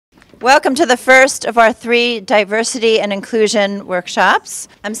Welcome to the first of our 3 diversity and inclusion workshops.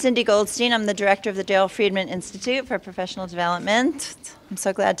 I'm Cindy Goldstein. I'm the director of the Dale Friedman Institute for Professional Development. I'm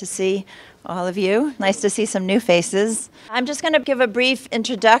so glad to see all of you. Nice to see some new faces. I'm just going to give a brief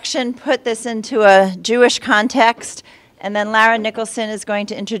introduction, put this into a Jewish context, and then Lara Nicholson is going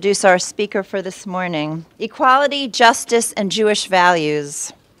to introduce our speaker for this morning. Equality, justice, and Jewish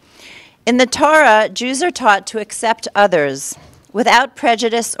values. In the Torah, Jews are taught to accept others without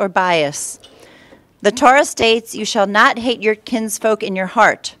prejudice or bias. The Torah states, "You shall not hate your kinsfolk in your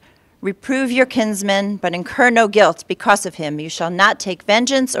heart. Reprove your kinsman, but incur no guilt because of him. You shall not take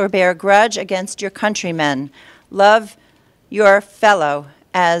vengeance or bear a grudge against your countrymen. Love your fellow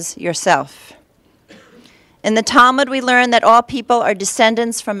as yourself." In the Talmud, we learn that all people are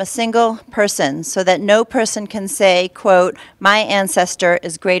descendants from a single person, so that no person can say, quote, "My ancestor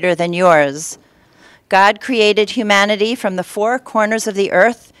is greater than yours." God created humanity from the 4 corners of the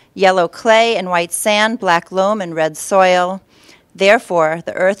earth, yellow clay and white sand, black loam and red soil. Therefore,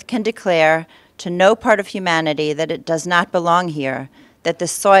 the earth can declare to no part of humanity that it does not belong here, that the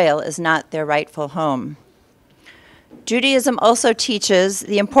soil is not their rightful home. Judaism also teaches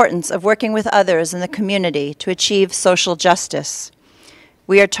the importance of working with others in the community to achieve social justice.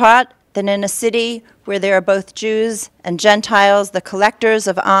 We are taught that in a city where there are both Jews and Gentiles, the collectors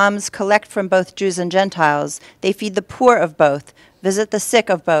of alms collect from both Jews and Gentiles. They feed the poor of both, visit the sick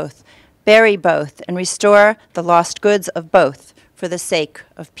of both, bury both, and restore the lost goods of both for the sake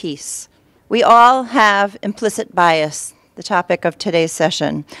of peace. We all have implicit bias, the topic of today's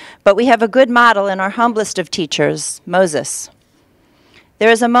session, but we have a good model in our humblest of teachers, Moses.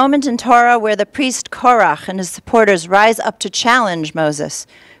 There is a moment in Torah where the priest Korach and his supporters rise up to challenge Moses.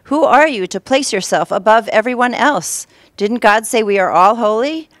 "Who are you to place yourself above everyone else? Didn't God say we are all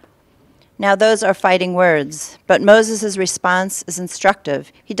holy?" Now those are fighting words, but Moses' response is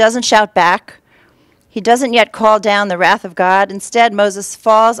instructive. He doesn't shout back. He doesn't yet call down the wrath of God. Instead, Moses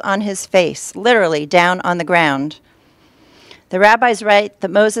falls on his face, literally down on the ground. The rabbis write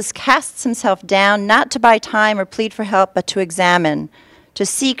that Moses casts himself down not to buy time or plead for help, but to examine, to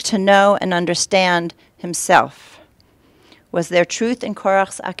seek to know and understand himself. Was there truth in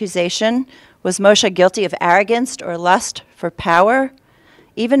Korach's accusation? Was Moshe guilty of arrogance or lust for power?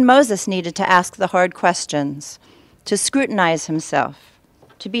 Even Moses needed to ask the hard questions, to scrutinize himself,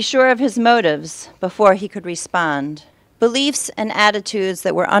 to be sure of his motives before he could respond. Beliefs and attitudes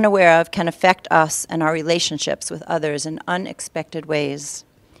that we're unaware of can affect us and our relationships with others in unexpected ways.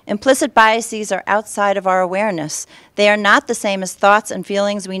 Implicit biases are outside of our awareness. They are not the same as thoughts and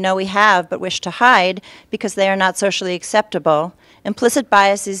feelings we know we have but wish to hide because they are not socially acceptable. Implicit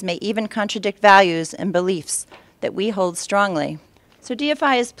biases may even contradict values and beliefs that we hold strongly. So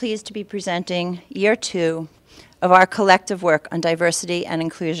DFI is pleased to be presenting Year 2 of our collective work on diversity and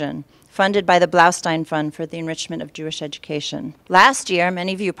inclusion, funded by the Blaustein Fund for the Enrichment of Jewish Education. Last year,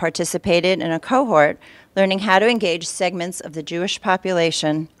 many of you participated in a cohort learning how to engage segments of the Jewish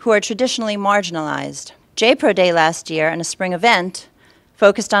population who are traditionally marginalized. JPro Day last year, and a spring event,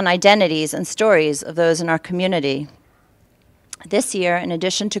 focused on identities and stories of those in our community. This year, in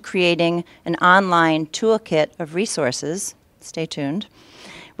addition to creating an online toolkit of resources, stay tuned,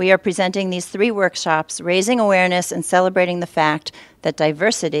 we are presenting these 3 workshops, raising awareness and celebrating the fact that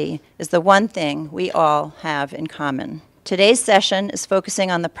diversity is the one thing we all have in common. Today's session is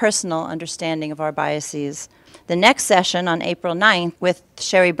focusing on the personal understanding of our biases. The next session on April 9th with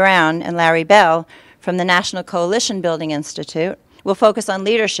Cheri Brown and Larry Bell from the National Coalition Building Institute will focus on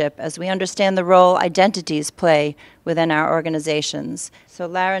leadership as we understand the role identities play within our organizations. So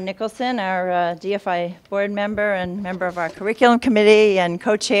Lara Nicholson, our DFI board member and member of our curriculum committee and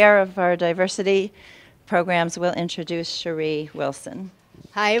co-chair of our diversity programs, will introduce Cheri Wilson.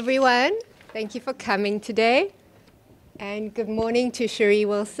 Hi everyone, thank you for coming today. And good morning to Cheri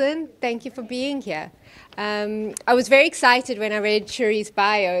Wilson. Thank you for being here. I was very excited when I read Cheri's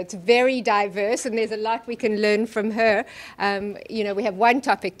bio. It's very diverse, and there's a lot we can learn from her. We have one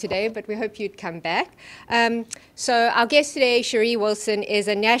topic today, but we hope you'd come back. So our guest today, Cheri Wilson, is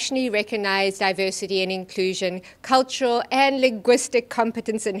a nationally recognized diversity and inclusion, cultural and linguistic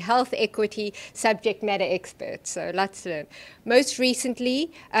competence and health equity subject matter expert. So lots to learn. Most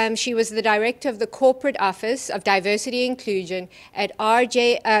recently, she was the director of the Corporate Office of Diversity and Inclusion at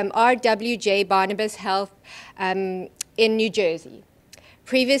RWJ Barnabas Health in New Jersey.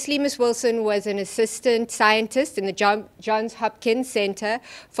 Previously, Ms. Wilson was an assistant scientist in the Johns Hopkins Center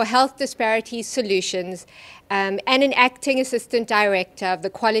for Health Disparities Solutions and an acting assistant director of the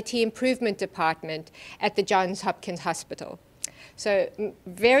Quality Improvement Department at the Johns Hopkins Hospital. So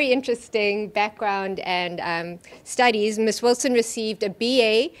very interesting background and studies. Ms. Wilson received a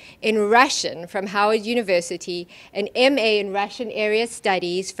BA in Russian from Howard University, an MA in Russian Area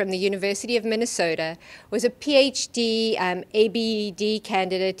Studies from the University of Minnesota, was a PhD ABED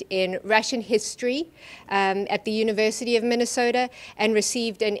candidate in Russian History at the University of Minnesota, and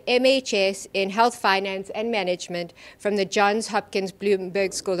received an MHS in Health Finance and Management from the Johns Hopkins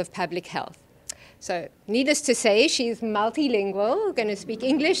Bloomberg School of Public Health. So needless to say, she's multilingual, going to speak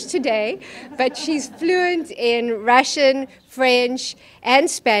English today, but she's fluent in Russian, French, and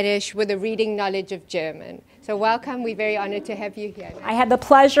Spanish with a reading knowledge of German. So welcome, we're very honored to have you here. I had the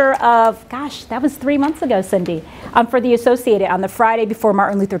pleasure of, gosh, that was 3 months ago, Cindy, for the Associated, on the Friday before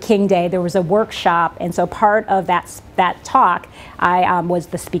Martin Luther King Day, there was a workshop, and so part of that talk, I was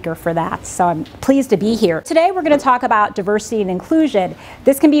the speaker for that, so I'm pleased to be here. Today we're going to talk about diversity and inclusion.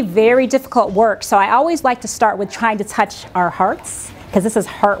 This can be very difficult work, so I always like to start with trying to touch our hearts, because this is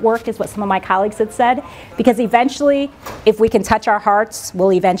heart work, is what some of my colleagues had said, because eventually, if we can touch our hearts,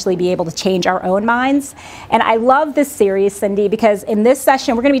 we'll eventually be able to change our own minds. And I love this series, Cindy, because in this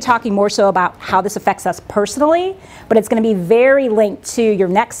session, we're going to be talking more so about how this affects us personally, but it's going to be very linked to your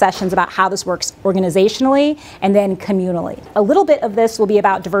next sessions about how this works organizationally and then communally. A little bit of this will be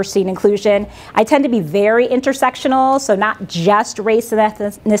about diversity and inclusion. I tend to be very intersectional, so not just race and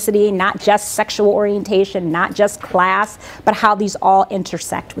ethnicity, not just sexual orientation, not just class, but how these all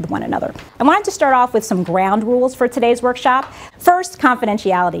intersect with one another. I wanted to start off with some ground rules for today's workshop. First,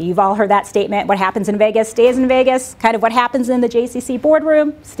 confidentiality. You've all heard that statement. What happens in Vegas stays in Vegas. Kind of what happens in the JCC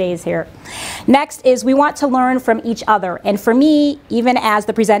boardroom stays here. Next is we want to learn from each other. And for me, even as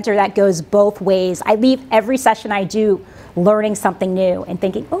the presenter, that goes both ways. I leave every session I do learning something new and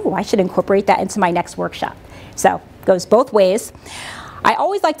thinking, oh, I should incorporate that into my next workshop. So it goes both ways. I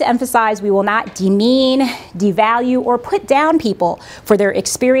always like to emphasize we will not demean, devalue, or put down people for their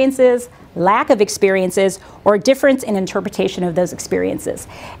experiences, lack of experiences, or difference in interpretation of those experiences.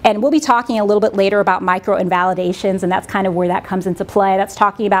 And we'll be talking a little bit later about micro-invalidations, and that's kind of where that comes into play. That's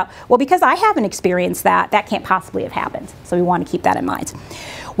talking about, well, because I haven't experienced that, that can't possibly have happened. So we want to keep that in mind.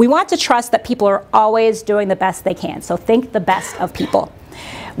 We want to trust that people are always doing the best they can, so think the best of people.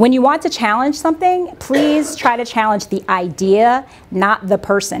 When you want to challenge something, please try to challenge the idea, not the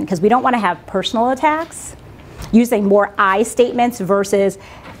person, because we don't want to have personal attacks, using more I statements versus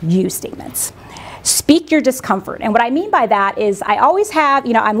you statements. Speak your discomfort. And what I mean by that is I always have,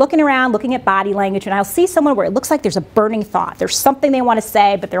 I'm looking around, looking at body language, and I'll see someone where it looks like there's a burning thought. There's something they want to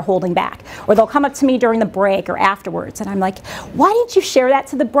say, but they're holding back. Or they'll come up to me during the break or afterwards, and I'm like, why didn't you share that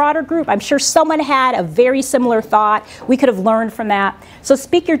to the broader group? I'm sure someone had a very similar thought. We could have learned from that. So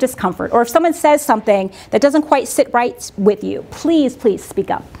speak your discomfort. Or if someone says something that doesn't quite sit right with you, please, please speak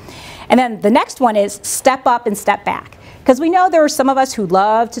up. And then the next one is step up and step back. Because we know there are some of us who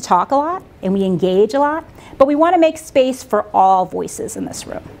love to talk a lot and we engage a lot, but we want to make space for all voices in this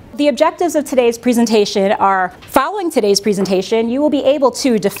room. The objectives of today's presentation are, following today's presentation, you will be able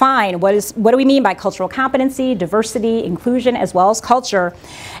to define what do we mean by cultural competency, diversity, inclusion, as well as culture.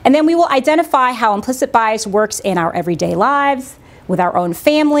 And then we will identify how implicit bias works in our everyday lives, with our own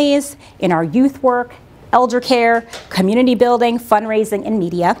families, in our youth work, elder care, community building, fundraising, and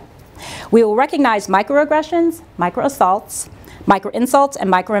media. We will recognize microaggressions, microassaults, micro-insults,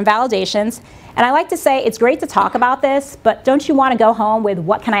 and micro-invalidations. And I like to say it's great to talk about this, but don't you want to go home with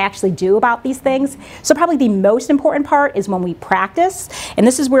what can I actually do about these things? So probably the most important part is when we practice, and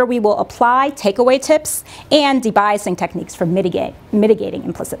this is where we will apply takeaway tips and debiasing techniques for mitigating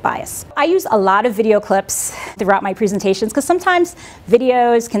implicit bias. I use a lot of video clips throughout my presentations because sometimes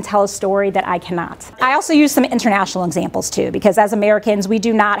videos can tell a story that I cannot. I also use some international examples too, because as Americans, we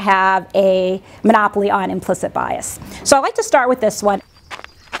do not have a monopoly on implicit bias. So I like to start with this one.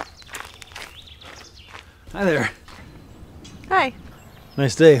 Hi there. Hi.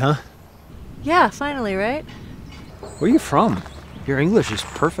 Nice day, huh? Yeah, finally, right? Where are you from? Your English is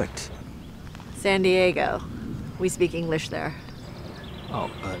perfect. San Diego. We speak English there. Oh,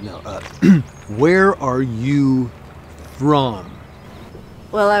 no. Where are you from?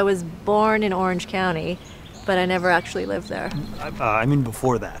 Well, I was born in Orange County, but I never actually lived there. I mean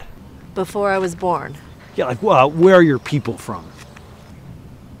before that. Before I was born. Yeah, like, where are your people from?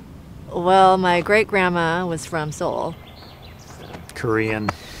 Well, my great-grandma was from Seoul. Korean.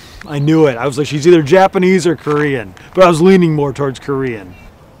 I knew it. I was like, she's either Japanese or Korean, but I was leaning more towards Korean.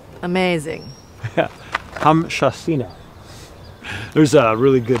 Amazing. Yeah. Hamshasina. There's a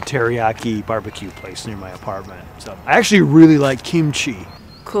really good teriyaki barbecue place near my apartment. So I actually really like kimchi.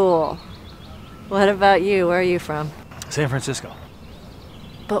 Cool. What about you? Where are you from? San Francisco.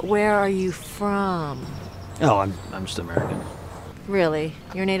 But where are you from? Oh, I'm just American. Really?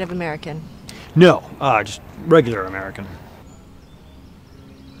 You're Native American? No, just regular American.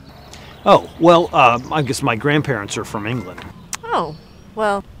 Oh, well, I guess my grandparents are from England. Oh,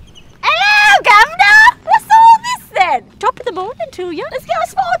 well. Hello, Governor! What's all this then? Top of the morning to you. Let's get a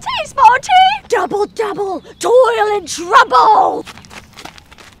small tea. Double, toil and trouble.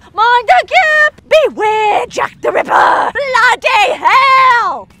 Mind the gap! Beware, Jack the Ripper! Bloody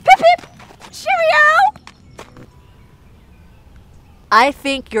hell! Pip pip! Cheerio! I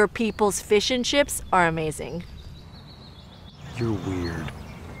think your people's fish and chips are amazing. You're weird.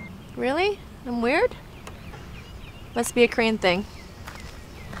 Really? I'm weird? Must be a Korean thing.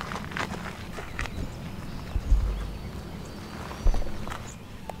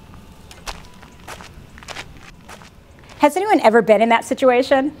 Has anyone ever been in that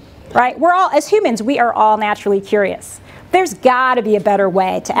situation? Right? We're all, as humans, we are all naturally curious. There's got to be a better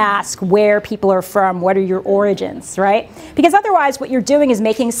way to ask where people are from, what are your origins, right? Because otherwise what you're doing is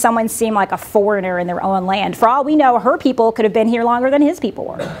making someone seem like a foreigner in their own land. For all we know, her people could have been here longer than his people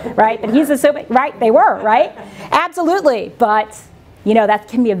were, right? But he's assuming, right, they were, right? Absolutely, but you know, that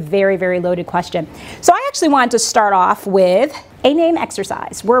can be a very, very loaded question. So I actually wanted to start off with a name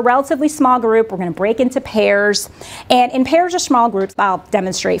exercise. We're a relatively small group. We're going to break into pairs. And in pairs or small groups, I'll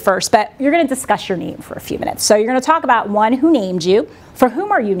demonstrate first, but you're going to discuss your name for a few minutes. So you're going to talk about one, who named you, for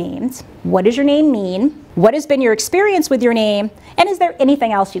whom are you named, what does your name mean, what has been your experience with your name, and is there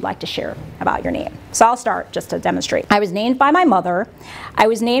anything else you'd like to share about your name? So I'll start just to demonstrate. I was named by my mother. I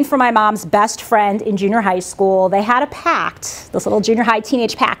was named for my mom's best friend in junior high school. They had a pact, this little junior high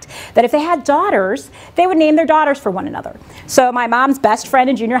teenage pact, that if they had daughters, they would name their daughters for one another. So my mom's best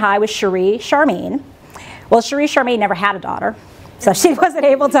friend in junior high was Cheri Charmaine. Well, Cheri Charmaine never had a daughter, so she wasn't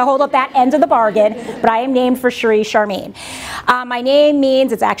able to hold up that end of the bargain, but I am named for Cheri Charmaine. My name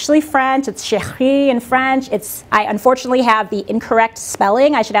means, it's actually French, it's Cheri in French. I unfortunately have the incorrect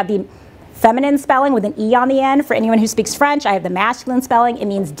spelling. I should have the feminine spelling with an E on the end. For anyone who speaks French, I have the masculine spelling. It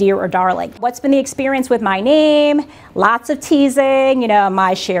means dear or darling. What's been the experience with my name? Lots of teasing, you know,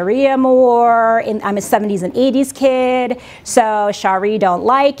 my Cheri amour. I'm a 70s and 80s kid, so Cheri don't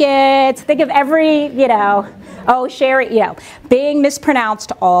like it. Think of every, you know, oh, Cheri, you know, being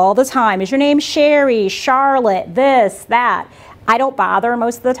mispronounced all the time. Is your name Cheri, Charlotte, this, that? I don't bother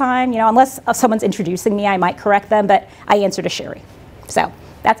most of the time, you know, unless someone's introducing me, I might correct them, but I answer to Cheri. So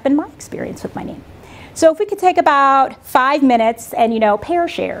that's been my experience with my name. So if we could take about 5 minutes and, you know, pair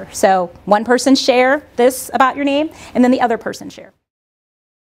share. So one person share this about your name, and then the other person share.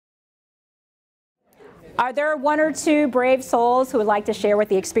 Are there one or two brave souls who would like to share what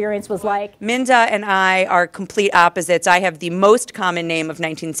the experience was like? Minda and I are complete opposites. I have the most common name of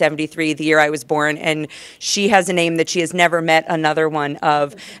 1973, the year I was born, and she has a name that she has never met another one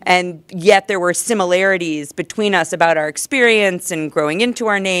of. And yet there were similarities between us about our experience and growing into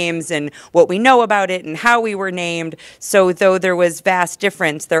our names and what we know about it and how we were named. So though there was vast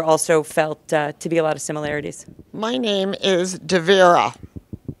difference, there also felt to be a lot of similarities. My name is Devera.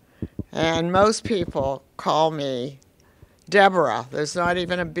 And most people call me Deborah. There's not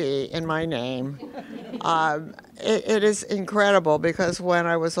even a B in my name. It is incredible because when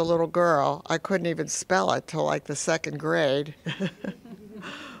I was a little girl, I couldn't even spell it till like the 2nd grade.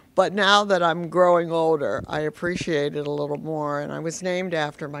 But now that I'm growing older, I appreciate it a little more. And I was named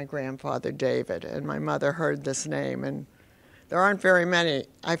after my grandfather, David, and my mother heard this name. And there aren't very many.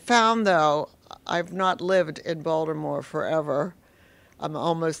 I found, though, I've not lived in Baltimore forever. I'm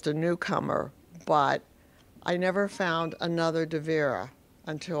almost a newcomer, but I never found another Devera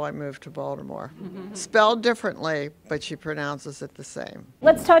until I moved to Baltimore. Spelled differently, but she pronounces it the same.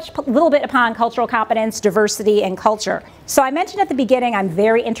 Let's touch a little bit upon cultural competence, diversity, and culture. So I mentioned at the beginning I'm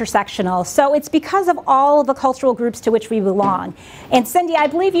very intersectional, so it's because of all of the cultural groups to which we belong. And Cindy, I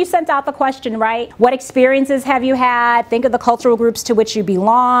believe you sent out the question, right? What experiences have you had? Think of the cultural groups to which you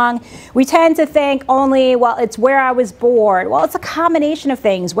belong. We tend to think only, well, it's where I was born. Well, it's a combination of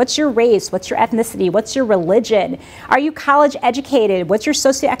things. What's your race? What's your ethnicity? What's your religion? Are you college educated? What's your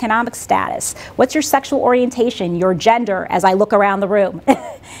socioeconomic status? What's your sexual orientation, your gender, as I look around the room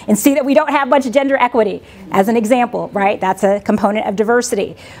and see that we don't have much gender equity, as an example, right? That's a component of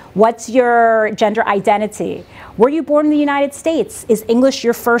diversity. What's your gender identity? Were you born in the United States? Is English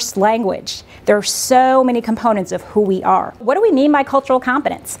your first language? There are so many components of who we are. What do we mean by cultural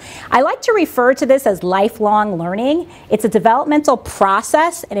competence? I like to refer to this as lifelong learning. It's a developmental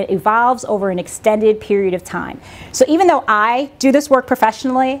process and it evolves over an extended period of time. So even though I do this work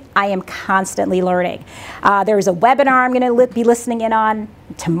professionally, I am constantly learning. There's a webinar I'm going to be listening in on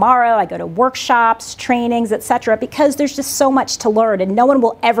tomorrow. I go to workshops, trainings, etc., because there's just so much to learn and no one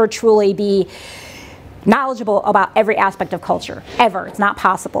will ever truly be knowledgeable about every aspect of culture, ever. It's not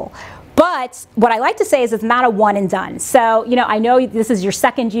possible. But what I like to say is it's not a one and done. So, you know, I know this is your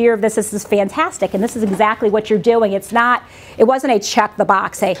second year of this. This is fantastic, and this is exactly what you're doing. It wasn't a check the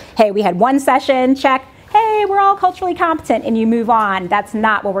box. Hey, we had one session, check. Hey, we're all culturally competent, and you move on. That's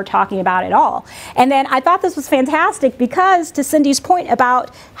not what we're talking about at all. And then I thought this was fantastic because, to Cindy's point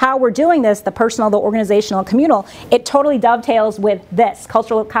about how we're doing this, the personal, the organizational, communal, it totally dovetails with this,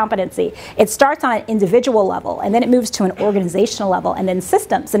 cultural competency. It starts on an individual level, and then it moves to an organizational level, and then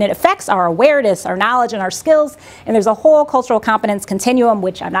systems, and it affects our awareness, our knowledge, and our skills, and there's a whole cultural competence continuum,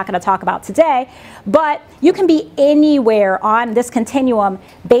 which I'm not going to talk about today, but you can be anywhere on this continuum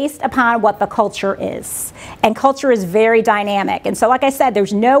based upon what the culture is. And culture is very dynamic. And so, like I said,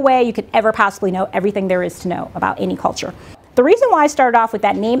 there's no way you could ever possibly know everything there is to know about any culture. The reason why I started off with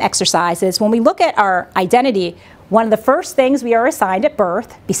that name exercise is when we look at our identity, one of the first things we are assigned at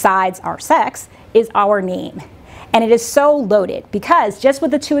birth, besides our sex, is our name. And it is so loaded because just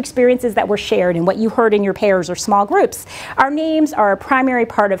with the two experiences that were shared and what you heard in your pairs or small groups, our names are a primary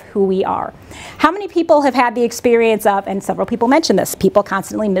part of who we are. How many people have had the experience of, and several people mentioned this, people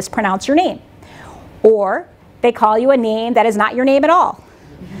constantly mispronounce your name? Or they call you a name that is not your name at all.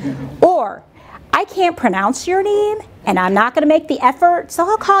 Or I can't pronounce your name and I'm not going to make the effort, so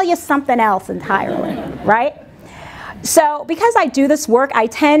I'll call you something else entirely, right? So because I do this work, I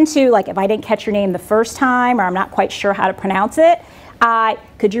tend to, like if I didn't catch your name the first time or I'm not quite sure how to pronounce it,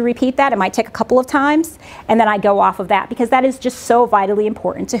 could you repeat that? It might take a couple of times, and then I go off of that because that is just so vitally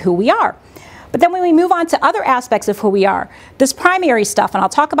important to who we are. But then when we move on to other aspects of who we are, this primary stuff, and I'll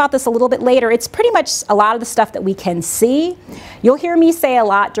talk about this a little bit later, it's pretty much a lot of the stuff that we can see. You'll hear me say a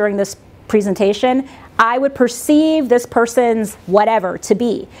lot during this presentation, I would perceive this person's whatever to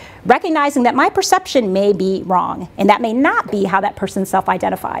be, recognizing that my perception may be wrong, and that may not be how that person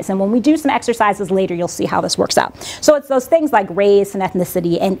self-identifies. And when we do some exercises later, you'll see how this works out. So it's those things like race and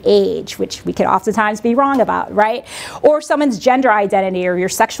ethnicity and age, which we could oftentimes be wrong about, right? Or someone's gender identity or your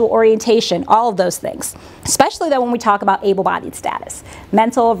sexual orientation, all of those things. Especially though when we talk about able-bodied status,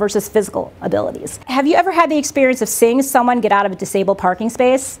 mental versus physical abilities. Have you ever had the experience of seeing someone get out of a disabled parking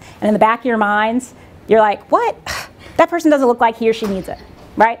space, and in the back of your minds, you're like, what? That person doesn't look like he or she needs it,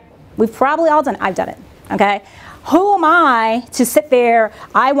 right? We've probably all done it. I've done it, okay? Who am I to sit there,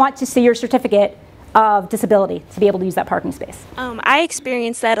 I want to see your certificate of disability to be able to use that parking space? I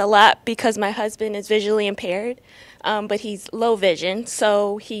experience that a lot because my husband is visually impaired, but he's low vision,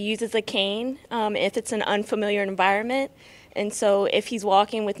 so he uses a cane if it's an unfamiliar environment. And so if he's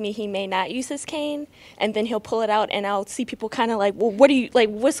walking with me, he may not use his cane, and then he'll pull it out, and I'll see people kind of like, well,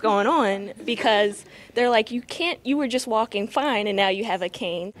 what's going on? Because they're like, you were just walking fine, and now you have a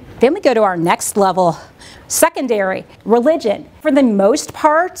cane. Then we go to our next level, secondary, religion. For the most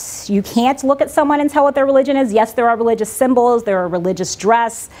part, you can't look at someone and tell what their religion is. Yes, there are religious symbols, there are religious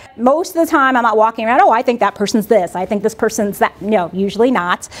dress. Most of the time, I'm not walking around, oh, I think that person's this, I think this person's that. No, usually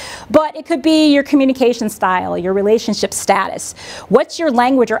not. But it could be your communication style, your relationship status. What's your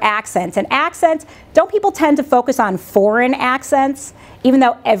language or accent? And accent, don't people tend to focus on foreign accents, even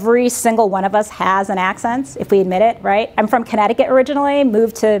though every single one of us has an accent, if we admit it, right? I'm from Connecticut originally,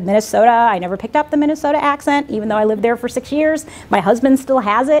 moved to Minnesota. I never picked up the Minnesota accent, even though I lived there for 6 years. My husband still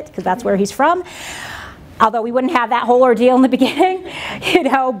has it, because that's where he's from. Although we wouldn't have that whole ordeal in the beginning, you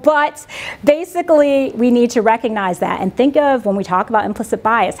know, but basically we need to recognize that and think of, when we talk about implicit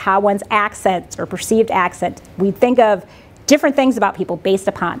bias, how one's accent or perceived accent, we think of different things about people based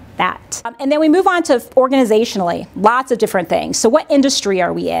upon that. And then we move on to organizationally, lots of different things. So what industry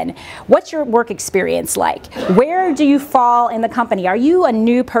are we in? What's your work experience like? Where do you fall in the company? Are you a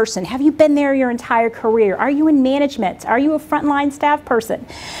new person? Have you been there your entire career? Are you in management? Are you a frontline staff person?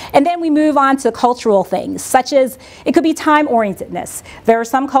 And then we move on to cultural things, such as it could be time-orientedness. There are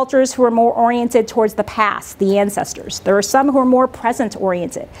some cultures who are more oriented towards the past, the ancestors. There are some who are more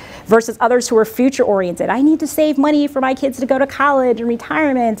present-oriented versus others who are future-oriented. I need to save money for my kids to go to college and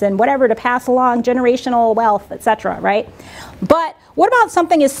retirement and whatever to pass along generational wealth, etc., right? But what about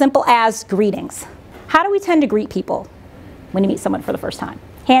something as simple as greetings? How do we tend to greet people when you meet someone for the first time?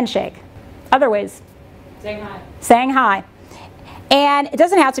 Handshake. Other ways? Saying hi. Saying hi. And it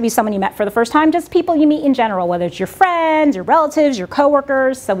doesn't have to be someone you met for the first time, just people you meet in general, whether it's your friends, your relatives, your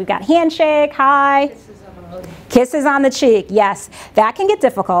coworkers. So we've got handshake, hi. Kisses on the cheek, yes. That can get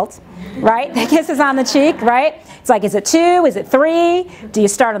difficult, right? The kisses on the cheek, right? It's like, is it 2? Is it 3? Do you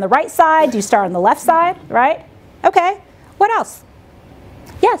start on the right side? Do you start on the left side, right? Okay, what else?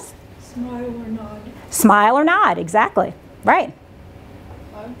 Yes? Smile or nod. Smile or nod, exactly, right.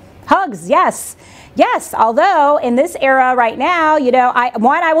 Hugs, yes. Yes, although in this era right now, you know,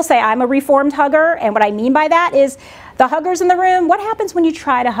 I will say I'm a reformed hugger, and what I mean by that is the huggers in the room, what happens when you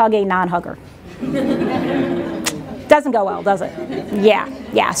try to hug a non-hugger? Doesn't go well, does it?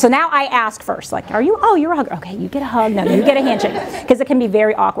 Yeah. So now I ask first, like, you're a hugger. Okay, you get a hug. No, you get a handshake, because it can be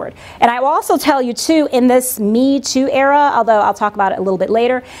very awkward. And I will also tell you, too, in this Me Too era, although I'll talk about it a little bit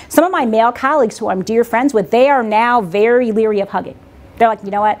later, some of my male colleagues who I'm dear friends with, they are now very leery of hugging. They're like,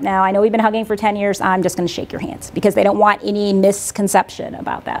 you know what, now I know we've been hugging for 10 years, I'm just going to shake your hands, because they don't want any misconception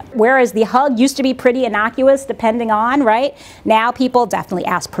about that. Whereas the hug used to be pretty innocuous depending on, right? Now people definitely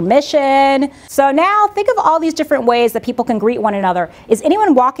ask permission. So now think of all these different ways that people can greet one another. Is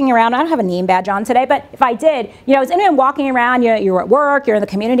anyone walking around, I don't have a name badge on today, but if I did, you know, is anyone walking around, you're at work, you're in the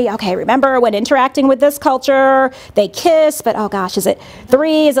community, okay, remember when interacting with this culture, they kiss, but oh gosh, is it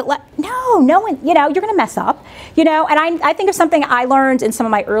 3, is it no one, you know, you're going to mess up, you know, and I think of something I learned in some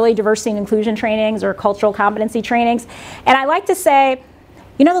of my early diversity and inclusion trainings or cultural competency trainings. And I like to say,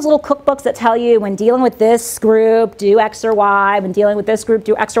 you know those little cookbooks that tell you when dealing with this group, do X or Y, when dealing with this group,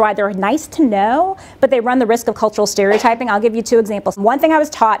 do X or Y. They're nice to know, but they run the risk of cultural stereotyping. I'll give you 2 examples. One thing I was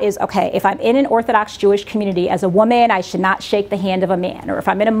taught is, okay, if I'm in an Orthodox Jewish community as a woman, I should not shake the hand of a man. Or if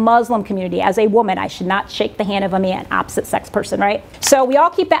I'm in a Muslim community as a woman, I should not shake the hand of a man, opposite sex person, right? So we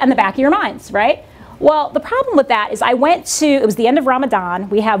all keep that in the back of your minds, right? Well, the problem with that is it was the end of Ramadan.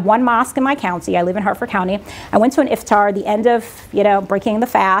 We have one mosque in my county. I live in Hartford County. I went to an iftar, the end of, you know, breaking the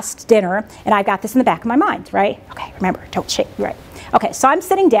fast, dinner, and I've got this in the back of my mind, right? Okay, remember, don't shake, right? Okay, so I'm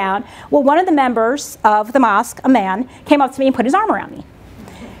sitting down. Well, one of the members of the mosque, a man, came up to me and put his arm around me.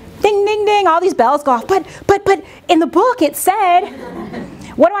 Ding, ding, ding, all these bells go off. But in the book it said,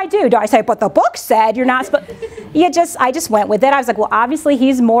 what do? Do I say, but the book said you're not supposed, I just went with it. I was like, well, obviously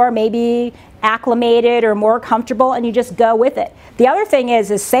he's more maybe acclimated or more comfortable, and you just go with it. The other thing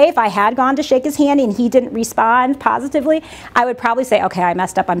is say if I had gone to shake his hand and he didn't respond positively, I would probably say, okay, I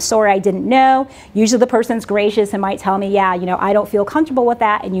messed up, I'm sorry, I didn't know. Usually the person's gracious and might tell me, yeah, you know, I don't feel comfortable with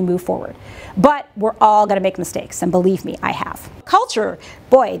that, and you move forward. But we're all gonna make mistakes, and believe me, I have. Culture,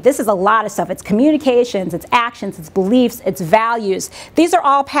 boy, this is a lot of stuff. It's communications, it's actions, it's beliefs, it's values. These are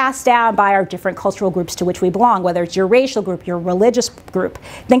all passed down by our different cultural groups to which we belong, whether it's your racial group, your religious group.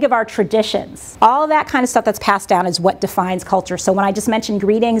 Think of our traditions. All of that kind of stuff that's passed down is what defines culture. So when I just mentioned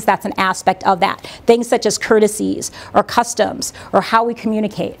greetings, that's an aspect of that. Things such as courtesies or customs or how we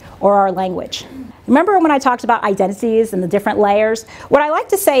communicate or our language. Remember when I talked about identities and the different layers? What I like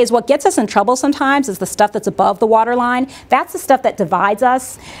to say is what gets us in trouble sometimes is the stuff that's above the waterline. That's the stuff that divides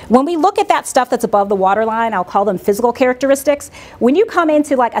us. When we look at that stuff that's above the waterline, I'll call them physical characteristics. When you come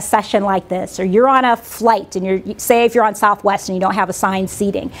into like a session like this, or you're on a flight and say if you're on Southwest and you don't have assigned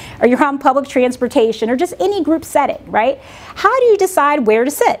seating, or you're on public transportation, or just any group setting, right? How do you decide where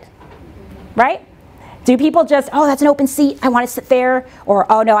to sit, right? Do people just, oh, that's an open seat, I want to sit there?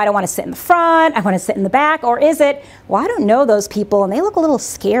 Or, oh no, I don't want to sit in the front, I want to sit in the back? Or is it, well, I don't know those people and they look a little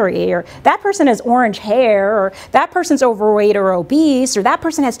scary, or that person has orange hair, or that person's overweight or obese, or that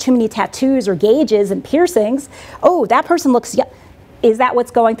person has too many tattoos or gauges and piercings. Oh, that person looks young. Is that what's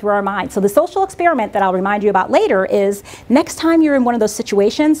going through our mind? So the social experiment that I'll remind you about later is next time you're in one of those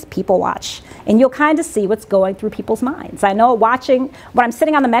situations, people watch. And you'll kind of see what's going through people's minds. I know when I'm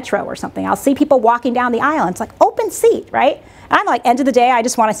sitting on the metro or something, I'll see people walking down the aisle. And it's like open seat, right? And I'm like, end of the day, I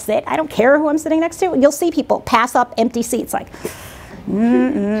just want to sit. I don't care who I'm sitting next to. And you'll see people pass up empty seats like,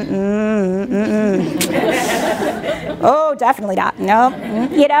 oh, definitely not. No,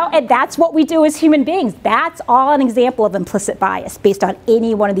 you know, and that's what we do as human beings. That's all an example of implicit bias based on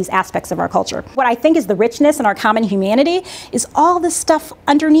any one of these aspects of our culture. What I think is the richness in our common humanity is all this stuff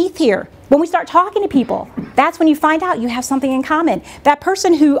underneath here. When we start talking to people, that's when you find out you have something in common. That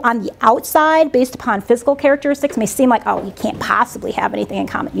person who on the outside, based upon physical characteristics, may seem like, oh, you can't possibly have anything in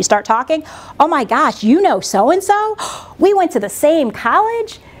common. You start talking, oh my gosh, you know so-and-so? We went to the same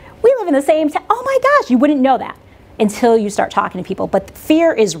college? We live in the same town? Oh my gosh, you wouldn't know that until you start talking to people. But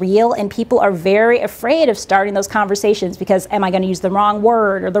fear is real, and people are very afraid of starting those conversations because am I going to use the wrong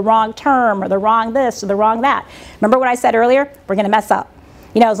word or the wrong term or the wrong this or the wrong that? Remember what I said earlier? We're going to mess up.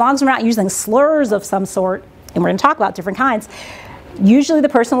 You know, as long as we're not using slurs of some sort, and we're going to talk about different kinds, usually the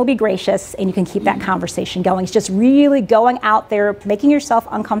person will be gracious and you can keep that conversation going. It's just really going out there, making yourself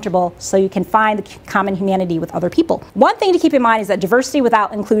uncomfortable so you can find the common humanity with other people. One thing to keep in mind is that diversity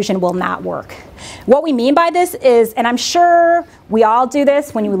without inclusion will not work. What we mean by this is, and I'm sure We all do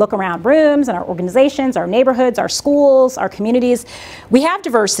this when you look around rooms and our organizations, our neighborhoods, our schools, our communities. We have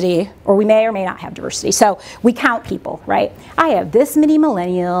diversity, or we may or may not have diversity. So we count people, right? I have this many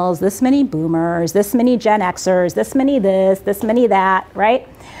millennials, this many boomers, this many Gen Xers, this many this many that, right?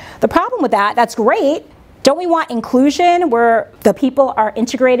 The problem with that, that's great. Don't we want inclusion where the people are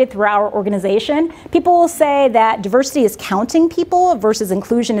integrated through our organization? People will say that diversity is counting people versus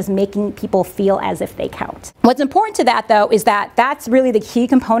inclusion is making people feel as if they count. What's important to that, though, is that that's really the key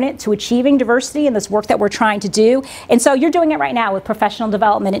component to achieving diversity in this work that we're trying to do. And so you're doing it right now with professional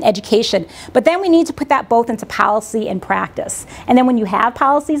development and education. But then we need to put that both into policy and practice. And then when you have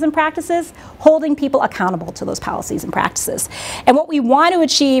policies and practices, holding people accountable to those policies and practices. And what we want to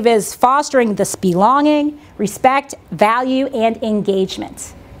achieve is fostering this belonging, respect, value, and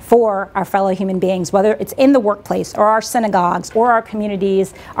engagement for our fellow human beings, whether it's in the workplace or our synagogues or our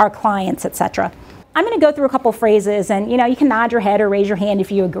communities, our clients, etc. I'm going to go through a couple phrases, and you can nod your head or raise your hand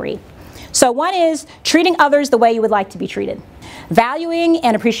if you agree. So one is treating others the way you would like to be treated, valuing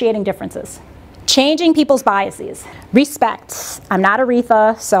and appreciating differences, changing people's biases, respect. I'm not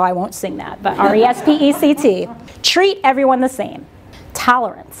Aretha, so I won't sing that, but R-E-S-P-E-C-T. Treat everyone the same,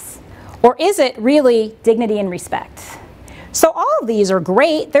 tolerance. Or is it really dignity and respect? So all of these are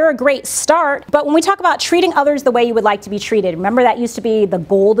great. They're a great start. But when we talk about treating others the way you would like to be treated, remember that used to be the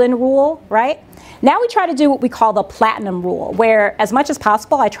golden rule, right? Now we try to do what we call the platinum rule, where as much as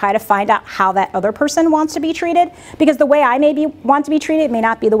possible, I try to find out how that other person wants to be treated, because the way I want to be treated may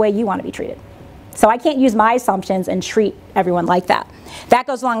not be the way you want to be treated. So I can't use my assumptions and treat everyone like that. That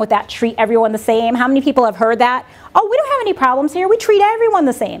goes along with that treat everyone the same. How many people have heard that? Oh, we don't have any problems here. We treat everyone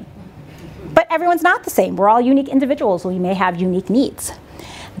the same. But everyone's not the same. We're all unique individuals. We may have unique needs.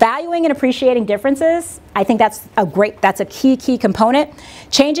 Valuing and appreciating differences, I think that's a key component.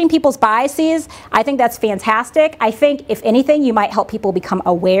 Changing people's biases, I think that's fantastic. I think, if anything, you might help people become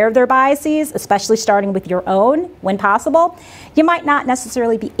aware of their biases, especially starting with your own when possible. You might not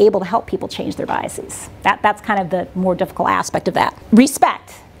necessarily be able to help people change their biases. That's kind of the more difficult aspect of that.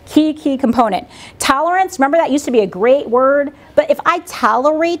 Respect. Key component. Tolerance, remember that used to be a great word, but if I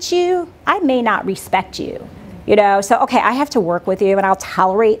tolerate you, I may not respect you. So okay, I have to work with you and I'll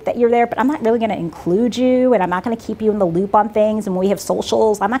tolerate that you're there, but I'm not really going to include you, and I'm not going to keep you in the loop on things, and when we have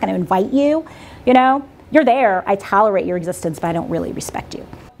socials, I'm not going to invite you. You're there, I tolerate your existence, but I don't really respect you.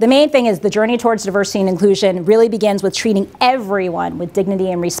 The main thing is the journey towards diversity and inclusion really begins with treating everyone with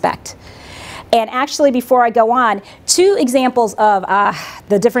dignity and respect. And actually, before I go on, 2 examples of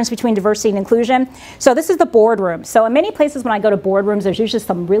the difference between diversity and inclusion. So this is the boardroom. So in many places when I go to boardrooms, there's usually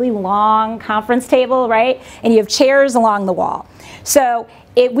some really long conference table, right? And you have chairs along the wall. So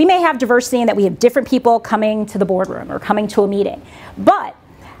we may have diversity in that we have different people coming to the boardroom or coming to a meeting. But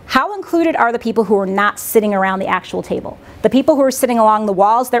how included are the people who are not sitting around the actual table? The people who are sitting along the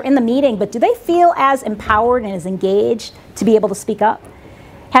walls, they're in the meeting, but do they feel as empowered and as engaged to be able to speak up?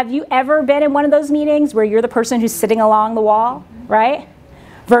 Have you ever been in one of those meetings where you're the person who's sitting along the wall, right?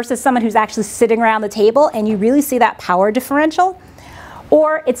 Versus someone who's actually sitting around the table, and you really see that power differential?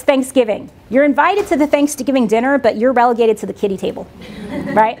 Or it's Thanksgiving. You're invited to the Thanksgiving dinner, but you're relegated to the kiddie table,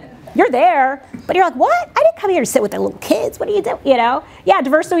 right? You're there, but you're like, what? I didn't come here to sit with the little kids. What do you do? Yeah,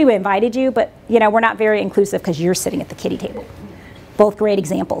 diversity, we invited you, but we're not very inclusive because you're sitting at the kiddie table. Both great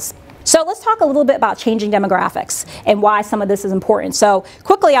examples. So let's talk a little bit about changing demographics and why some of this is important. So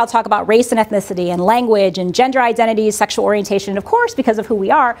quickly, I'll talk about race and ethnicity and language and gender identities, sexual orientation, and of course, because of who we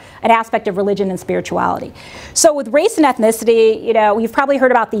are, an aspect of religion and spirituality. So with race and ethnicity, you've probably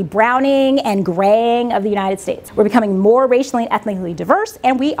heard about the browning and graying of the United States. We're becoming more racially and ethnically diverse,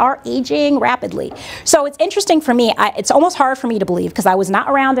 and we are aging rapidly. So it's interesting for me, it's almost hard for me to believe, because I was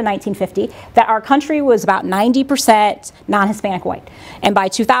not around in 1950, that our country was about 90% non-Hispanic white. And by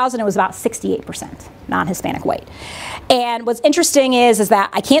 2000, it was about 68% non-Hispanic white. And what's interesting is that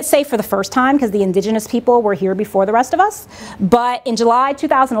I can't say for the first time, because the indigenous people were here before the rest of us, but in July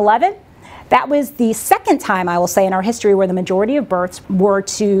 2011, that was the second time, I will say, in our history where the majority of births were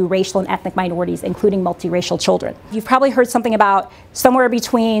to racial and ethnic minorities, including multiracial children. You've probably heard something about somewhere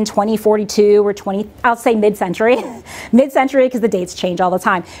between 2042 or I would say mid-century. Mid-century, because the dates change all the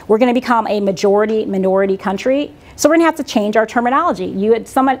time. We're going to become a majority-minority country. So we're going to have to change our terminology.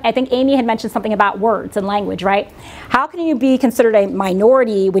 I think Amy had mentioned something about words and language, right? How can you be considered a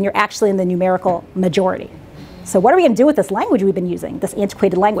minority when you're actually in the numerical majority? So what are we going to do with this language we've been using, this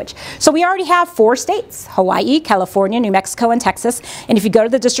antiquated language? So we already have 4 states, Hawaii, California, New Mexico, and Texas. And if you go to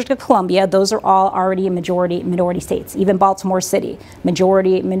the District of Columbia, those are all already minority states. Even Baltimore City,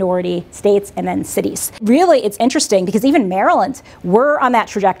 minority states, and then cities. Really, it's interesting because even Maryland, we're on that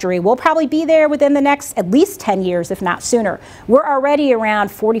trajectory. We'll probably be there within the next at least 10 years, if not sooner. We're already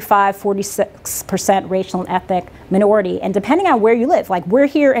around 45, 46% racial and ethnic minority. And depending on where you live, like we're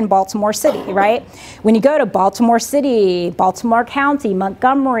here in Baltimore City, right? When you go to Baltimore City, Baltimore County,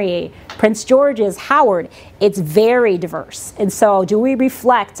 Montgomery, Prince George's, Howard, it's very diverse. And so do we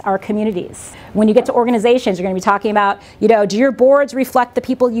reflect our communities? When you get to organizations, you're going to be talking about, you know, do your boards reflect the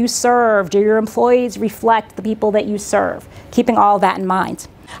people you serve? Do your employees reflect the people that you serve? Keeping all of that in mind.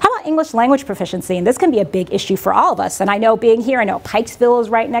 How about English language proficiency? And this can be a big issue for all of us. And I know being here, I know Pikesville is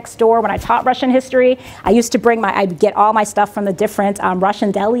right next door. When I taught Russian history, I used to I'd get all my stuff from the different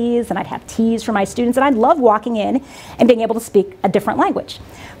Russian delis, and I'd have teas for my students. And I'd love walking in and being able to speak a different language.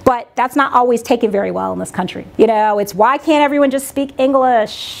 But that's not always taken very well in this country. You know, it's why can't everyone just speak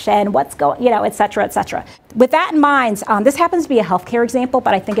English and what's going, you know, et cetera, et cetera. With that in mind, this happens to be a healthcare example,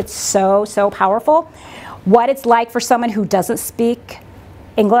 but I think it's so, so powerful. What it's like for someone who doesn't speak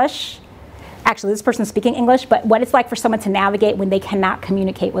English, actually this person's speaking English, but what it's like for someone to navigate when they cannot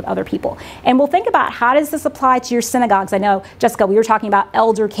communicate with other people. And we'll think about how does this apply to your synagogues. I know, Jessica, we were talking about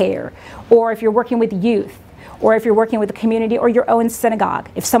elder care, or if you're working with youth, or if you're working with a community or your own synagogue.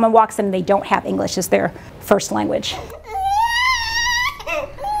 If someone walks in and they don't have English as their first language.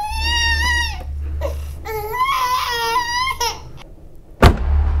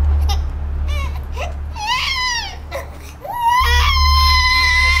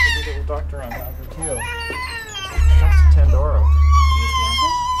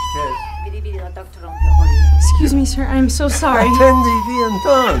 Excuse me, sir. I'm so sorry.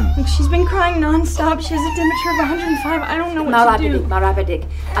 Look, she's been crying nonstop. She has a temperature of 105. I don't know what to do. Marapedik.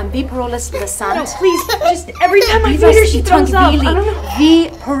 Vi paroles lasant. No, please. Just every time I feed her, she throws up. I don't know.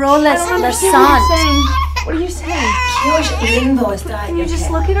 Vi paroles lasant. What are you saying? Can you just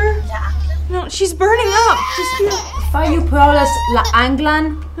look at her? No, she's burning up. Just feel. You paroles la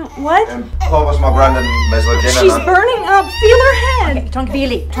anglan. What? She's burning up. Feel her head. Okay,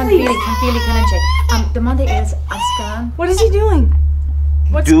 tranquilli, kananche. Demande is Askan. What is he doing?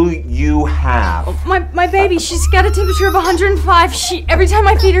 Do you have? Oh, my baby, she's got a temperature of 105. Every time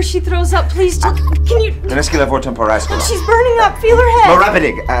I feed her, she throws up. Please, can you? Look, she's burning up. Feel her head.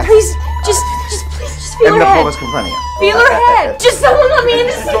 Please, just feel her head. Feel her head. Just someone let me in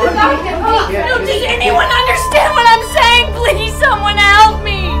to see the doctor. No, does anyone understand what I'm saying? Please, someone help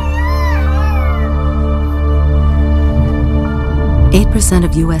me. 8%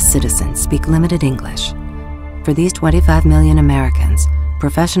 of U.S. citizens speak limited English. For these 25 million Americans,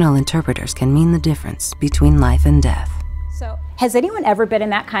 professional interpreters can mean the difference between life and death. So, has anyone ever been in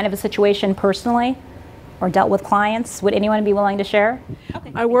that kind of a situation personally or dealt with clients? Would anyone be willing to share?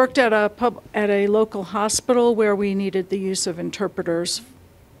 Okay. I worked at a local hospital where we needed the use of interpreters,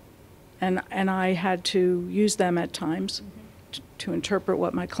 and I had to use them at times to interpret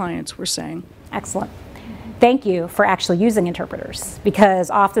what my clients were saying. Excellent. Thank you for actually using interpreters, because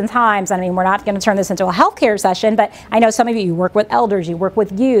oftentimes, I mean, we're not going to turn this into a healthcare session, but I know some of you work with elders, you work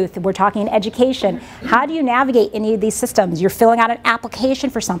with youth, we're talking education. How do you navigate any of these systems? You're filling out an application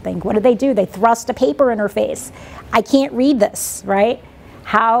for something. What do? They thrust a paper in her face. I can't read this, right?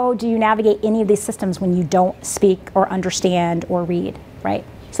 How do you navigate any of these systems when you don't speak or understand or read, right?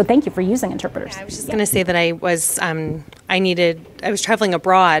 So thank you for using interpreters. I was just going to say that I was traveling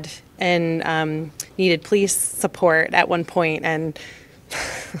abroad and needed police support at one point, and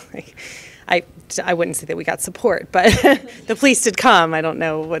I wouldn't say that we got support, but the police did come. I don't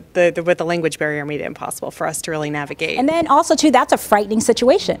know what the language barrier made it impossible for us to really navigate. And then also too, that's a frightening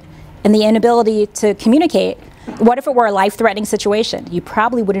situation, and the inability to communicate. What if it were a life-threatening situation? You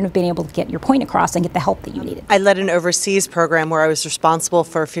probably wouldn't have been able to get your point across and get the help that you needed. I led an overseas program where I was responsible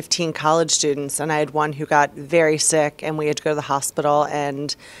for 15 college students, and I had one who got very sick, and we had to go to the hospital,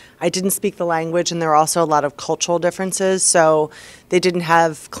 and I didn't speak the language, and there were also a lot of cultural differences, so they didn't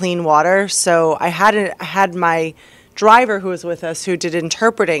have clean water. So I had my driver who was with us who did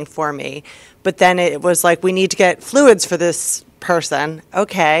interpreting for me, but then it was like, we need to get fluids for this person.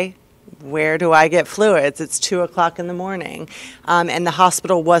 Okay. Where do I get fluids? It's 2 o'clock in the morning. And the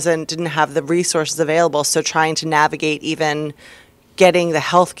hospital didn't have the resources available, so trying to navigate even getting the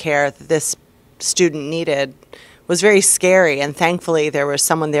health care that this student needed was very scary, and thankfully there was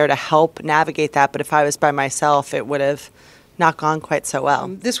someone there to help navigate that, but if I was by myself, it would have not gone quite so well.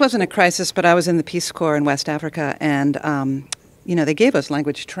 This wasn't a crisis, but I was in the Peace Corps in West Africa, and you know, they gave us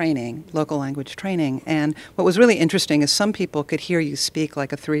language training, local language training, and what was really interesting is some people could hear you speak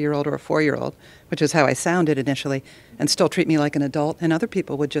like a 3-year-old or a 4-year-old, which is how I sounded initially, and still treat me like an adult, and other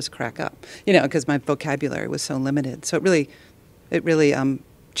people would just crack up, you know, because my vocabulary was so limited. So it really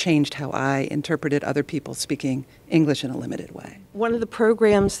changed how I interpreted other people speaking English in a limited way. One of the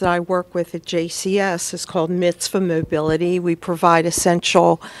programs that I work with at JCS is called Mitzvah Mobility. We provide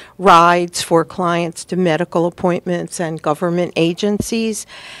essential rides for clients to medical appointments and government agencies.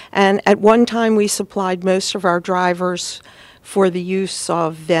 And at one time we supplied most of our drivers for the use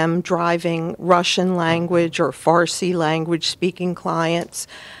of them driving Russian language or Farsi language speaking clients,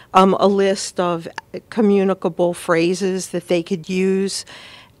 a list of communicable phrases that they could use.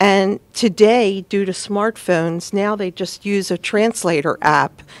 And today, due to smartphones, now they just use a translator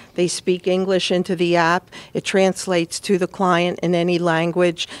app. They speak English into the app. It translates to the client in any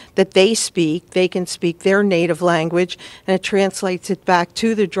language that they speak. They can speak their native language, and it translates it back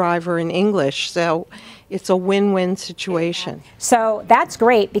to the driver in English. So it's a win-win situation. So that's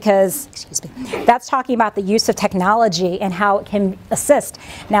great because, excuse me, that's talking about the use of technology and how it can assist.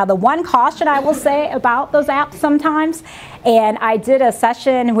 Now, the one caution I will say about those apps sometimes, and I did a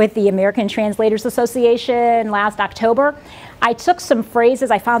session with the American Translators Association last October. I took some phrases,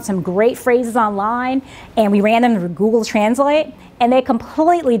 I found some great phrases online, and we ran them through Google Translate, and they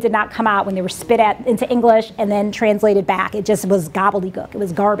completely did not come out when they were spit into English and then translated back. It just was gobbledygook, it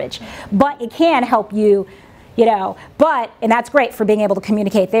was garbage. But it can help you, you know, and that's great for being able to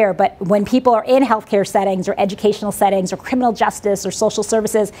communicate there, but when people are in healthcare settings or educational settings or criminal justice or social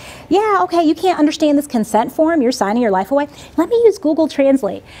services, yeah, okay, you can't understand this consent form, you're signing your life away, let me use Google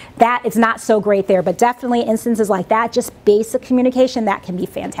Translate. That is not so great there, but definitely instances like that, just basic communication, that can be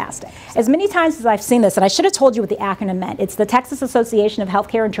fantastic. As many times as I've seen this, and I should have told you what the acronym meant, it's the Texas Association of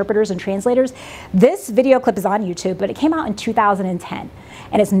Healthcare Interpreters and Translators. This video clip is on YouTube, but it came out in 2010.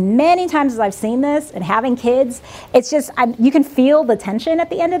 And as many times as I've seen this and having kids, it's just, you can feel the tension at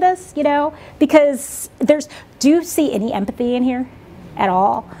the end of this, you know, because do you see any empathy in here at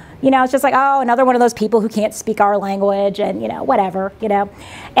all? You know, it's just like, oh, another one of those people who can't speak our language and, you know, whatever, you know.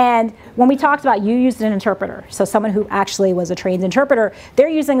 And when we talked about you used an interpreter, so someone who actually was a trained interpreter, they're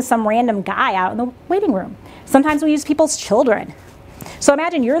using some random guy out in the waiting room. Sometimes we use people's children. So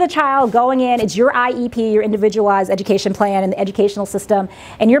imagine you're the child going in, it's your IEP, your individualized education plan in the educational system,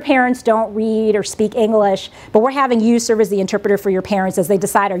 and your parents don't read or speak English, but we're having you serve as the interpreter for your parents as they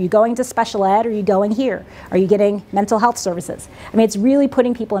decide, are you going to special ed or are you going here? Are you getting mental health services? I mean, it's really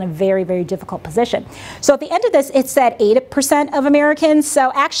putting people in a very, very difficult position. So at the end of this, it said 8% of Americans,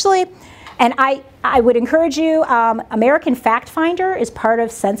 so actually, and I would encourage you, American Fact Finder is part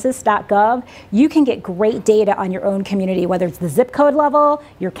of census.gov. You can get great data on your own community, whether it's the zip code level,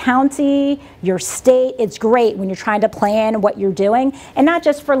 your county, your state. It's great when you're trying to plan what you're doing, and not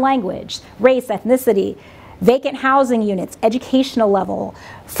just for language, race, ethnicity, vacant housing units, educational level,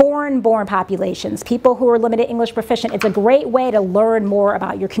 foreign-born populations, people who are limited English proficient. It's a great way to learn more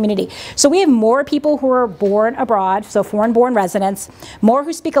about your community. So we have more people who are born abroad, so foreign-born residents, more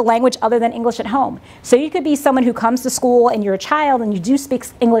who speak a language other than English at home. So you could be someone who comes to school and you're a child and you do speak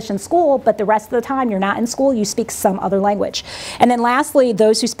English in school, but the rest of the time you're not in school, you speak some other language. And then lastly,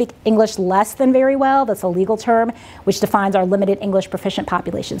 those who speak English less than very well, that's a legal term, which defines our limited English proficient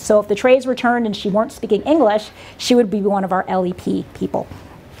population. So if the trays returned and she weren't speaking English, she would be one of our LEP people.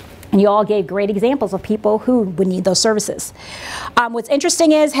 And you all gave great examples of people who would need those services. What's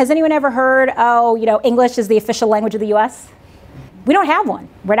interesting is, has anyone ever heard, oh, you know, English is the official language of the US? We don't have one.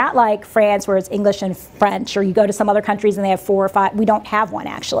 We're not like France where it's English and French, or you go to some other countries and they have 4 or 5. We don't have one,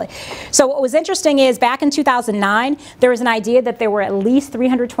 actually. So what was interesting is back in 2009, there was an idea that there were at least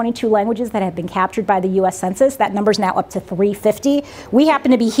 322 languages that had been captured by the US Census. That number's now up to 350. We happen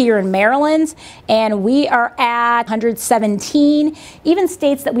to be here in Maryland, and we are at 117. Even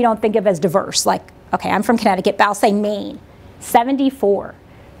states that we don't think of as diverse, like, okay, I'm from Connecticut, but I'll say Maine, 74.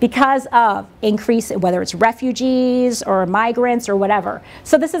 Because of increase, whether it's refugees or migrants or whatever.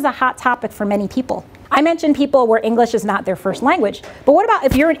 So this is a hot topic for many people. I mentioned people where English is not their first language, but what about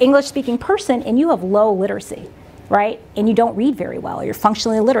if you're an English-speaking person and you have low literacy, right? And you don't read very well, or you're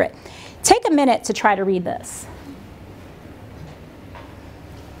functionally illiterate. Take a minute to try to read this.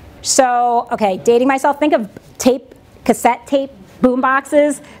 So, okay, dating myself, think of tape, cassette tape, boom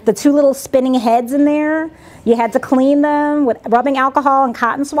boxes, the 2 little spinning heads in there. You had to clean them with rubbing alcohol and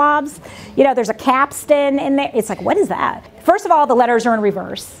cotton swabs. You know, there's a capstan in there. It's like, what is that? First of all, the letters are in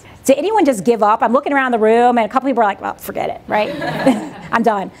reverse. Did anyone just give up? I'm looking around the room and a couple people are like, well, forget it, right? I'm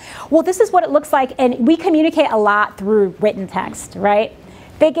done. Well, this is what it looks like, and we communicate a lot through written text, right?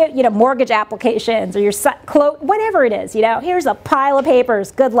 They get, mortgage applications or your whatever it is, here's a pile of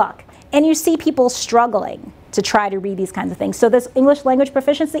papers, good luck. And you see people struggling to try to read these kinds of things. So this English language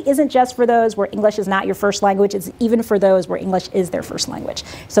proficiency isn't just for those where English is not your first language, it's even for those where English is their first language.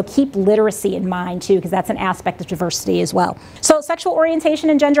 So keep literacy in mind too, because that's an aspect of diversity as well. So sexual orientation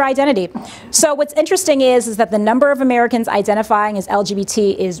and gender identity. So what's interesting is that the number of Americans identifying as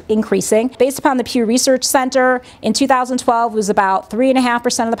LGBT is increasing. Based upon the Pew Research Center, in 2012 it was about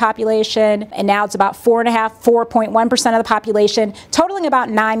 3.5% of the population, and now it's about 4.1% of the population, totaling about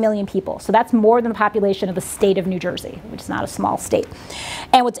 9 million people. So that's more than the population of the state of New Jersey, which is not a small state.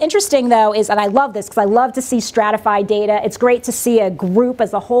 And what's interesting though is, and I love this because I love to see stratified data, it's great to see a group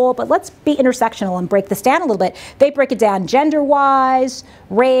as a whole, but let's be intersectional and break this down a little bit. They break it down gender-wise,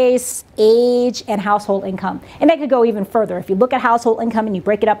 race, age, and household income. And they could go even further. If you look at household income and you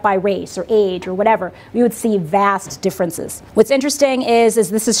break it up by race or age or whatever, you would see vast differences. What's interesting is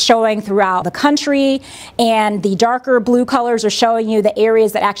this is showing throughout the country, and the darker blue colors are showing you the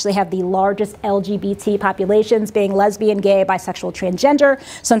areas that actually have the largest LGBT populations, being lesbian, gay, bisexual, transgender.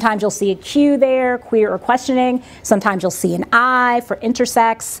 Sometimes you'll see a Q there, queer or questioning. Sometimes you'll see an I for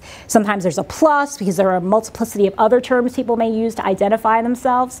intersex. Sometimes there's a plus because there are a multiplicity of other terms people may use to identify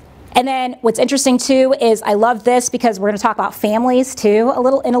themselves. And then what's interesting too is I love this because we're going to talk about families too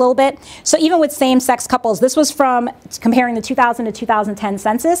in a little bit. So even with same-sex couples, this was from comparing the 2000 to 2010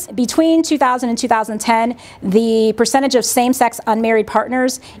 census. Between 2000 and 2010, the percentage of same-sex unmarried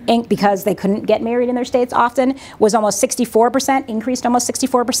partners, because they couldn't get married in their states often, was almost 64%, increased almost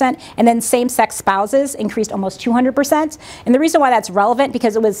 64%, and then same-sex spouses increased almost 200%. And the reason why that's relevant,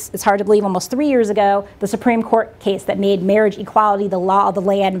 because it's hard to believe, almost 3 years ago, the Supreme Court case that made marriage equality the law of the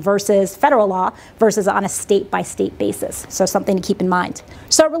land versus federal law versus on a state-by-state basis. So something to keep in mind.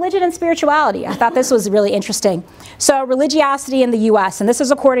 So religion and spirituality. I thought this was really interesting. So religiosity in the U.S., and this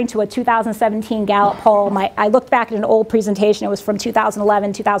is according to a 2017 Gallup poll. I looked back at an old presentation. It was from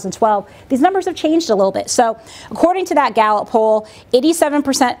 2011, 2012. These numbers have changed a little bit. So according to that Gallup poll,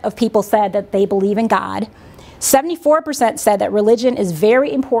 87% of people said that they believe in God. 74% said that religion is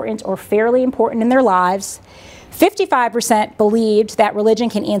very important or fairly important in their lives. 55% believed that religion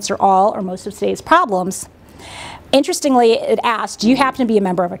can answer all or most of today's problems. Interestingly, it asked, do you happen to be a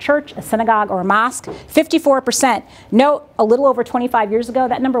member of a church, a synagogue, or a mosque? 54%. Note, a little over 25 years ago,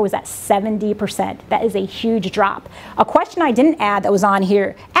 that number was at 70%. That is a huge drop. A question I didn't add that was on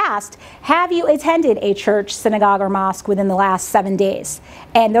here asked, have you attended a church, synagogue, or mosque within the last 7 days?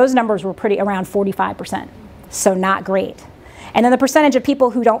 And those numbers were around 45%. So not great. And then the percentage of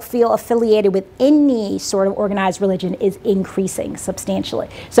people who don't feel affiliated with any sort of organized religion is increasing substantially.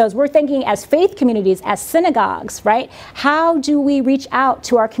 So as we're thinking as faith communities, as synagogues, right, how do we reach out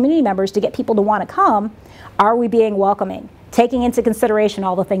to our community members to get people to want to come? Are we being welcoming? Taking into consideration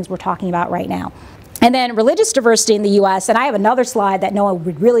all the things we're talking about right now. And then religious diversity in the U.S., and I have another slide that no one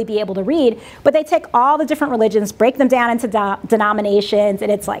would really be able to read, but they take all the different religions, break them down into denominations,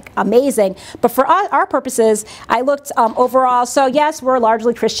 and it's like amazing. But for our purposes, I looked overall. So yes, we're a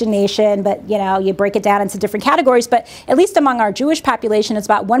largely Christian nation, but you break it down into different categories. But at least among our Jewish population, it's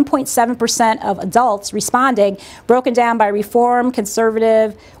about 1.7% of adults responding, broken down by Reform,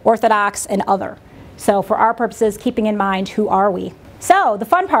 Conservative, Orthodox, and other. So for our purposes, keeping in mind, who are we? So the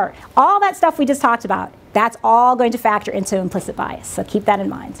fun part, all that stuff we just talked about, that's all going to factor into implicit bias. So keep that in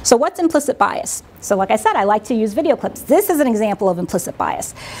mind. So what's implicit bias? So like I said, I like to use video clips. This is an example of implicit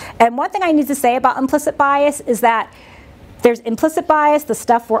bias. And one thing I need to say about implicit bias is that there's implicit bias, the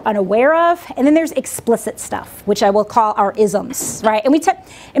stuff we're unaware of, and then there's explicit stuff, which I will call our isms, right? And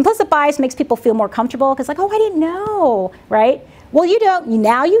implicit bias makes people feel more comfortable because like, oh, I didn't know, right? Well,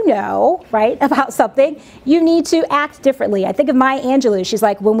 now you know, right, about something. You need to act differently. I think of Maya Angelou. She's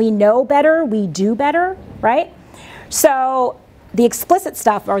like, when we know better, we do better, right? So the explicit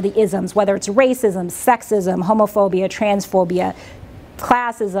stuff are the isms, whether it's racism, sexism, homophobia, transphobia,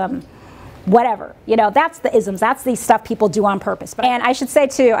 classism, whatever. That's the isms. That's the stuff people do on purpose. And I should say,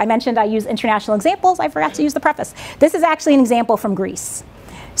 too, I mentioned I use international examples. I forgot to use the preface. This is actually an example from Greece.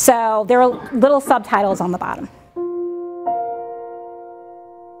 So there are little subtitles on the bottom.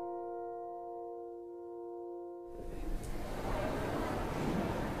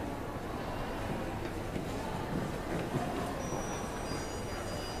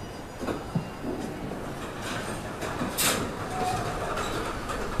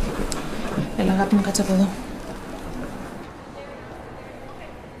 Αγάπη μου, κάτσε από εδώ.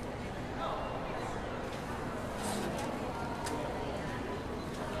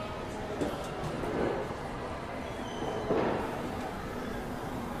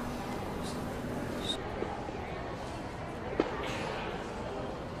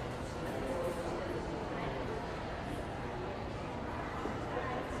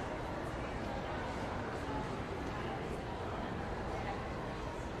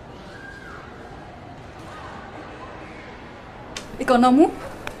 Εικόνα μου.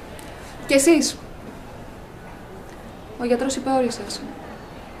 Και εσείς. Ο γιατρός είπε όρισες.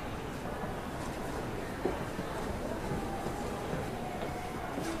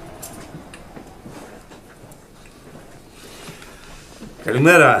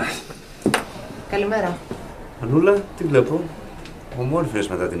 Καλημέρα. Καλημέρα. Ανούλα, τι βλέπω. Ομόρφιες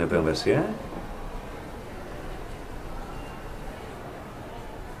μετά την επέμβαση,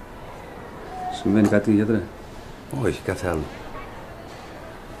 Συμβαίνει κάτι, γιατρέ? Όχι, κάθε άλλο.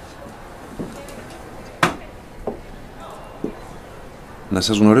 Να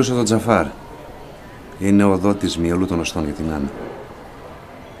σας γνωρίσω τον Τζαφάρ. Είναι ο δότης μυελού των οστών για την Άννα.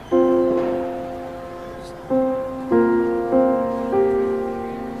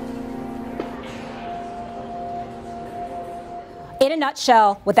 In a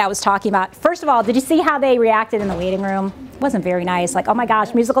nutshell, what that was talking about. First of all, did you see how they reacted in the waiting room? It wasn't very nice. Like, oh my gosh,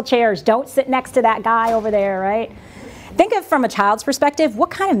 musical chairs. Don't sit next to that guy over there, right? Think of from a child's perspective, what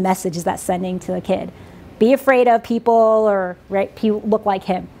kind of message is that sending to the kid? Be afraid of people or right, look like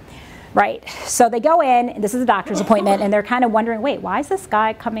him. Right, so they go in, and this is a doctor's appointment, and they're kind of wondering, wait, why is this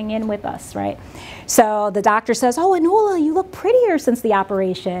guy coming in with us, right? So the doctor says, oh, Anula, you look prettier since the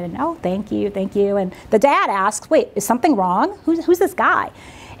operation. And, oh, thank you, thank you. And the dad asks, wait, is something wrong? Who's this guy?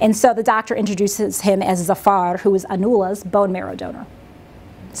 And so the doctor introduces him as Zafar, who is Anula's bone marrow donor.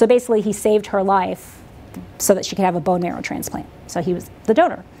 So basically, he saved her life so that she could have a bone marrow transplant. So he was the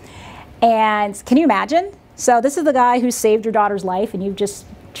donor. And can you imagine? So this is the guy who saved your daughter's life, and you've just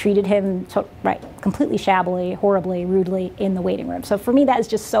treated him completely shabbily, horribly, rudely in the waiting room. So for me, that is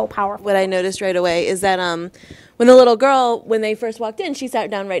just so powerful. What I noticed right away is that when the little girl, when they first walked in, she sat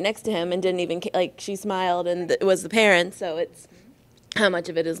down right next to him and didn't even, she smiled, and it was the parents, so it's how much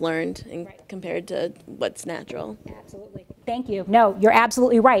of it is learned compared to what's natural. Absolutely. Thank you. No, you're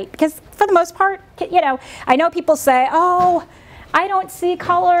absolutely right. Because for the most part, I know people say, oh, I don't see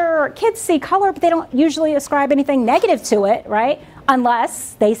color, or kids see color, but they don't usually ascribe anything negative to it, right?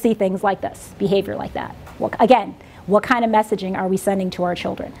 Unless they see things like this, behavior like that. Well, again, what kind of messaging are we sending to our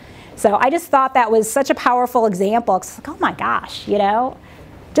children? So I just thought that was such a powerful example. It's like, oh my gosh,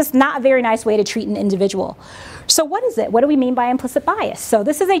 just not a very nice way to treat an individual. So what is it? What do we mean by implicit bias? So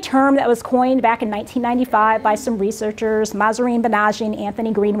this is a term that was coined back in 1995 by some researchers, Mahzarin Banaji and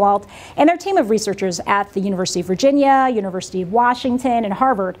Anthony Greenwald, and their team of researchers at the University of Virginia, University of Washington, and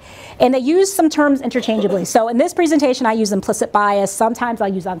Harvard. And they use some terms interchangeably. So in this presentation, I use implicit bias. Sometimes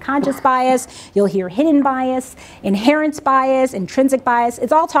I'll use unconscious bias. You'll hear hidden bias, inherent bias, intrinsic bias.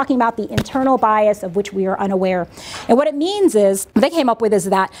 It's all talking about the internal bias of which we are unaware. And what it means is, what they came up with is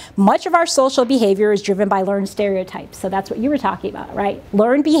that much of our social behavior is driven by learned stereotypes. So that's what you were talking about, right?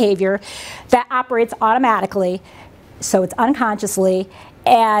 Learned behavior that operates automatically, so it's unconsciously,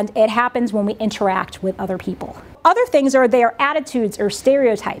 and it happens when we interact with other people. Other things are their attitudes or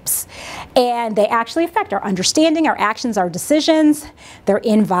stereotypes, and they actually affect our understanding, our actions, our decisions. They're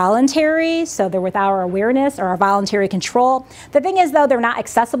involuntary, so they're without our awareness or our voluntary control. The thing is, though, they're not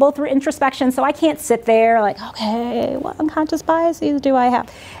accessible through introspection, so I can't sit there like, okay, what unconscious biases do I have?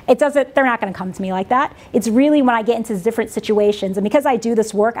 They're not going to come to me like that. It's really when I get into different situations, and because I do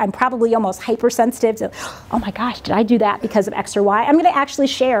this work, I'm probably almost hypersensitive to, oh my gosh, did I do that because of X or Y? I'm going to actually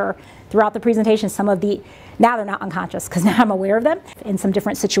share throughout the presentation some of the, now they're not unconscious because now I'm aware of them in some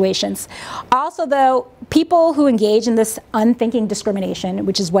different situations. Also though, people who engage in this unthinking discrimination,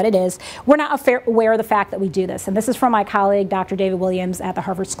 which is what it is, we're not aware of the fact that we do this. And this is from my colleague, Dr. David Williams at the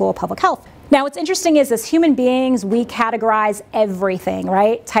Harvard School of Public Health. Now what's interesting is as human beings, we categorize everything,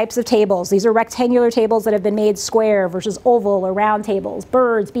 right? Types of tables. These are rectangular tables that have been made square versus oval or round tables,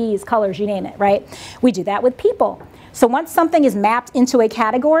 birds, bees, colors, you name it, right? We do that with people. So once something is mapped into a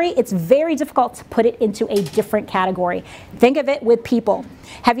category, it's very difficult to put it into a different category. Think of it with people.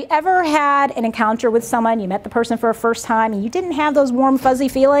 Have you ever had an encounter with someone, you met the person for a first time, and you didn't have those warm, fuzzy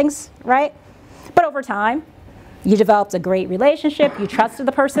feelings, right? But over time, you developed a great relationship, you trusted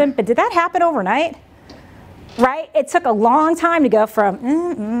the person, but did that happen overnight? Right? It took a long time to go from,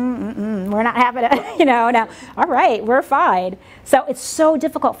 we're not having it, now, all right, we're fine. So it's so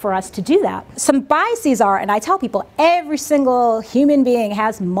difficult for us to do that. Some biases are, and I tell people, every single human being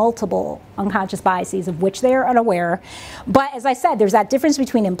has multiple unconscious biases of which they are unaware. But as I said, there's that difference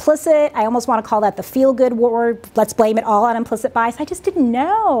between implicit. I almost want to call that the feel-good word. Let's blame it all on implicit bias. I just didn't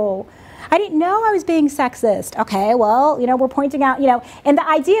know. I didn't know I was being sexist. Okay, well, we're pointing out, and the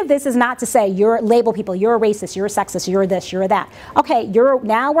idea of this is not to say label people, you're a racist, you're a sexist, you're this, you're that. Okay,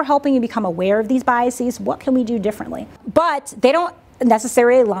 now we're helping you become aware of these biases. What can we do differently? But they don't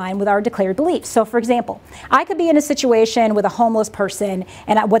necessarily align with our declared beliefs. So for example, I could be in a situation with a homeless person,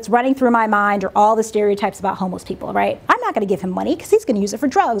 and what's running through my mind are all the stereotypes about homeless people, right? I'm not going to give him money because he's going to use it for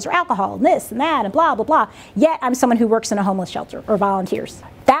drugs or alcohol and this and that and blah, blah, blah. Yet I'm someone who works in a homeless shelter or volunteers.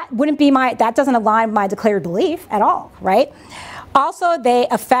 That doesn't align with my declared belief at all, right? Also, they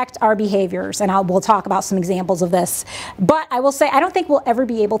affect our behaviors, and we'll talk about some examples of this. But I will say, I don't think we'll ever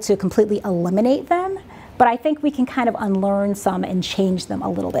be able to completely eliminate them, but I think we can kind of unlearn some and change them a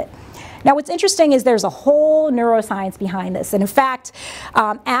little bit. Now, what's interesting is there's a whole neuroscience behind this. And in fact,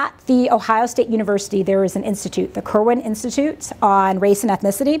 at The Ohio State University, there is an institute, the Kirwan Institute on Race and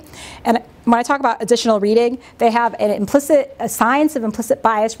Ethnicity. And when I talk about additional reading, they have a Science of Implicit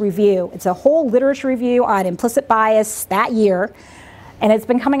Bias review. It's a whole literature review on implicit bias that year. And it's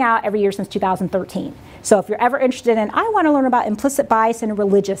been coming out every year since 2013. So if you're ever interested in, I want to learn about implicit bias in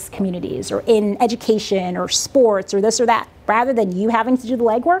religious communities or in education or sports or this or that, rather than you having to do the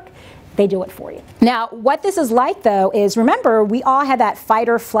legwork, they do it for you. Now, what this is like, though, is remember, we all had that fight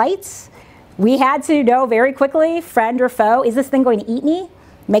or flight. We had to know very quickly, friend or foe, is this thing going to eat me?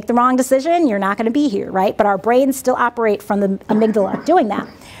 Make the wrong decision, you're not going to be here, right? But our brains still operate from the amygdala doing that.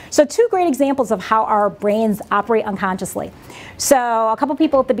 So 2 great examples of how our brains operate unconsciously. So a couple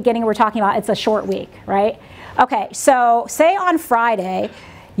people at the beginning were talking about it's a short week, right? Okay, so say on Friday,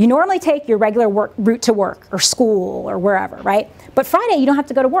 you normally take your regular route to work or school or wherever, right? But Friday, you don't have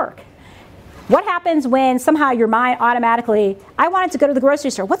to go to work. What happens when somehow your mind automatically, I wanted to go to the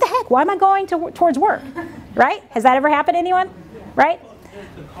grocery store. What the heck? Why am I going towards work? Right? Has that ever happened to anyone? Right?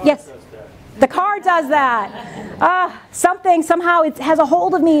 Yes. The car does that. Somehow it has a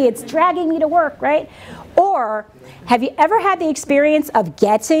hold of me. It's dragging me to work, right? Or have you ever had the experience of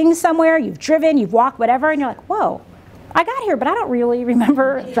getting somewhere, you've driven, you've walked, whatever, and you're like, whoa, I got here, but I don't really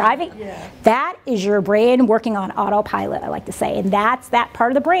remember driving. Yeah. That is your brain working on autopilot, I like to say. And that's that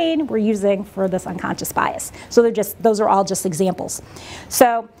part of the brain we're using for this unconscious bias. So those are all just examples.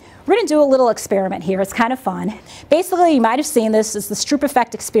 So we're going to do a little experiment here. It's kind of fun. Basically, you might have seen this is the Stroop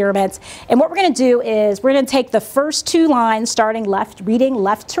effect experiment. And what we're going to do is we're going to take the first 2 lines starting left, reading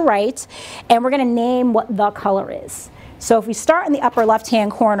left to right, and we're going to name what the color is. So if we start in the upper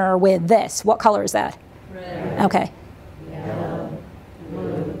left-hand corner with this, what color is that? Red. Okay. Yellow,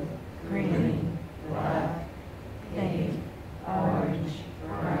 blue, green, black, pink, orange,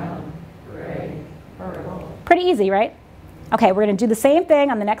 brown, gray, purple. Pretty easy, right? Okay, we're going to do the same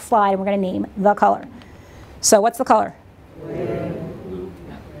thing on the next slide, and we're going to name the color. So what's the color? Blue,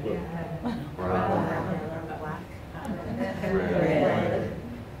 brown, black, red,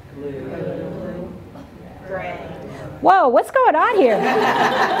 blue, gray. Whoa, what's going on here?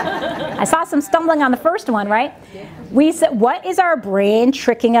 I saw some stumbling on the first one, right? We said, what is our brain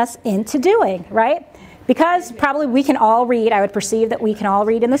tricking us into doing, right? Because probably we can all read, I would perceive that we can all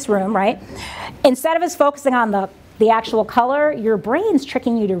read in this room, right? Instead of us focusing on the actual color, your brain's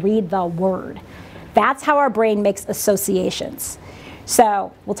tricking you to read the word. That's how our brain makes associations.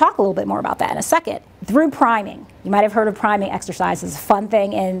 So we'll talk a little bit more about that in a second. Through priming. You might have heard of priming exercises, a fun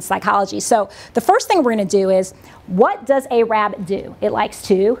thing in psychology. So the first thing we're going to do is, what does a rabbit do? It likes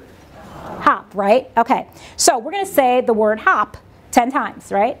to hop, right? Okay, so we're going to say the word hop 10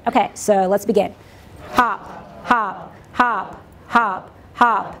 times, right? Okay, so let's begin. Hop, hop, hop, hop,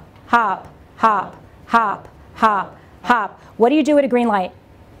 hop, hop, hop, hop, hop, hop. What do you do at a green light?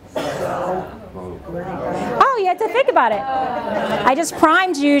 Oh, you had to think about it. I just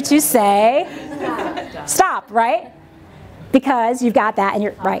primed you to say stop, right? Because you've got that and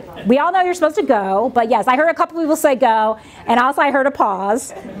you're right. We all know you're supposed to go, but yes, I heard a couple people say go, and also I heard a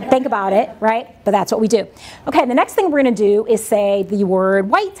pause. Think about it, right? But that's what we do. Okay, the next thing we're going to do is say the word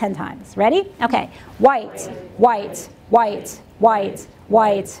white 10 times. Ready? Okay. White, white, white, white,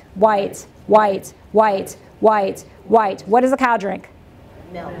 white, white, white, white, white, white. What does a cow drink?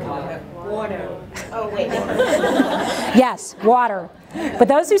 Milk. Water. Oh, wait. Yes, water. But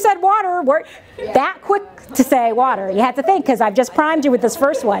those who said water weren't that quick to say water. You had to think, because I've just primed you with this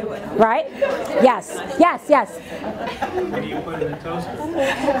first one, right? Yes, yes, yes. Can you put it in a toaster?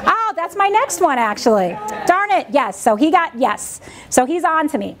 Oh, that's my next one, actually. Darn it, yes. So he got yes. So he's on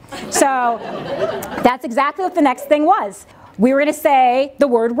to me. So that's exactly what the next thing was. We were going to say the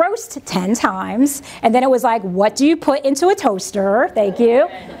word roast 10 times, and then it was like, what do you put into a toaster? Thank you.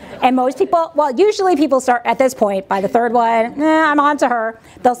 And most people, well, usually people start at this point, by the third one, I'm on to her.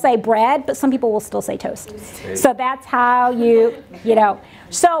 They'll say bread, but some people will still say toast. So that's how you know.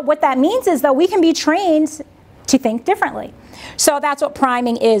 So what that means is, though, we can be trained to think differently. So that's what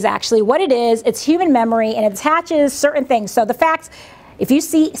priming is, actually. What it is, it's human memory, and it attaches certain things. So the fact, if you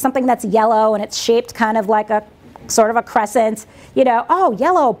see something that's yellow and it's shaped kind of like a sort of a crescent, you know, oh,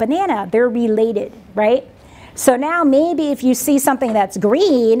 yellow, banana, they're related, right? So now maybe if you see something that's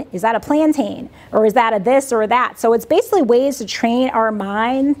green, is that a plantain? Or is that a this or that? So it's basically ways to train our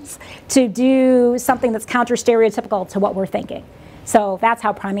minds to do something that's counter-stereotypical to what we're thinking. So that's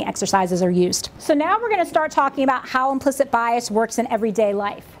how priming exercises are used. So now we're going to start talking about how implicit bias works in everyday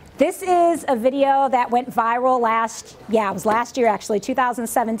life. This is a video that went viral it was last year actually,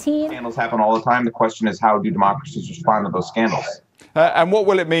 2017. Scandals happen all the time. The question is, how do democracies respond to those scandals? And what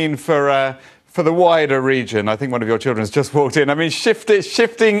will it mean for the wider region? I think one of your children has just walked in. I mean,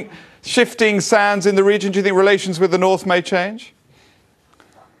 shifting sands in the region. Do you think relations with the North may change?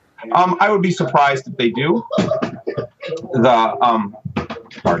 I would be surprised if they do.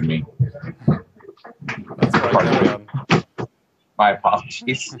 Pardon me. Pardon me. My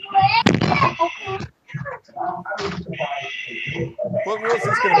apologies. What's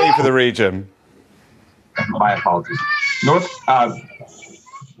this going to mean for the region? My apologies.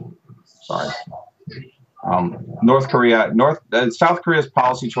 South Korea's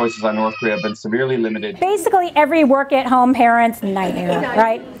policy choices on North Korea have been severely limited. Basically, every work-at-home parent's nightmare,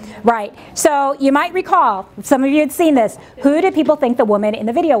 right? Right. So you might recall, some of you had seen this. Who did people think the woman in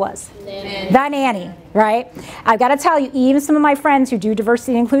the video was? The nanny, right? I've got to tell you, even some of my friends who do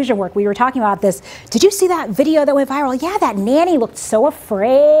diversity and inclusion work, we were talking about this. Did you see that video that went viral? Yeah, that nanny looked so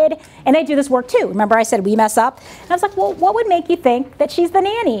afraid. And they do this work too. Remember I said we mess up? And I was like, well, what would make you think that she's the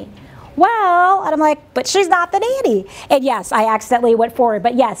nanny? Well, and I'm like, but she's not the nanny. And yes, I accidentally went forward.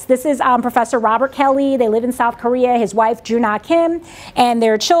 But yes, this is Professor Robert Kelly. They live in South Korea. His wife, Juna Kim, and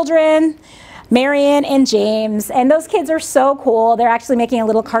their children, Marion and James. And those kids are so cool. They're actually making a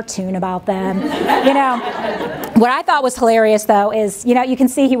little cartoon about them. You know, what I thought was hilarious, though, is, you know, you can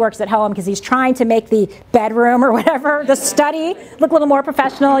see he works at home because he's trying to make the bedroom or whatever, the study, look a little more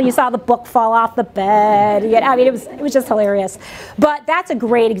professional. You saw the book fall off the bed. You know, I mean, it was just hilarious. But that's a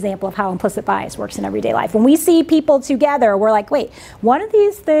great example of how implicit bias works in everyday life. When we see people together, we're like, wait, one of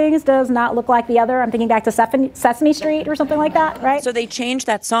these things does not look like the other. I'm thinking back to Sesame Street or something like that, right? So they changed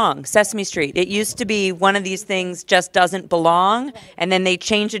that song, Sesame Street. It used to be one of these things just doesn't belong, and then they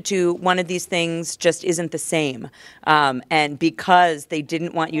changed it to one of these things just isn't the same. And because they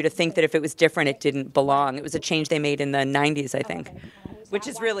didn't want you to think that if it was different, it didn't belong. It was a change they made in the 90s, I think. Which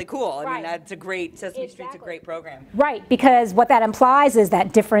is really cool. I mean, that's a great, Sesame Street's a great program. Right, because what that implies is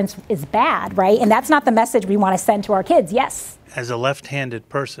that difference is bad, right? And that's not the message we want to send to our kids, yes. As a left-handed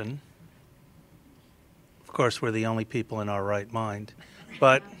person, of course, we're the only people in our right mind,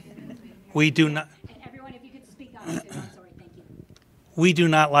 but we do not. And everyone, if you could speak up, I'm sorry, thank you. We do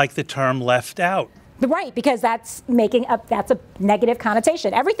not like the term left out. Right, because that's a negative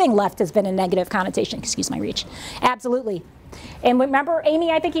connotation. Everything left has been a negative connotation. Excuse my reach. Absolutely. And remember,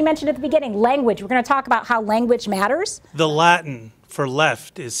 Amy, I think you mentioned at the beginning, language. We're going to talk about how language matters. The Latin for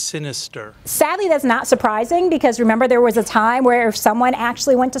left is sinister. Sadly, that's not surprising because remember there was a time where if someone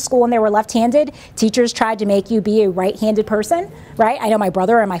actually went to school and they were left-handed, teachers tried to make you be a right-handed person, right? I know my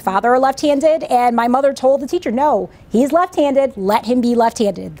brother and my father are left-handed, and my mother told the teacher, no, he's left-handed, let him be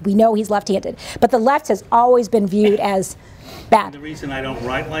left-handed. We know he's left-handed. But the left has always been viewed as bad. And the reason I don't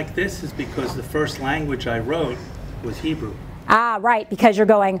write like this is because the first language I wrote was Hebrew. Ah, right, because you're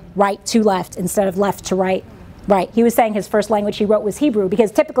going right to left instead of left to right. Right, he was saying his first language he wrote was Hebrew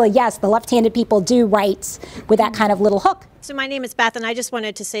because typically, yes, the left-handed people do write with that kind of little hook. So my name is Beth, and I just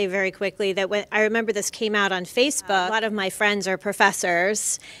wanted to say very quickly that when I remember this came out on Facebook, a lot of my friends are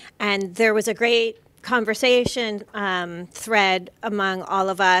professors, and there was a great conversation thread among all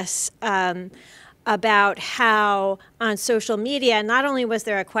of us about how on social media, not only was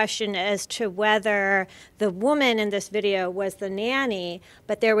there a question as to whether the woman in this video was the nanny,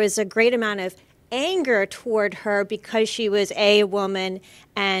 but there was a great amount of anger toward her because she was A, a woman,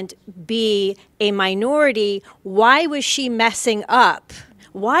 and B, a minority. Why was she messing up?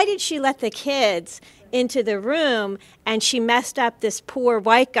 Why did she let the kids into the room and she messed up this poor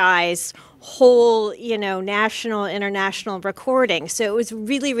white guy's whole, you know, national, international recording? So it was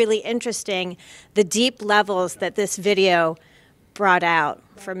really, really interesting, the deep levels that this video brought out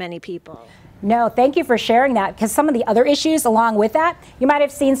for many people. No, thank you for sharing that, because some of the other issues along with that, you might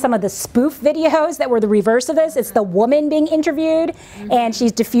have seen some of the spoof videos that were the reverse of this. It's the woman being interviewed, and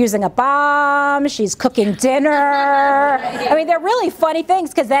she's defusing a bomb, she's cooking dinner. I mean, they're really funny things,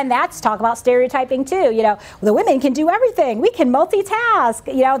 because then that's talk about stereotyping too. You know, the women can do everything. We can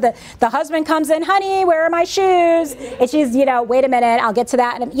multitask. You know, the husband comes in, honey, where are my shoes? And she's, you know, wait a minute, I'll get to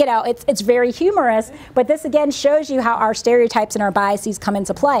that. And, you know, it's very humorous, but this again shows you how our stereotypes and our biases come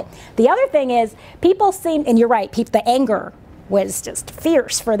into play. The other thing is people seem, and you're right, the anger was just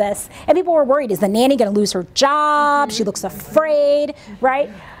fierce for this. And people were worried, is the nanny going to lose her job? She looks afraid,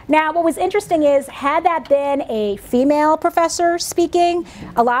 right? Now, what was interesting is, had that been a female professor speaking,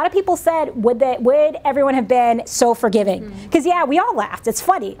 a lot of people said, would everyone have been so forgiving? Because, yeah, we all laughed. It's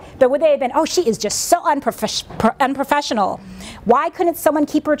funny. But would they have been, oh, she is just so unprofessional. Why couldn't someone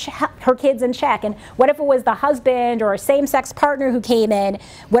keep her kids in check? And what if it was the husband or a same-sex partner who came in?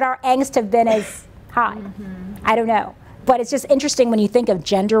 Would our angst have been as high? I don't know. But it's just interesting when you think of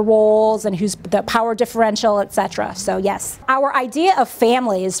gender roles and who's the power differential, etc. So yes, our idea of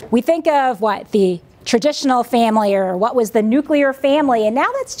families, we think of what, the traditional family, or what was the nuclear family, and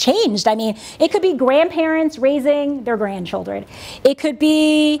now that's changed. I mean, it could be grandparents raising their grandchildren. It could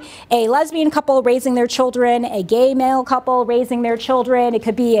be a lesbian couple raising their children, a gay male couple raising their children. It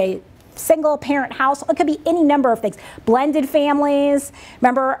could be a single parent house. It could be any number of things. Blended families.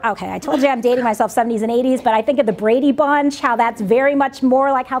 Remember, okay, I told you I'm dating myself 70s and 80s, but I think of the Brady Bunch, how that's very much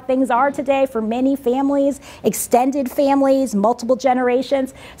more like how things are today for many families, extended families, multiple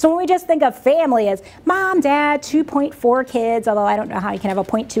generations. So when we just think of family as mom, dad, 2.4 kids, although I don't know how you can have a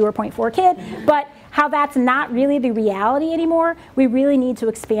 0.2 or 0.4 kid, but how that's not really the reality anymore, we really need to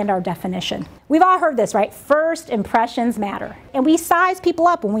expand our definition. We've all heard this, right? First impressions matter. And we size people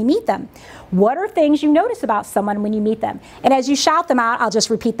up when we meet them. What are things you notice about someone when you meet them? And as you shout them out, I'll just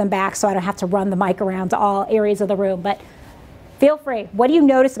repeat them back so I don't have to run the mic around to all areas of the room. But feel free. What do you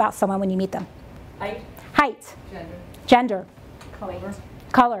notice about someone when you meet them? Height. Height. Gender. Gender. Color.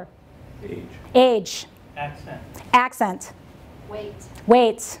 Color. Age. Age. Accent. Accent. Weight.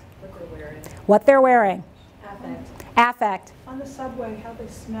 Weight. What they're wearing. What they're wearing. Affect. Affect. On the subway, how they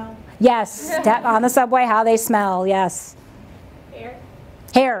smell. Yes. On the subway, how they smell. Yes. Hair.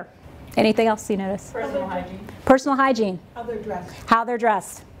 Hair. Anything else you notice? Personal hygiene. Personal hygiene. How they're dressed. How they're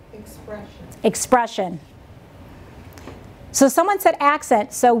dressed. Expression. Expression. So someone said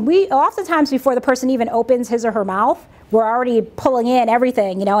accent. So we oftentimes before the person even opens his or her mouth, we're already pulling in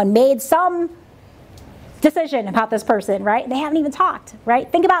everything, you know, and made some decision about this person, right? They haven't even talked,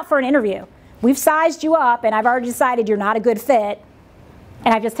 right? Think about for an interview. We've sized you up and I've already decided you're not a good fit,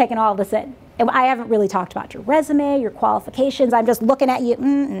 and I've just taken all of this in. And I haven't really talked about your resume, your qualifications. I'm just looking at you,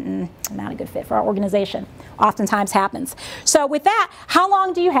 not a good fit for our organization. Oftentimes happens. So with that, how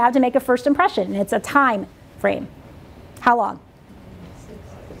long do you have to make a first impression? And it's a time frame. How long?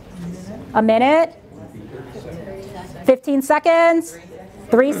 A minute? 15 seconds?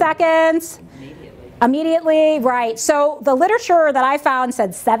 3 seconds? Immediately, right. So the literature that I found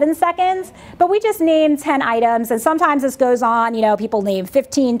said 7 seconds, but we just named 10 items, and sometimes this goes on, you know, people name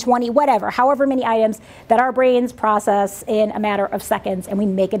 15, 20, whatever, however many items that our brains process in a matter of seconds, and we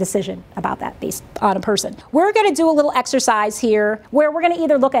make a decision about that based on a person. We're going to do a little exercise here where we're going to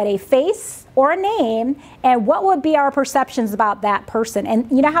either look at a face or a name, and what would be our perceptions about that person. And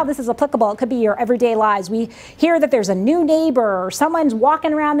you know how this is applicable? It could be your everyday lives. We hear that there's a new neighbor, or someone's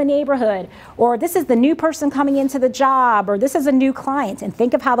walking around the neighborhood, or this is the new person coming into the job, or this is a new client, and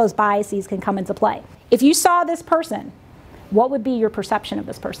think of how those biases can come into play. If you saw this person, what would be your perception of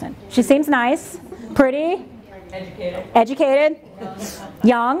this person? She seems nice, pretty, educated,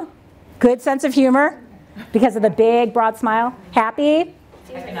 young, good sense of humor because of the big broad smile, happy,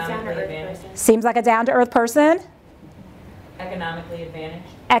 Economically advantaged. seems like a down-to-earth person, Economically advantaged.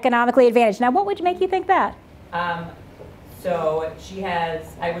 economically advantaged. Now, what would make you think that? So she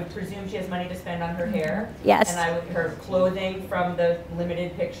has, I would presume she has money to spend on her hair. Yes. And her clothing from the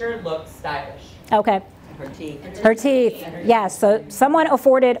limited picture looks stylish. Okay. Her teeth. Her teeth, yes. So someone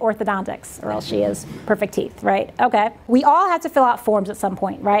afforded orthodontics, or else she has perfect teeth, right? Okay. We all have to fill out forms at some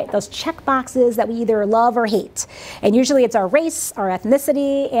point, right? Those check boxes that we either love or hate. And usually it's our race, our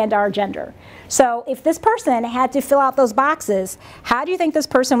ethnicity, and our gender. So if this person had to fill out those boxes, how do you think this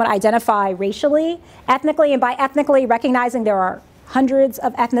person would identify racially, ethnically, and by ethnically recognizing there are hundreds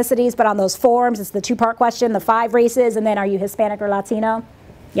of ethnicities, but on those forms, it's the two-part question, the 5 races, and then are you Hispanic or Latino?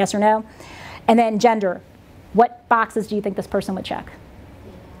 Yes or no? And then gender. What boxes do you think this person would check?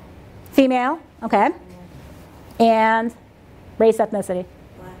 Female, okay. And race, ethnicity?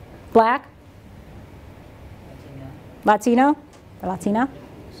 Black. Latino? Or Latina?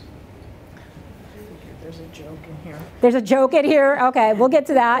 There's a joke in here. There's a joke in here? Okay, we'll get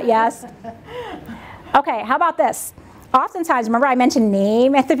to that, yes. Okay, how about this? Oftentimes, remember I mentioned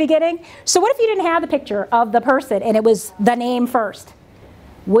name at the beginning? So what if you didn't have the picture of the person and it was the name first?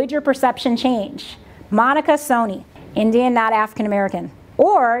 Would your perception change? Monica Sony, Indian, not African American.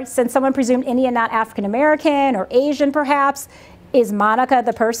 Or, since someone presumed Indian, not African American, or Asian perhaps, is Monica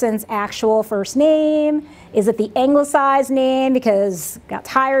the person's actual first name? Is it the anglicized name because got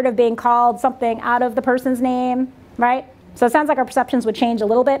tired of being called something out of the person's name, right? So it sounds like our perceptions would change a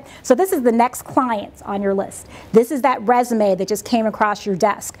little bit. So this is the next client on your list. This is that resume that just came across your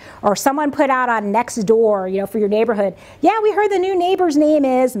desk. Or someone put out on Nextdoor, you know, for your neighborhood. Yeah, we heard the new neighbor's name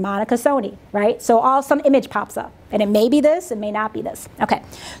is Monica Sony, right? So some image pops up. And it may be this, it may not be this. Okay,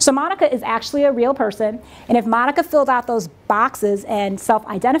 so Monica is actually a real person. And if Monica filled out those boxes and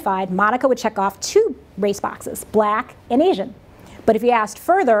self-identified, Monica would check off 2 race boxes, Black and Asian. But if you asked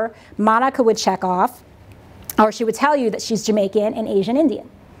further, Monica would check off, or she would tell you that she's Jamaican and Asian Indian.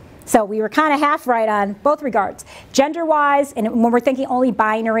 So we were kind of half right on both regards. Gender-wise, and when we're thinking only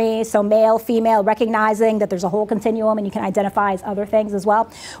binary, so male, female, recognizing that there's a whole continuum and you can identify as other things as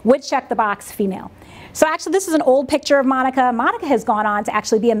well, would check the box female. So actually this is an old picture of Monica. Monica has gone on to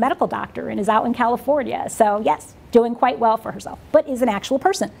actually be a medical doctor and is out in California. So yes, doing quite well for herself, but is an actual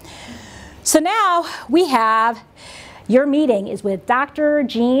person. So now we have, your meeting is with Dr.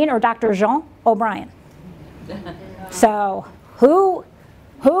 Jean or Dr. Jean O'Brien. So who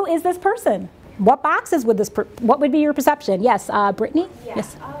is this person? What boxes would what would be your perception? Yes, Brittany? Yeah.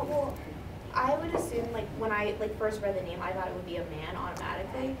 Yes. Well, I would assume, like, when I first read the name, I thought it would be a man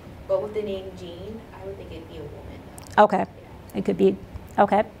automatically. But with the name Jean, I would think it'd be a woman. Okay. Yeah. It could be,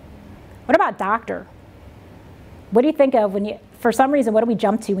 okay. What about doctor? What do you think of when you, for some reason, what do we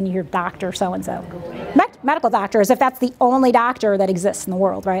jump to when you hear doctor so-and-so? Medical doctor, as if that's the only doctor that exists in the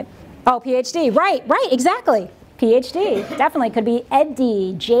world, right? Oh, PhD, right, exactly. PhD, definitely could be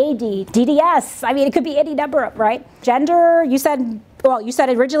EdD, JD, DDS. I mean, it could be any number of, right? Gender, you said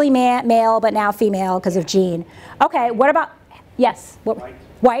originally male, but now female because of Jean. Okay, what about, yes?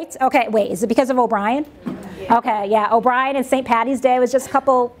 White, okay, wait, is it because of O'Brien? Yeah. Okay, yeah, O'Brien and St. Patty's Day was just a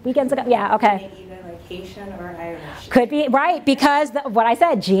couple weekends ago. Yeah, okay. Even like Haitian or Irish. Could be, right, because what I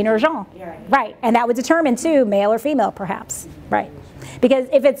said, Jean or Jean. Yeah, right, and that would determine too, male or female perhaps, right. Because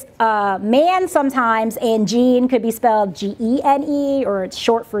if it's man sometimes, and Jean could be spelled G-E-N-E, or it's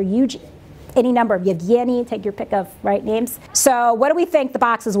short for Eugene, any number of Yevgeny, take your pick of right names. So what do we think the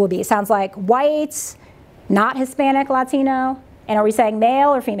boxes will be? It sounds like white, not Hispanic, Latino, and are we saying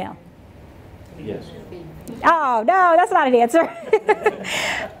male or female? Yes. Oh, no, that's not an answer.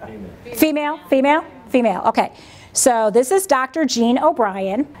 Female, okay. So this is Dr. Jean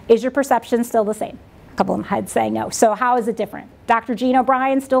O'Brien. Is your perception still the same? A couple of heads saying no. So how is it different? Dr. Jean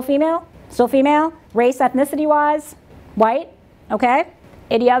O'Brien, still female? Still female? Race, ethnicity-wise? White? Okay.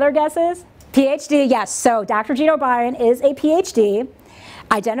 Any other guesses? PhD, yes. So Dr. Jean O'Brien is a PhD,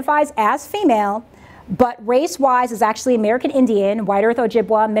 identifies as female, but race-wise is actually American Indian, White Earth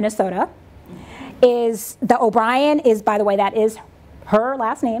Ojibwa, Minnesota. The O'Brien is, by the way, that is her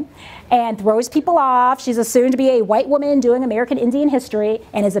last name, and throws people off. She's assumed to be a white woman doing American Indian history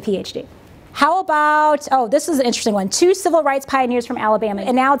and is a PhD. How about, oh, this is an interesting one. 2 civil rights pioneers from Alabama,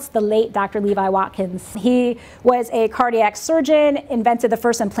 and now it's the late Dr. Levi Watkins. He was a cardiac surgeon, invented the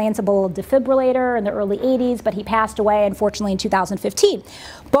first implantable defibrillator in the early 80s, but he passed away, unfortunately, in 2015.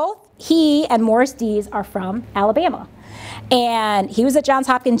 Both he and Morris Dees are from Alabama. And he was at Johns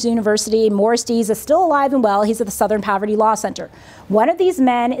Hopkins University. Morris Dees is still alive and well. He's at the Southern Poverty Law Center. One of these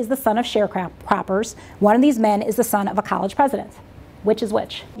men is the son of sharecroppers. One of these men is the son of a college president. Which is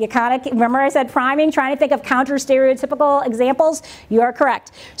which? You kind of, remember I said priming, trying to think of counter-stereotypical examples? You are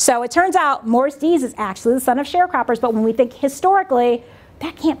correct. So it turns out Morris Dees is actually the son of sharecroppers, but when we think historically,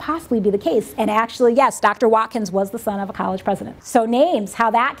 that can't possibly be the case. And actually, yes, Dr. Watkins was the son of a college president. So names,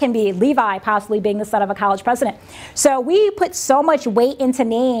 how that can be, Levi possibly being the son of a college president. So we put so much weight into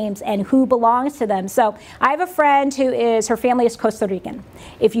names and who belongs to them. So I have a friend who is, her family is Costa Rican.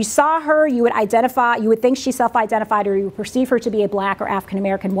 If you saw her, you would identify, you would think she self-identified, or you would perceive her to be a black or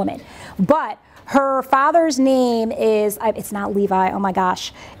African-American woman. But her father's name is, it's not Levi, oh my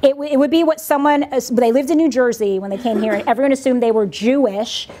gosh. It would be what someone, they lived in New Jersey when they came here, and everyone assumed they were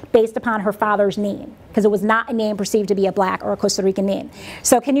Jewish based upon her father's name, because it was not a name perceived to be a black or a Costa Rican name.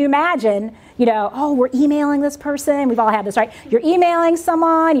 So can you imagine, you know, oh, we're emailing this person, we've all had this, right? You're emailing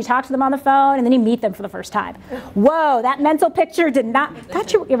someone, you talk to them on the phone, and then you meet them for the first time. Whoa, that mental picture did not,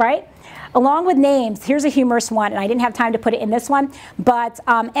 right? Along with names, here's a humorous one, and I didn't have time to put it in this one, but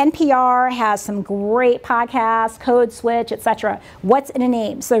NPR has some great podcasts, Code Switch, etc. What's in a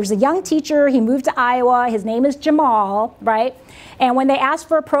name? So there's a young teacher, he moved to Iowa, his name is Jamal, right? And when they asked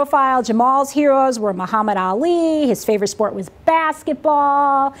for a profile, Jamal's heroes were Muhammad Ali, his favorite sport was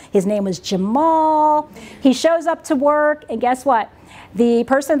basketball, his name was Jamal. He shows up to work, and guess what? The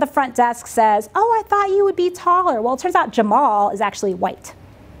person at the front desk says, oh, I thought you would be taller. Well, it turns out Jamal is actually white.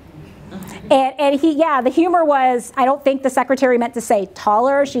 And he, yeah, the humor was, I don't think the secretary meant to say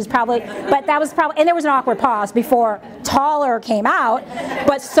taller. She's probably, but that was probably, and there was an awkward pause before taller came out.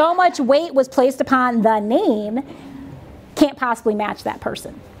 But so much weight was placed upon the name can't possibly match that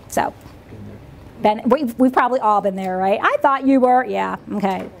person. So, we've probably all been there, right? I thought you were, yeah,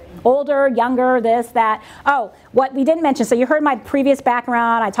 okay. Older, younger, this, that. Oh, what we didn't mention, so you heard my previous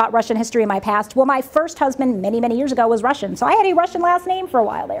background. I taught Russian history in my past. Well, my first husband many, many years ago was Russian, so I had a Russian last name for a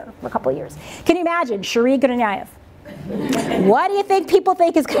while there, for a couple of years. Can you imagine? Cheri Granyaev. What do you think people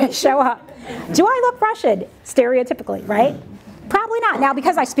think is going to show up? Do I look Russian? Stereotypically, right? Probably not. Now,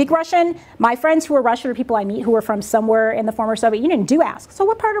 because I speak Russian, my friends who are Russian or people I meet who are from somewhere in the former Soviet Union do ask, so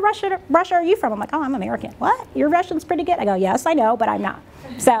what part of Russia are you from? I'm like, oh, I'm American. What? Your Russian's pretty good? I go, yes, I know, but I'm not.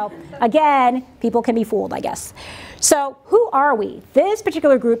 So, again, people can be fooled, I guess. So, who are we? This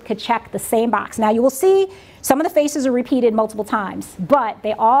particular group could check the same box. Now, you will see some of the faces are repeated multiple times, but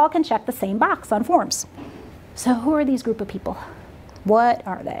they all can check the same box on forms. So, who are these group of people? What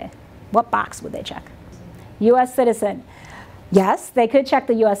are they? What box would they check? U.S. citizen. Yes, they could check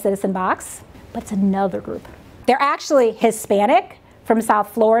the U.S. citizen box, but it's another group. They're actually Hispanic from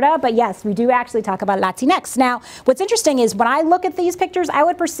South Florida, but yes, we do actually talk about Latinx. Now, what's interesting is when I look at these pictures, I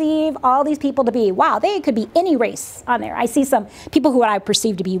would perceive all these people to be, wow, they could be any race on there. I see some people who I would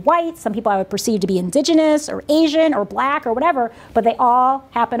perceive to be white, some people I would perceive to be indigenous or Asian or black or whatever, but they all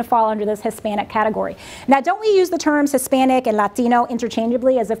happen to fall under this Hispanic category. Now, don't we use the terms Hispanic and Latino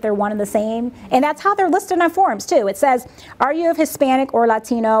interchangeably as if they're one and the same? And that's how they're listed on forms too. It says, are you of Hispanic or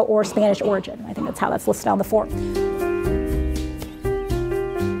Latino or Spanish origin? I think that's how that's listed on the form.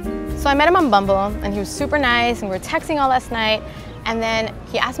 So I met him on Bumble, and he was super nice, and we were texting all last night, and then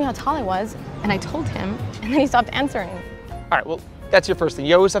he asked me how tall I was, and I told him, and then he stopped answering. All right, well, that's your first thing.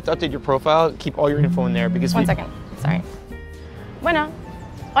 You always have to update your profile, keep all your info in there, because One second, sorry. Bueno,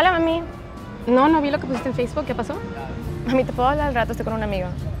 hola mami. No vi lo que pusiste en Facebook, ¿qué pasó? Mami, te puedo hablar al rato, estoy con un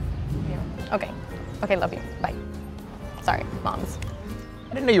amigo. Okay, love you, bye. Sorry, moms.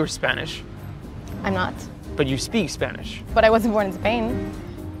 I didn't know you were Spanish. I'm not. But you speak Spanish. But I wasn't born in Spain.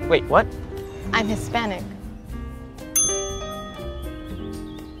 Wait, what? I'm Hispanic.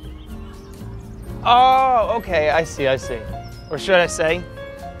 Oh, okay, I see. Or should I say,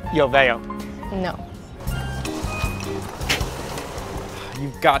 yo veo? No.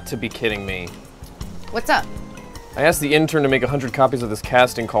 You've got to be kidding me. What's up? I asked the intern to make 100 copies of this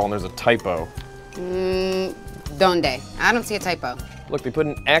casting call and there's a typo. Donde? I don't see a typo. Look, they put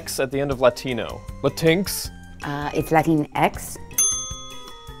an X at the end of Latino. Latinx? It's Latinx.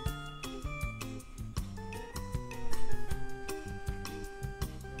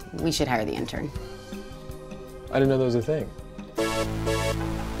 We should hire the intern. I didn't know that was a thing.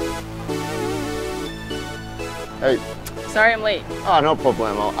 Hey. Sorry I'm late. Oh, no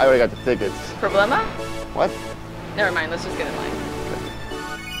problemo. I already got the tickets. Problema? What? Never mind, let's just get in line.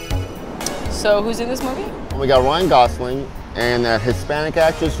 So, who's in this movie? We got Ryan Gosling and that Hispanic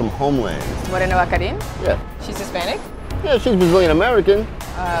actress from Homeland. Moreno Baccarin? Yeah. She's Hispanic? Yeah, she's Brazilian-American.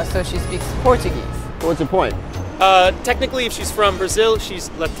 So she speaks Portuguese. What's your point? Technically, if she's from Brazil, she's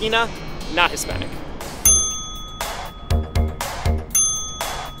Latina, not Hispanic.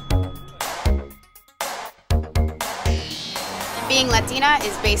 Being Latina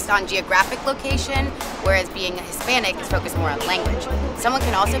is based on geographic location, whereas being a Hispanic is focused more on language. Someone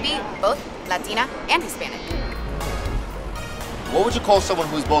can also be both Latina and Hispanic. What would you call someone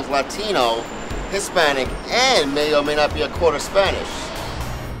who's both Latino, Hispanic, and may or may not be a quarter Spanish?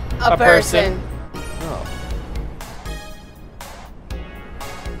 A person. Oh.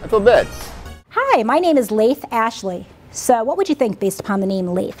 I feel bad. Hi, my name is Laith Ashley. So what would you think based upon the name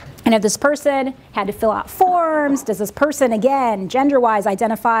Laith? And if this person had to fill out forms, does this person, again, gender-wise,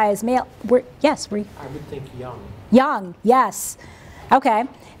 identify as male? Yes, I would think young. Young, yes. Okay,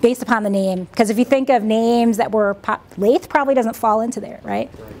 based upon the name. Because if you think of names that were, Laith probably doesn't fall into there, right?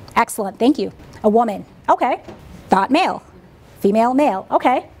 Excellent, thank you. A woman, okay. Thought male. Female, male,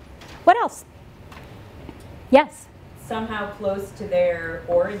 okay. What else? Yes? Somehow close to their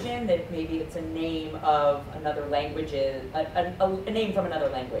origin, that maybe it's a name of another language, a name from another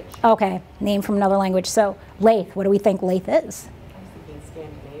language. Okay, name from another language. So, Laith, what do we think Laith is? I was thinking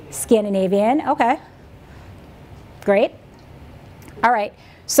Scandinavian. Scandinavian, okay. Great. All right,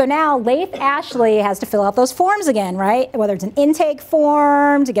 so now Laith Ashley has to fill out those forms again, right? Whether it's an intake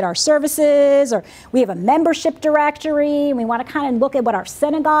form to get our services, or we have a membership directory, and we want to kind of look at what our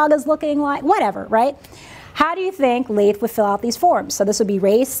synagogue is looking like, whatever, right? How do you think Laith would fill out these forms? So this would be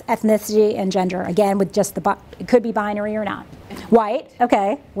race, ethnicity, and gender. Again, with just it could be binary or not. White,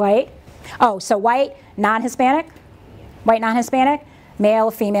 okay, white. Oh, so white, non-Hispanic? White, non-Hispanic?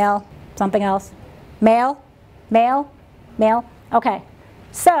 Male, female, something else? Male, male, male? Okay,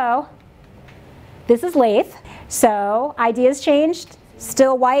 so this is Laith. So ideas changed.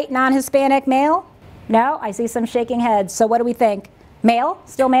 Still white, non-Hispanic, male? No, I see some shaking heads. So what do we think? Male?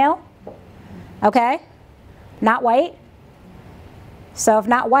 Still male? Okay. Not white? So if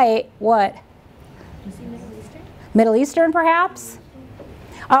not white, what? Middle Eastern, perhaps?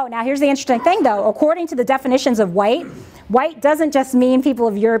 Oh, now here's the interesting thing, though. According to the definitions of white, white doesn't just mean people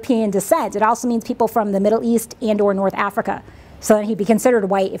of European descent. It also means people from the Middle East and or North Africa. So then he'd be considered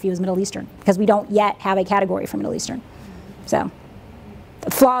white if he was Middle Eastern, because we don't yet have a category for Middle Eastern. So,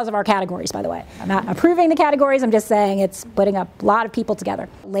 the flaws of our categories, by the way. I'm not approving the categories, I'm just saying it's putting a lot of people together.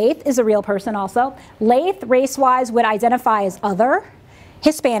 Lath is a real person also. Lath, race-wise, would identify as other,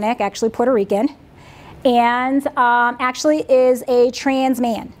 Hispanic, actually Puerto Rican, and actually is a trans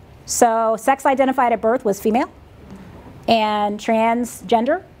man. So sex identified at birth was female, and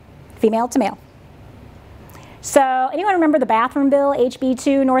transgender, female to male. So anyone remember the bathroom bill,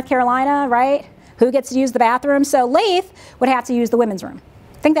 HB2, North Carolina, right? Who gets to use the bathroom? So Lath would have to use the women's room.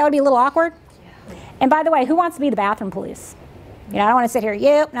 Think that would be a little awkward? Yeah. And by the way, who wants to be the bathroom police? You know, I don't want to sit here,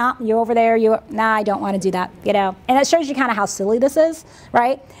 you, no, you over there, you, nah, I don't want to do that, you know. And that shows you kind of how silly this is,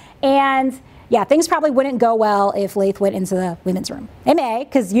 right? And yeah, things probably wouldn't go well if Lath went into the women's room. It may,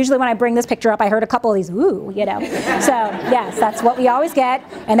 because usually when I bring this picture up, I heard a couple of these, ooh, you know. So yes, that's what we always get.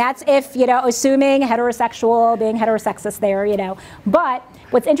 And that's if, you know, assuming heterosexual, being heterosexist there, you know. But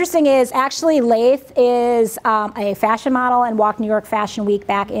what's interesting is actually Lath is a fashion model and walked New York Fashion Week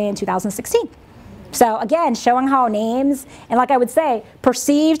back in 2016. So again, showing how names, and like I would say,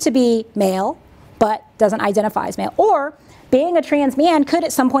 perceived to be male, but doesn't identify as male. Or being a trans man could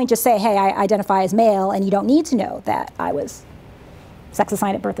at some point just say, hey, I identify as male, and you don't need to know that I was sex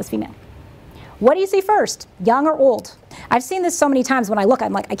assigned at birth as female. What do you see first, young or old? I've seen this so many times when I look,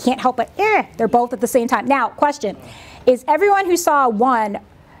 I'm like, I can't help but, they're both at the same time. Now, question, is everyone who saw one,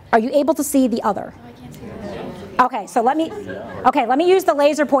 are you able to see the other? Okay, so let me use the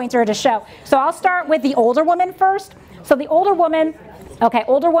laser pointer to show. So I'll start with the older woman first. So the older woman, okay,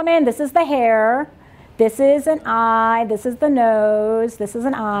 older woman, this is the hair, this is an eye, this is the nose, this is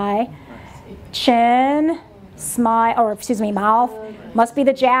an eye, chin, smile, or excuse me, mouth, must be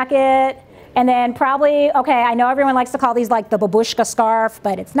the jacket, and then probably, okay, I know everyone likes to call these like the babushka scarf,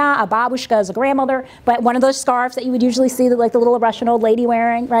 but it's not. A babushka is a grandmother, but one of those scarves that you would usually see like the little Russian old lady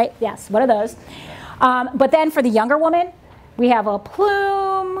wearing, right? Yes, one of those. But then for the younger woman, we have a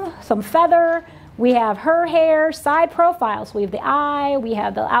plume, some feather, we have her hair, side profiles. We have the eye, we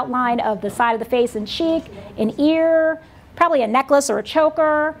have the outline of the side of the face and cheek, an ear, probably a necklace or a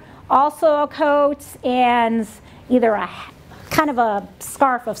choker, also a coat, and either a kind of a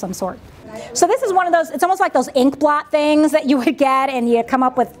scarf of some sort. So this is one of those, it's almost like those ink blot things that you would get and you come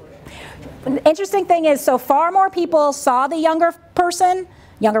up with. The interesting thing is, so far more people saw the younger person,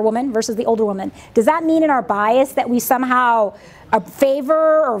 younger woman versus the older woman. Does that mean in our bias that we somehow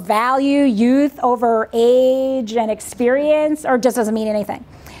favor or value youth over age and experience, or just doesn't mean anything?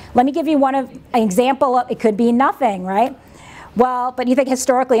 Let me give you an example. It could be nothing, right? Well, but you think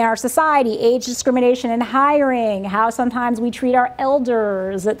historically in our society, age discrimination in hiring, how sometimes we treat our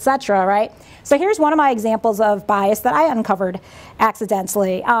elders, etc., right? So here's one of my examples of bias that I uncovered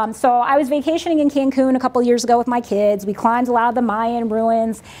accidentally. So I was vacationing in Cancun a couple years ago with my kids. We climbed a lot of the Mayan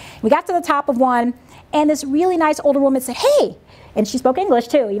ruins. We got to the top of one, and this really nice older woman said, hey, and she spoke English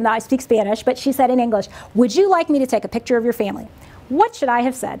too, even though I speak Spanish, but she said in English, would you like me to take a picture of your family? What should I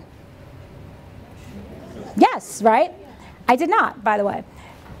have said? Yes, right? I did not, by the way.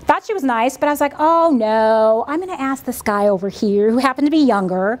 Thought she was nice, but I was like, oh no, I'm gonna ask this guy over here who happened to be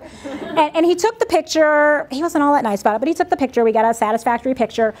younger. And he took the picture. He wasn't all that nice about it, but he took the picture. We got a satisfactory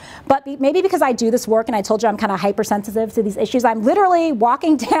picture. But maybe because I do this work, and I told you I'm kind of hypersensitive to these issues, I'm literally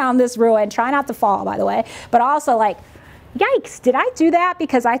walking down this ruin, try not to fall, by the way, but also like, yikes, did I do that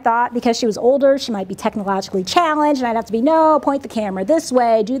because I thought because she was older, she might be technologically challenged, and I'd have to be, no, point the camera this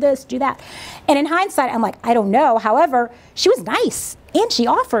way, do this, do that. And in hindsight, I'm like, I don't know. However, she was nice, and she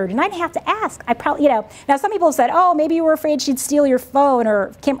offered, and I didn't have to ask. I probably, you know, now some people have said, oh, maybe you were afraid she'd steal your phone,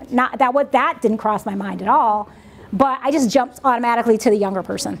 or that didn't cross my mind at all. But I just jumped automatically to the younger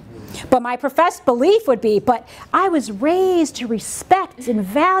person. But my professed belief would be, but I was raised to respect and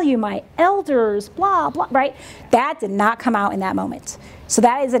value my elders, blah, blah, right? That did not come out in that moment. So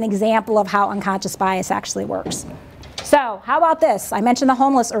that is an example of how unconscious bias actually works. So how about this? I mentioned the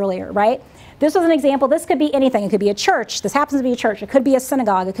homeless earlier, right? This was an example. This could be anything. It could be a church. This happens to be a church. It could be a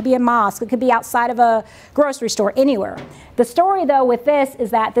synagogue. It could be a mosque. It could be outside of a grocery store, anywhere. The story, though, with this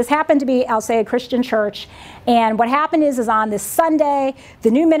is that this happened to be, I'll say, a Christian church, And what happened is on this Sunday, the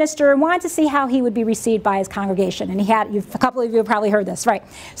new minister wanted to see how he would be received by his congregation. And he had, a couple of you have probably heard this, right?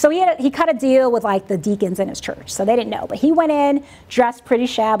 So he cut a deal with like the deacons in his church. So they didn't know. But he went in, dressed pretty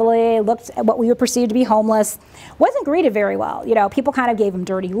shabbily, looked at what we would perceive to be homeless, wasn't greeted very well. You know, people kind of gave him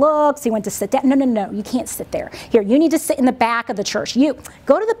dirty looks. He went to sit down. No, you can't sit there. Here, you need to sit in the back of the church. You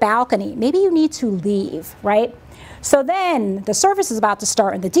go to the balcony. Maybe you need to leave, right? So then the service is about to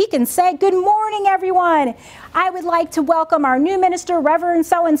start and the deacons say, "Good morning, everyone. I would like to welcome our new minister, Reverend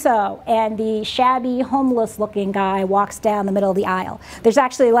so-and-so." And the shabby, homeless looking guy walks down the middle of the aisle. There's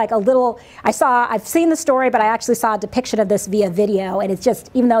actually like a little, I've seen the story, but I actually saw a depiction of this via video. And it's just,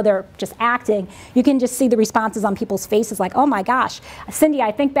 even though they're just acting, you can just see the responses on people's faces like, oh my gosh. Cindy,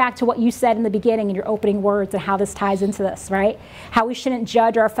 I think back to what you said in the beginning in your opening words and how this ties into this, right? How we shouldn't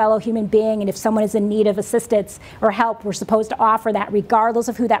judge our fellow human being, and if someone is in need of assistance or help, we're supposed to offer that regardless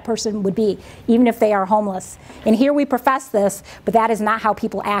of who that person would be, even if they are homeless. And here we profess this, but that is not how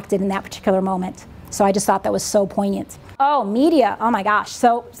people acted in that particular moment. So I just thought that was so poignant. Oh, media, oh my gosh.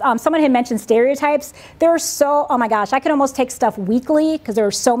 So someone had mentioned stereotypes. There are so, oh my gosh, I could almost take stuff weekly because there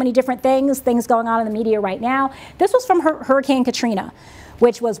are so many different things going on in the media right now. This was from Hurricane Katrina,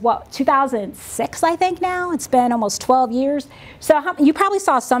 which was what, 2006, I think now? It's been almost 12 years. So you probably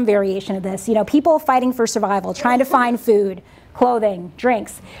saw some variation of this. You know, people fighting for survival, trying to find food, clothing,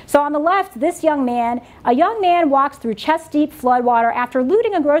 drinks. So on the left, a young man walks through chest-deep floodwater after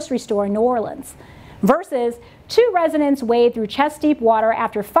looting a grocery store in New Orleans, versus 2 residents wade through chest-deep water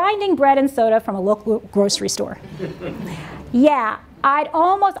after finding bread and soda from a local grocery store. Yeah.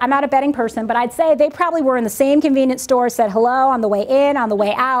 I'm not a betting person, but I'd say they probably were in the same convenience store, said hello on the way in, on the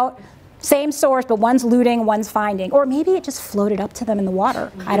way out, same source, but one's looting, one's finding. Or maybe it just floated up to them in the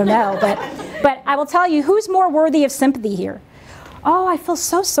water. I don't know, but I will tell you, who's more worthy of sympathy here? Oh, I feel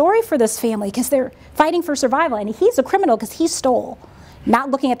so sorry for this family because they're fighting for survival, and he's a criminal because he stole, not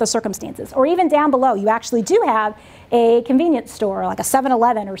looking at the circumstances. Or even down below, you actually do have a convenience store, like a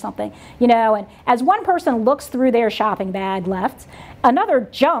 7-Eleven or something, you know, and as one person looks through their shopping bag left, another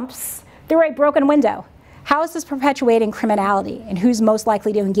jumps through a broken window. How is this perpetuating criminality, and who's most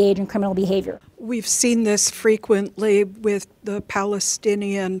likely to engage in criminal behavior? We've seen this frequently with the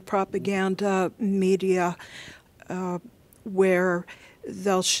Palestinian propaganda media, where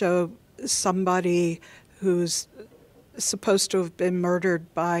they'll show somebody who's supposed to have been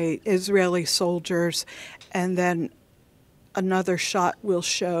murdered by Israeli soldiers, and then another shot will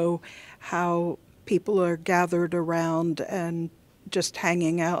show how people are gathered around and just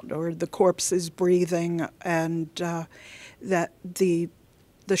hanging out, or the corpse is breathing, and that the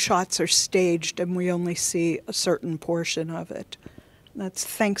shots are staged and we only see a certain portion of it. That's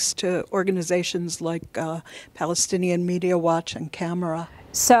thanks to organizations like Palestinian Media Watch and Camera.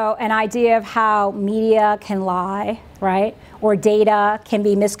 So an idea of how media can lie, right? Or data can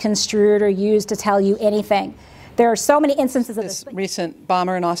be misconstrued or used to tell you anything. There are so many instances of this. Recent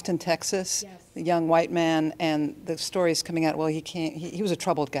bomber in Austin, Texas, yes. The young white man, and the stories coming out, well, he was a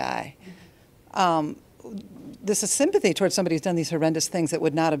troubled guy. This is sympathy towards somebody who's done these horrendous things that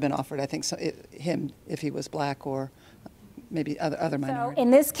would not have been offered, I think, him if he was black or maybe other minorities. So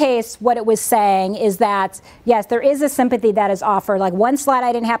in this case, what it was saying is that, yes, there is a sympathy that is offered. Like one slide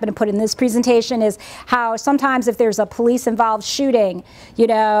I didn't happen to put in this presentation is how sometimes if there's a police-involved shooting, you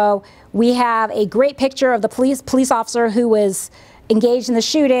know, we have a great picture of the police officer who was engaged in the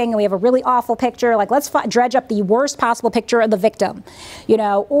shooting, and we have a really awful picture. Like, let's dredge up the worst possible picture of the victim, you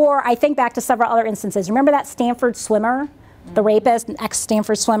know. Or I think back to several other instances. Remember that Stanford swimmer? The rapist, an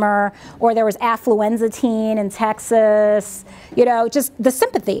ex-Stanford swimmer, or there was affluenza teen in Texas, you know, just the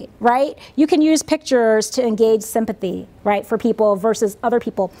sympathy, right? You can use pictures to engage sympathy, right, for people versus other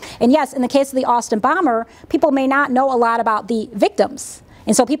people. And yes, in the case of the Austin bomber, people may not know a lot about the victims.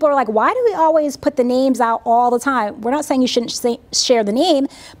 And so people are like, why do we always put the names out all the time? We're not saying you shouldn't share the name,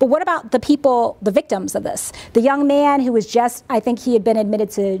 but what about the people, the victims of this? The young man who was just, I think he had been admitted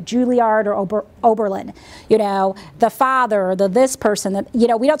to Juilliard or Oberlin, you know, the father, this person, you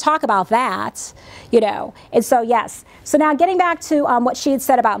know, we don't talk about that, you know. And so, yes. So now getting back to what she had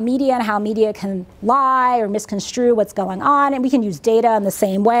said about media and how media can lie or misconstrue what's going on, and we can use data in the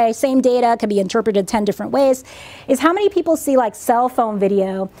same way. Same data can be interpreted 10 different ways, is how many people see like cell phone video,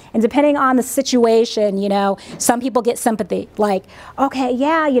 and depending on the situation, you know, some people get sympathy, like, okay,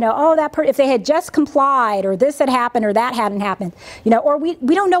 yeah, you know, oh, if they had just complied, or this had happened, or that hadn't happened, you know, or we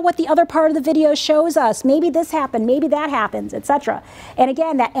don't know what the other part of the video shows us. Maybe this happened, maybe that happens, etc. And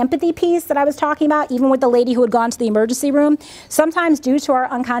again, that empathy piece that I was talking about, even with the lady who had gone to the emergency room, sometimes due to our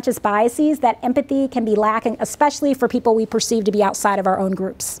unconscious biases, that empathy can be lacking, especially for people we perceive to be outside of our own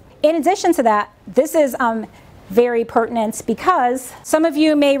groups. in addition to that, this is very pertinent because some of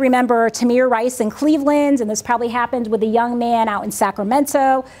you may remember Tamir Rice in Cleveland, and this probably happened with a young man out in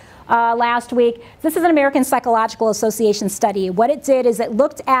Sacramento last week. This is an American Psychological Association study. What it did is it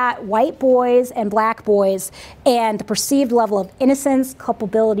looked at white boys and black boys and the perceived level of innocence,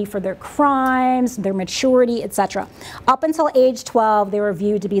 culpability for their crimes, their maturity, etc. Up until age 12, they were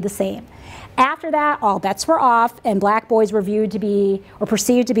viewed to be the same. After that, all bets were off, and black boys were viewed to be, or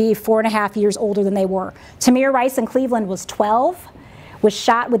perceived to be, 4.5 years older than they were. Tamir Rice in Cleveland was 12, was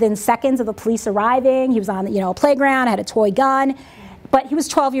shot within seconds of the police arriving. He was on, a playground, had a toy gun, but he was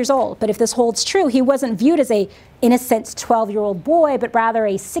 12 years old. But if this holds true, he wasn't viewed as a innocent 12-year-old boy, but rather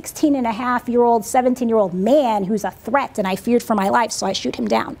a 16.5-year-old, 17-year-old man who's a threat, and I feared for my life, so I shoot him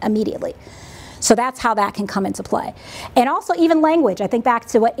down immediately. So that's how that can come into play. And also even language. I think back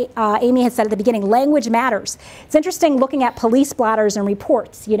to what Amy had said at the beginning, language matters. It's interesting looking at police blotters and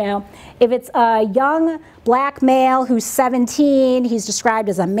reports, If it's a young black male who's 17, he's described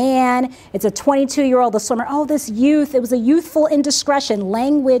as a man. It's a 22-year-old, the swimmer. Oh, this youth, it was a youthful indiscretion.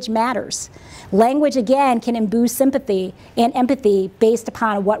 Language matters. Language, again, can imbue sympathy and empathy based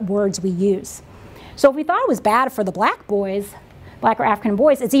upon what words we use. So if we thought it was bad for the black boys, black or African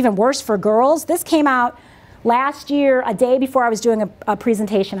boys, it's even worse for girls. This came out last year, a day before I was doing a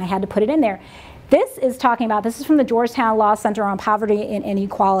presentation. I had to put it in there. This is from the Georgetown Law Center on Poverty and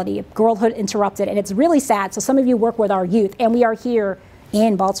Inequality, Girlhood Interrupted, and it's really sad. So some of you work with our youth, and we are here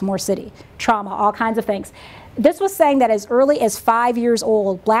in Baltimore City. Trauma, all kinds of things. This was saying that as early as 5 years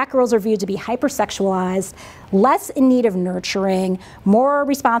old, black girls are viewed to be hypersexualized, less in need of nurturing, more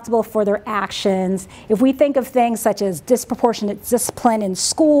responsible for their actions. If we think of things such as disproportionate discipline in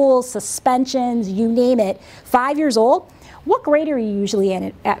schools, suspensions, you name it, 5 years old, what grade are you usually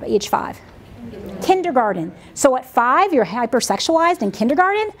in at age 5? Kindergarten. So at 5, you're hypersexualized in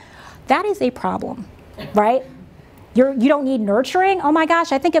kindergarten? That is a problem, right? You don't need nurturing? Oh my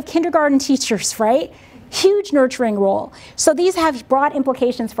gosh, I think of kindergarten teachers, right? Huge nurturing role. So these have broad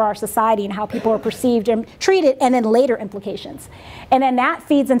implications for our society and how people are perceived and treated, and then later implications. And then that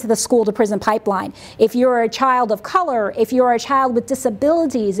feeds into the school to prison pipeline. If you're a child of color, if you're a child with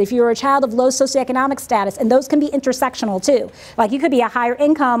disabilities, if you're a child of low socioeconomic status, and those can be intersectional too. Like you could be a higher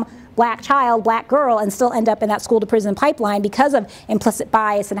income black child, black girl, and still end up in that school to prison pipeline because of implicit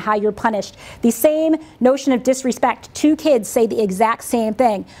bias and how you're punished. The same notion of disrespect. 2 kids say the exact same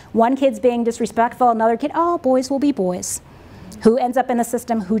thing. One kid's being disrespectful, another kid, oh, boys will be boys. Who ends up in the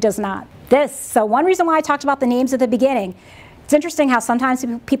system, who does not? So one reason why I talked about the names at the beginning, it's interesting how sometimes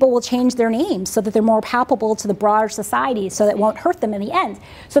people will change their names so that they're more palpable to the broader society so that it won't hurt them in the end.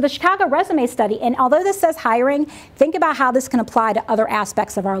 So the Chicago Resume Study, and although this says hiring, think about how this can apply to other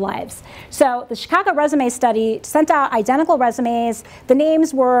aspects of our lives. So the Chicago Resume Study sent out identical resumes. The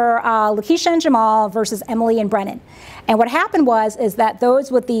names were Lakeisha and Jamal versus Emily and Brennan. And what happened is that those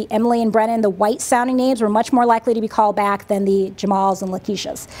with the Emily and Brennan, the white-sounding names, were much more likely to be called back than the Jamals and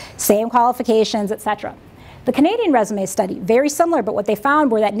Lakeishas. Same qualifications, etc. The Canadian Resume Study, very similar, but what they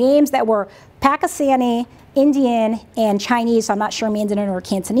found were that names that were Pakistani, Indian, and Chinese, so I'm not sure Mandarin or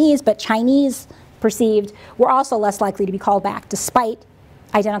Cantonese, but Chinese perceived, were also less likely to be called back, despite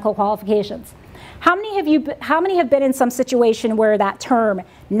identical qualifications. How many have been in some situation where that term,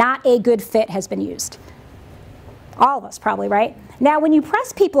 not a good fit, has been used? All of us probably, right? Now, when you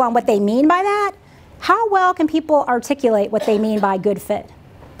press people on what they mean by that, how well can people articulate what they mean by good fit?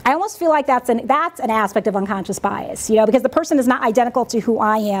 I almost feel like that's an aspect of unconscious bias, because the person is not identical to who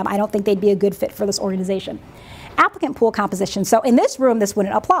I am. I don't think they'd be a good fit for this organization. Applicant pool composition. So in this room, this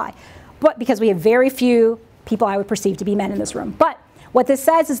wouldn't apply, but because we have very few people I would perceive to be men in this room. But what this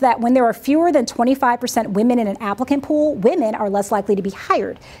says is that when there are fewer than 25% women in an applicant pool, women are less likely to be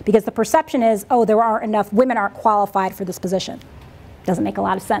hired because the perception is, oh, there aren't enough, women aren't qualified for this position. Doesn't make a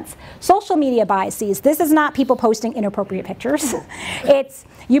lot of sense. Social media biases. This is not people posting inappropriate pictures. It's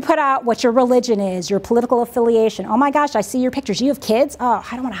you put out what your religion is, your political affiliation. Oh my gosh, I see your pictures. You have kids? Oh,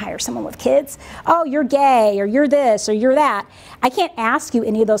 I don't want to hire someone with kids. Oh, you're gay, or you're this, or you're that. I can't ask you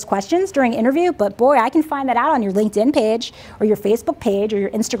any of those questions during an interview, but boy, I can find that out on your LinkedIn page, or your Facebook page, or your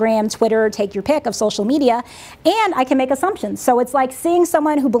Instagram, Twitter, take your pick of social media, and I can make assumptions. So it's like seeing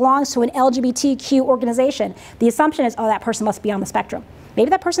someone who belongs to an LGBTQ organization. The assumption is, oh, that person must be on the spectrum. Maybe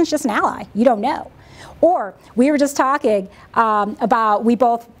that person's just an ally. You don't know. Or we were just talking about, we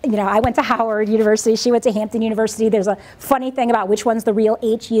both, I went to Howard University, she went to Hampton University. There's a funny thing about which one's the real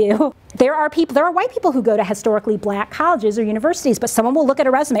HU. There are white people who go to historically black colleges or universities, but someone will look at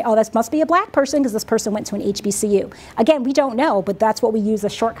a resume, oh, this must be a black person because this person went to an HBCU. Again, we don't know, but that's what we use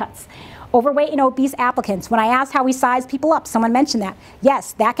as shortcuts. Overweight and obese applicants, when I asked how we size people up, someone mentioned that.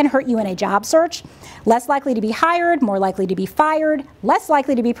 Yes, that can hurt you in a job search. Less likely to be hired, more likely to be fired, less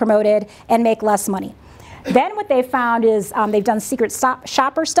likely to be promoted, and make less money. Then what they've found is they've done secret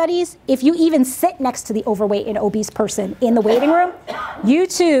shopper studies. If you even sit next to the overweight and obese person in the waiting room, you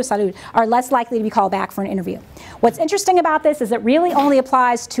too, salud, are less likely to be called back for an interview. What's interesting about this is it really only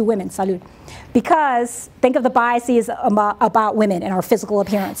applies to women, salud. Because think of the biases about women and our physical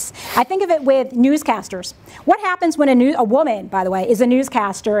appearance. I think of it with newscasters. What happens when a woman, by the way, is a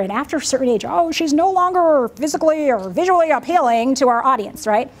newscaster and after a certain age, oh, she's no longer physically or visually appealing to our audience,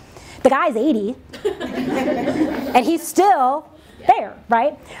 right? The guy's 80, and he's still there,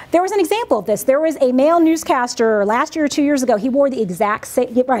 right? There was an example of this. There was a male newscaster last year or 2 years ago. He wore the exact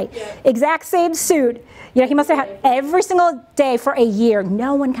same, exact same suit. You know, he must have had every single day for a year.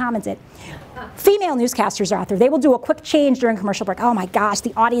 No one commented. Female newscasters are out there. They will do a quick change during commercial break. Oh my gosh,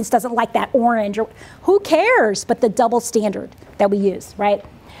 the audience doesn't like that orange. Or, who cares? But the double standard that we use, right?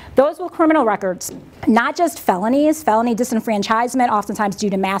 Those with criminal records, not just felonies, felony disenfranchisement, oftentimes due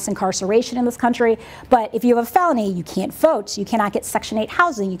to mass incarceration in this country, but if you have a felony, you can't vote, you cannot get Section 8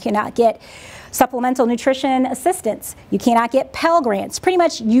 housing, you cannot get supplemental nutrition assistance, you cannot get Pell Grants. Pretty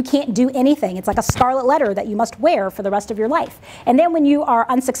much you can't do anything. It's like a scarlet letter that you must wear for the rest of your life. And then when you are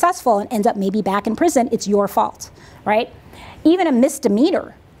unsuccessful and end up maybe back in prison, it's your fault, right? Even a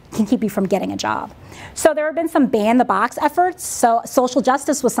misdemeanor can keep you from getting a job. So there have been some ban the box efforts. So social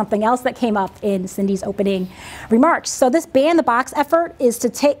justice was something else that came up in Cindy's opening remarks. So this ban the box effort is to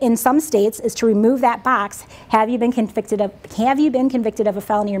take, in some states, is to remove that box, have you been convicted of a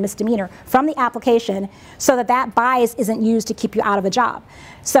felony or misdemeanor from the application so that that bias isn't used to keep you out of a job.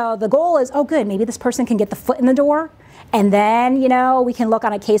 So the goal is, oh good, maybe this person can get the foot in the door. And then, you know, we can look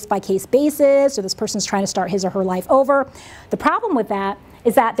on a case-by-case basis, or this person's trying to start his or her life over. The problem with that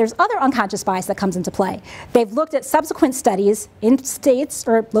is that there's other unconscious bias that comes into play. They've looked at subsequent studies in states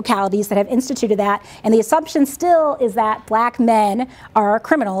or localities that have instituted that, and the assumption still is that black men are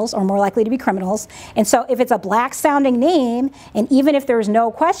criminals or more likely to be criminals. And so if it's a black sounding name, and even if there's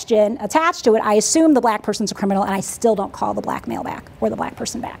no question attached to it, I assume the black person's a criminal and I still don't call the black male back or the black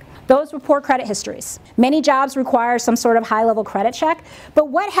person back. Those with poor credit histories. Many jobs require some sort of high-level credit check, but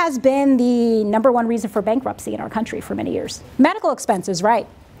what has been the #1 reason for bankruptcy in our country for many years? Medical expenses, right?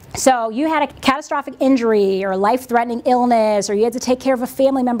 So you had a catastrophic injury or a life-threatening illness, or you had to take care of a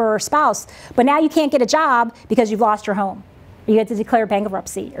family member or spouse, but now you can't get a job because you've lost your home. Or you had to declare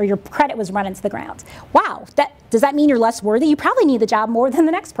bankruptcy, or your credit was run into the ground. Wow, does that mean you're less worthy? You probably need the job more than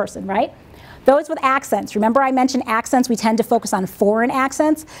the next person, right? Those with accents. Remember I mentioned accents, we tend to focus on foreign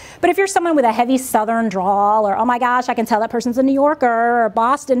accents. But if you're someone with a heavy southern drawl, or oh my gosh, I can tell that person's a New Yorker, or a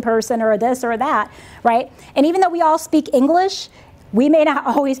Boston person, or this or that, right? And even though we all speak English, we may not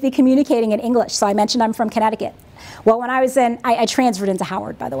always be communicating in English. So I mentioned I'm from Connecticut. Well, when I was I transferred into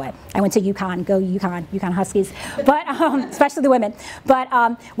Howard, by the way. I went to UConn, go UConn, UConn Huskies, but especially the women. But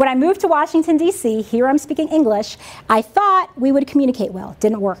when I moved to Washington, D.C., here I'm speaking English, I thought we would communicate well.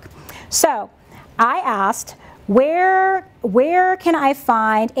 Didn't work. So I asked, where can I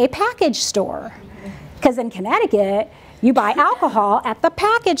find a package store? Because in Connecticut, you buy alcohol at the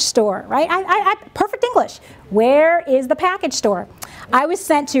package store, right? Perfect English. Where is the package store? I was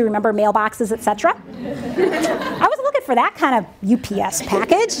sent to, remember, mailboxes, etc. I wasn't looking for that kind of UPS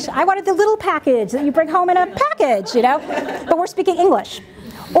package. I wanted the little package that you bring home in a package, you know? But we're speaking English.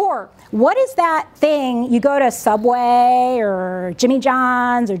 Or what is that thing, you go to Subway or Jimmy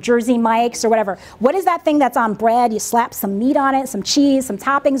John's or Jersey Mike's or whatever. What is that thing that's on bread? You slap some meat on it, some cheese, some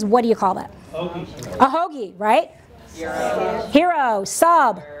toppings. What do you call that? Hoagie. A hoagie, right? Hero,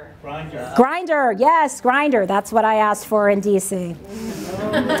 sub. Grinder, yes, grinder. That's what I asked for in DC.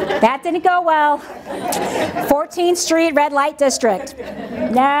 That didn't go well. 14th Street Red Light District.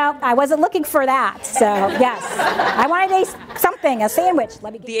 No, I wasn't looking for that. So yes, I wanted something, a sandwich.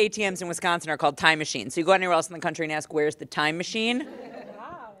 The ATMs in Wisconsin are called time machines. So you go anywhere else in the country and ask, where's the time machine?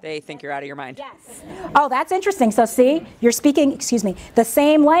 They think you're out of your mind. Yes. Oh, that's interesting. So see, you're speaking, excuse me, the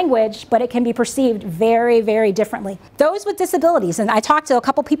same language, but it can be perceived very, very differently. Those with disabilities, and I talked to a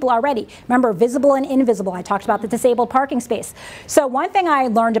couple people already. Remember, visible and invisible. I talked about the disabled parking space. So one thing I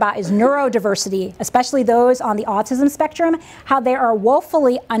learned about is neurodiversity, especially those on the autism spectrum, how they are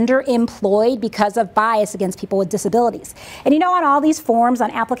woefully underemployed because of bias against people with disabilities. And you know, on all these forms,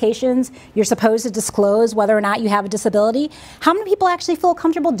 on applications, you're supposed to disclose whether or not you have a disability. How many people actually feel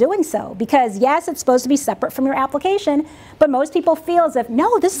comfortable doing so? Because yes, it's supposed to be separate from your application, but most people feel as if,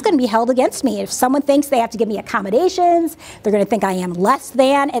 no, this is going to be held against me. If someone thinks they have to give me accommodations, they're going to think I am less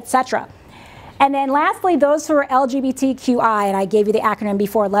than, etc. And then lastly, those who are LGBTQI, and I gave you the acronym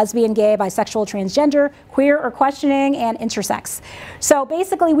before: lesbian, gay, bisexual, transgender, queer or questioning, and intersex. So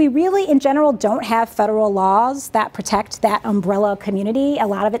basically, we really, in general, don't have federal laws that protect that umbrella community. A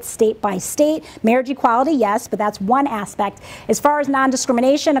lot of it's state by state. Marriage equality, yes, but that's one aspect. As far as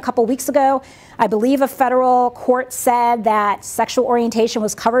non-discrimination, a couple weeks ago, I believe a federal court said that sexual orientation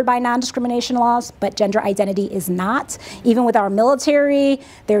was covered by non-discrimination laws, but gender identity is not. Even with our military,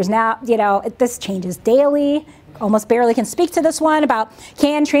 there's now, you know, this changes daily. Almost barely can speak to this one about,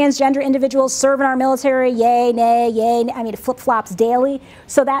 can transgender individuals serve in our military? Yay, nay, yay, nay. I mean, it flip-flops daily.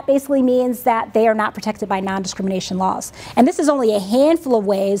 So that basically means that they are not protected by non-discrimination laws. And this is only a handful of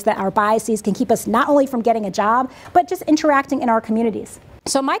ways that our biases can keep us not only from getting a job, but just interacting in our communities.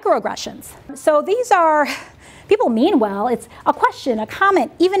 So microaggressions. So these are, people mean well. It's a question, a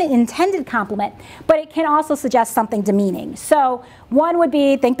comment, even an intended compliment, but it can also suggest something demeaning. So one would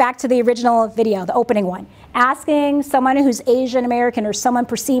be, think back to the original video, the opening one, asking someone who's Asian American or someone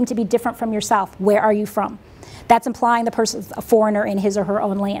perceived to be different from yourself, where are you from? That's implying the person's a foreigner in his or her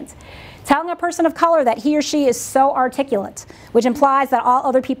own land. Telling a person of color that he or she is so articulate, which implies that all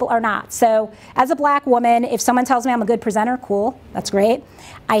other people are not. So as a black woman, if someone tells me I'm a good presenter, cool, that's great.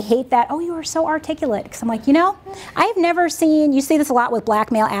 I hate that, oh, you are so articulate. Because I'm like, you know, I've never seen, you see this a lot with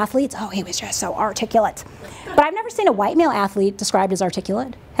black male athletes, oh, he was just so articulate. But I've never seen a white male athlete described as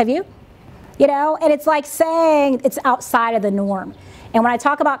articulate. Have you? You know, and it's like saying it's outside of the norm. And when I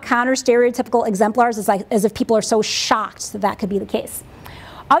talk about counter-stereotypical exemplars, it's like as if people are so shocked that that could be the case.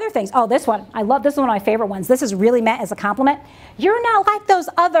 Other things, oh, this one, I love, this is one of my favorite ones. This is really meant as a compliment. You're not like those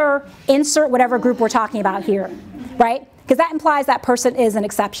other, insert whatever group we're talking about here, right? Because that implies that person is an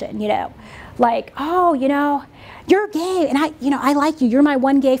exception, you know. Like, oh, you know, you're gay, and I like you. You're my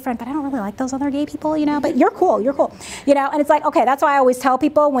one gay friend, but I don't really like those other gay people, you know. But you're cool, you know. And it's like, okay, that's why I always tell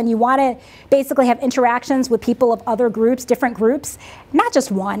people when you want to basically have interactions with people of other groups, different groups, not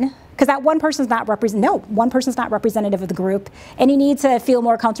just one, because that one person's not one person's not representative of the group, and you need to feel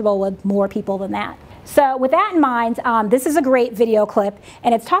more comfortable with more people than that. So with that in mind, this is a great video clip,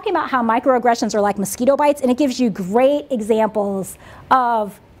 and it's talking about how microaggressions are like mosquito bites, and it gives you great examples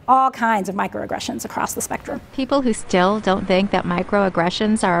of all kinds of microaggressions across the spectrum. People who still don't think that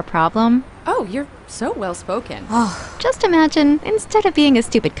microaggressions are a problem. Oh, you're so well spoken. Oh. Just imagine, instead of being a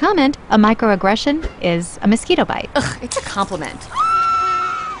stupid comment, a microaggression is a mosquito bite. Ugh, it's a compliment.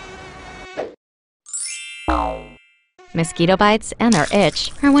 Mosquito bites and their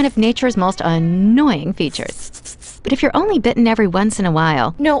itch are one of nature's most annoying features. But if you're only bitten every once in a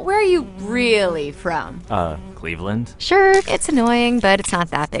while... No, where are you really from? Cleveland? Sure, it's annoying, but it's not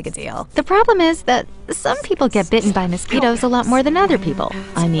that big a deal. The problem is that some people get bitten by mosquitoes a lot more than other people.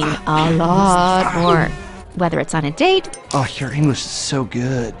 I mean, a lot more. Whether it's on a date... Oh, your English is so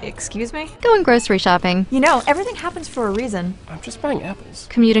good. Excuse me? Going grocery shopping. You know, everything happens for a reason. I'm just buying apples.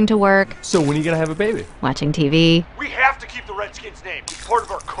 Commuting to work. So when are you gonna have a baby? Watching TV. We have to keep the Redskins' name. It's part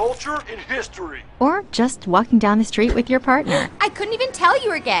of our culture and history. Or just walking down the street with your partner. I couldn't even tell you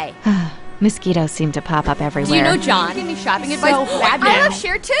were gay. Mosquitoes seem to pop up everywhere. Do you know John? Give me shopping advice. I love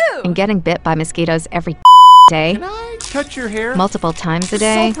Cher too. And getting bit by mosquitoes every day. Can I touch your hair? Multiple times a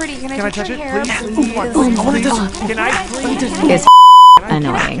day. So pretty. Can I touch it, hair? please? I want to touch. Can I please? Is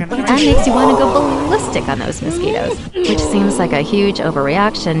annoying. And makes you want to go ballistic on those mosquitoes, which seems like a huge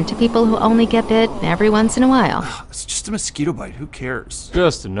overreaction to people who only get bit every once in a while. It's just a mosquito bite. Who cares?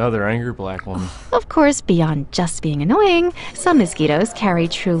 Just another angry black woman. Of course, beyond just being annoying, some mosquitoes carry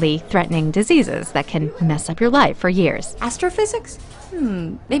truly threatening diseases that can mess up your life for years. Astrophysics?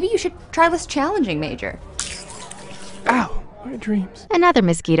 Maybe you should try this challenging major. Ow, my dreams. And other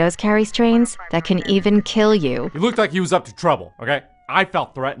mosquitoes carry strains that can even kill you. He looked like he was up to trouble, okay? I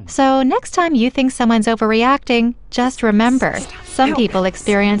felt threatened. So next time you think someone's overreacting, just remember, some people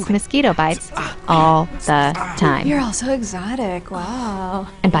experience mosquito bites all the time. You're all so exotic, wow.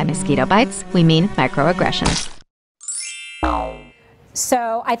 And by mosquito bites, we mean microaggressions.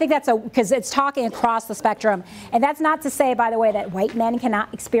 So I think that's because it's talking across the spectrum. And that's not to say, by the way, that white men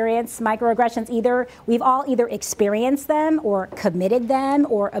cannot experience microaggressions either. We've all either experienced them or committed them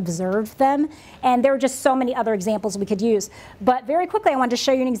or observed them. And there are just so many other examples we could use. But very quickly, I wanted to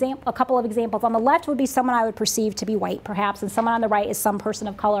show you a couple of examples. On the left would be someone I would perceive to be white, perhaps, and someone on the right is some person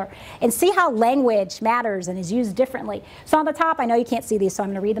of color. And see how language matters and is used differently. So on the top, I know you can't see these, so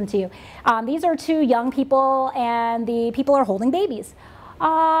I'm going to read them to you. These are two young people, and the people are holding babies.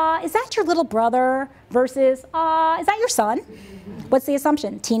 Is that your little brother versus, is that your son? What's the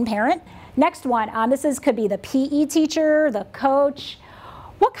assumption? Teen parent. Next one, could be the PE teacher, the coach.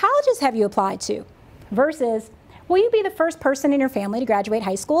 What colleges have you applied to? Versus, will you be the first person in your family to graduate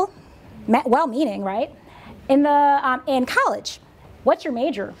high school? well-meaning, right? In college, what's your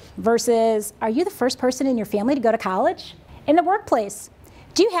major versus are you the first person in your family to go to college? In the workplace,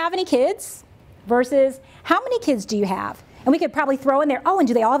 do you have any kids versus how many kids do you have? And we could probably throw in there, oh, and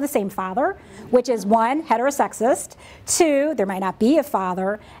do they all have the same father? Which is 1, heterosexist, 2, there might not be a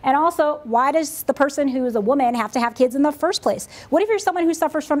father, and also, why does the person who is a woman have to have kids in the first place? What if you're someone who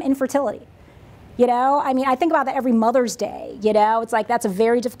suffers from infertility? You know, I mean, I think about that every Mother's Day, you know, it's like that's a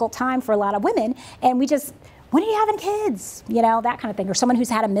very difficult time for a lot of women, and we just, when are you having kids? You know, that kind of thing, or someone who's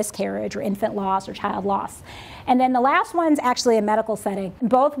had a miscarriage or infant loss or child loss. And then the last one's actually a medical setting.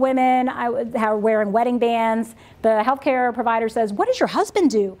 Both women are wearing wedding bands. The healthcare provider says, what does your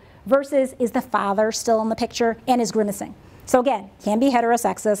husband do? Versus, is the father still in the picture and is grimacing? So again, can be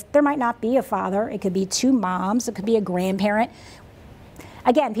heterosexist. There might not be a father. It could be 2 moms. It could be a grandparent.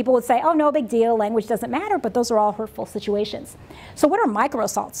 Again, people would say, oh, no big deal, language doesn't matter, but those are all hurtful situations. So what are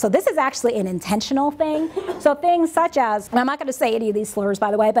microassaults? So this is actually an intentional thing. So things such as, and I'm not going to say any of these slurs, by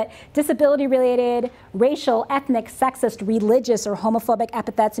the way, but disability-related, racial, ethnic, sexist, religious, or homophobic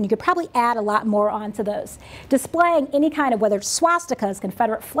epithets, and you could probably add a lot more onto those. Displaying any kind of, whether it's swastikas,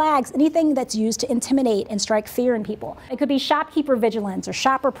 Confederate flags, anything that's used to intimidate and strike fear in people. It could be shopkeeper vigilance, or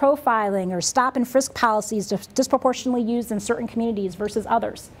shopper profiling, or stop and frisk policies disproportionately used in certain communities versus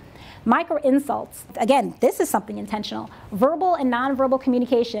others. Micro insults, again, this is something intentional. Verbal and nonverbal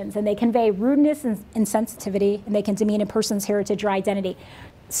communications, and they convey rudeness and insensitivity, and they can demean a person's heritage or identity.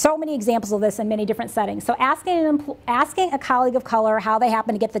 So many examples of this in many different settings. So asking a colleague of color how they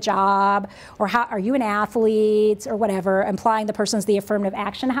happen to get the job, or how are you an athlete, or whatever, implying the person's the affirmative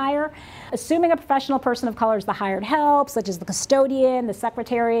action hire. Assuming a professional person of color is the hired help, such as the custodian, the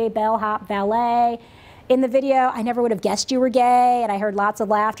secretary, bellhop, valet. In the video, I never would have guessed you were gay, and I heard lots of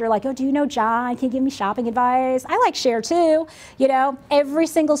laughter like, oh, do you know John? Can you give me shopping advice? I like Cher too, you know, every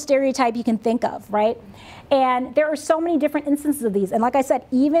single stereotype you can think of, right? And there are so many different instances of these. And like I said,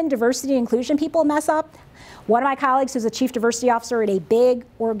 even diversity and inclusion people mess up. One of my colleagues who's a chief diversity officer at a big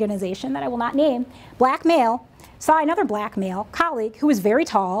organization that I will not name, black male, saw another black male colleague who was very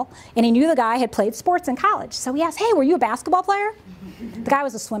tall, and he knew the guy had played sports in college. So he asked, hey, were you a basketball player? The guy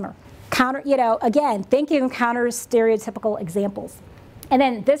was a swimmer. Counter, you know, again, thinking of counter stereotypical examples. And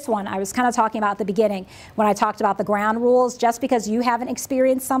then this one, I was kind of talking about at the beginning when I talked about the ground rules, just because you haven't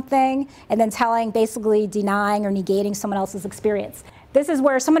experienced something and then basically denying or negating someone else's experience. This is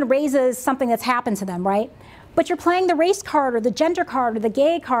where someone raises something that's happened to them, right? But you're playing the race card or the gender card or the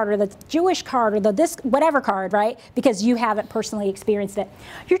gay card or the Jewish card or the this whatever card, right? Because you haven't personally experienced it.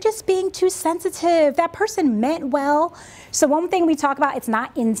 You're just being too sensitive. That person meant well. So one thing we talk about, it's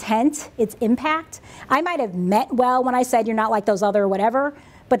not intent, it's impact. I might have meant well when I said you're not like those other whatever,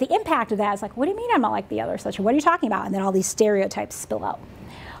 but the impact of that is like, what do you mean I'm not like the other such? What are you talking about? And then all these stereotypes spill out.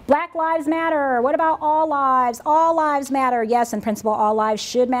 Black lives matter. What about all lives? All lives matter. Yes, in principle, all lives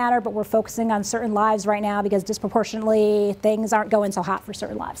should matter, but we're focusing on certain lives right now because disproportionately things aren't going so hot for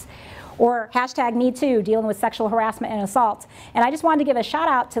certain lives. Or hashtag #MeToo, dealing with sexual harassment and assault. And I just wanted to give a shout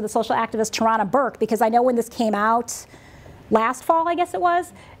out to the social activist Tarana Burke, because I know when this came out last fall, I guess it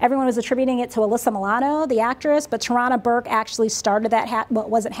was, everyone was attributing it to Alyssa Milano, the actress, but Tarana Burke actually started that, well, it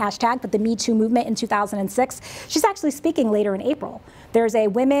wasn't hashtag, but the Me Too movement in 2006. She's actually speaking later in April. There's a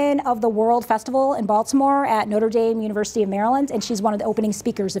Women of the World Festival in Baltimore at Notre Dame University of Maryland, and she's one of the opening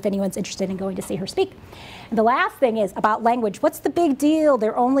speakers if anyone's interested in going to see her speak. And the last thing is about language. What's the big deal?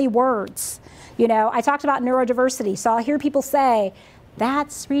 They're only words. You know, I talked about neurodiversity, so I'll hear people say,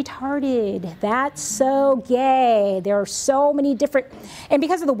 that's retarded, that's so gay. There are so many different, and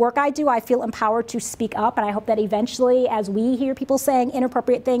because of the work I do, I feel empowered to speak up, and I hope that eventually, as we hear people saying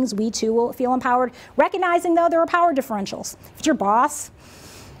inappropriate things, we too will feel empowered, recognizing though there are power differentials. If it's your boss,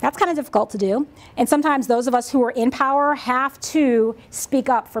 that's kind of difficult to do, and sometimes those of us who are in power have to speak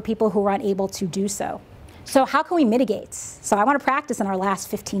up for people who are unable to do so. So how can we mitigate? So I want to practice in our last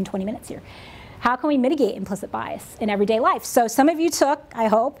 15, 20 minutes here. How can we mitigate implicit bias in everyday life? So some of you took, I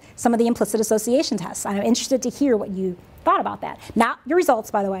hope, some of the implicit association tests. I'm interested to hear what you thought about that. Not your results,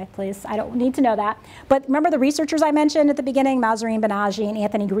 by the way, please. I don't need to know that. But remember the researchers I mentioned at the beginning, Mahzarin Banaji and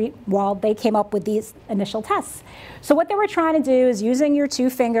Anthony Greenwald, they came up with these initial tests. So what they were trying to do is using your 2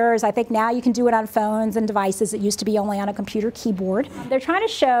 fingers. I think now you can do it on phones and devices. It used to be only on a computer keyboard. They're trying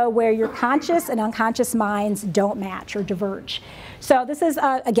to show where your conscious and unconscious minds don't match or diverge. So this is,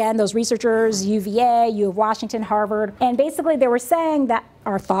 again, those researchers, UVA, U of Washington, Harvard, and basically they were saying that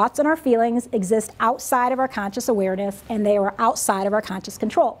our thoughts and our feelings exist outside of our conscious awareness, and they are outside of our conscious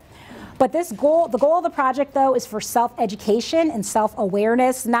control. But the goal of the project, though, is for self-education and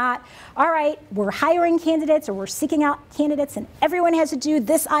self-awareness, not, all right, we're hiring candidates or we're seeking out candidates and everyone has to do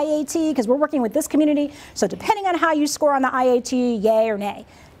this IAT because we're working with this community. So depending on how you score on the IAT, yay or nay.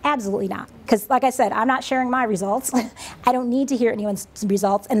 Absolutely not. Because like I said, I'm not sharing my results. I don't need to hear anyone's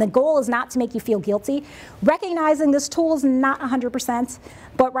results. And the goal is not to make you feel guilty. Recognizing this tool is not 100%,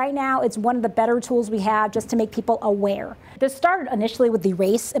 but right now it's one of the better tools we have just to make people aware. This started initially with the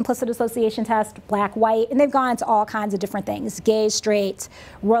race implicit association test, black, white, and they've gone into all kinds of different things. Gay, straight,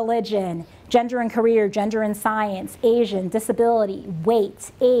 religion, gender and career, gender and science, Asian, disability,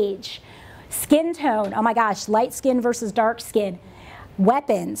 weight, age, skin tone, oh my gosh, light skin versus dark skin.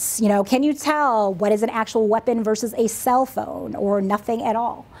 Weapons, you know, can you tell what is an actual weapon versus a cell phone or nothing at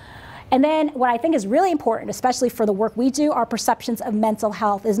all? And then what I think is really important, especially for the work we do, are perceptions of mental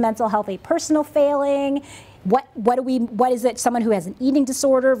health. Is mental health a personal failing? What is it, someone who has an eating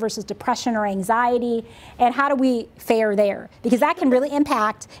disorder versus depression or anxiety? And how do we fare there? Because that can really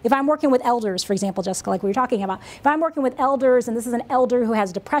impact, if I'm working with elders, for example, Jessica, like we were talking about, if I'm working with elders and this is an elder who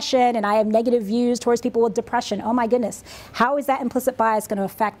has depression and I have negative views towards people with depression, oh my goodness, how is that implicit bias going to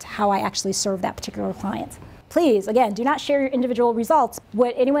affect how I actually serve that particular client? Please, again, do not share your individual results.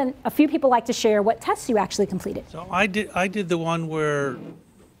 Would anyone, a few people like to share what tests you actually completed? So I did the one where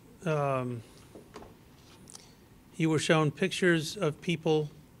you were shown pictures of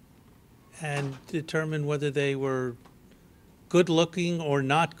people and determined whether they were good looking or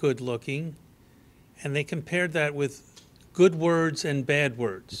not good looking, and they compared that with good words and bad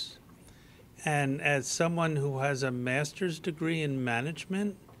words. And as someone who has a master's degree in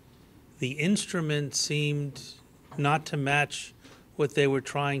management, the instrument seemed not to match what they were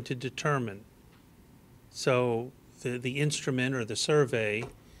trying to determine. So the instrument or the survey,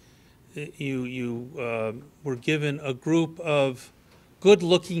 you were given a group of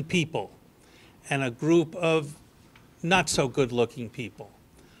good-looking people and a group of not so good-looking people,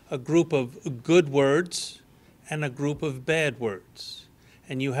 a group of good words and a group of bad words.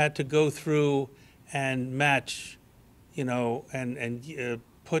 And you had to go through and match, you know, and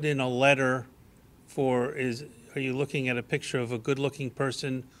put in a letter for, are you looking at a picture of a good-looking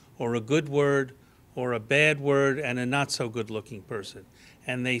person or a good word or a bad word and a not so good-looking person?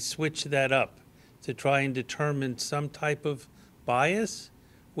 And they switched that up to try and determine some type of bias,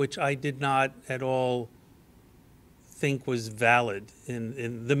 which I did not at all think was valid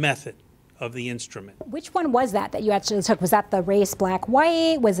in the method of the instrument. Which one was that you actually took? Was that the race, black,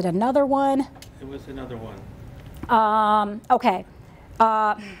 white? Was it another one? It was another one. Okay.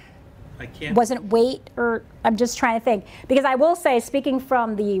 I can't. Wasn't weight, or I'm just trying to think. Because I will say, speaking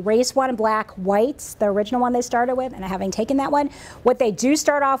from the race one, black, white, the original one they started with, and having taken that one, what they do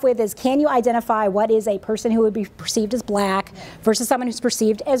start off with is, can you identify what is a person who would be perceived as black versus someone who's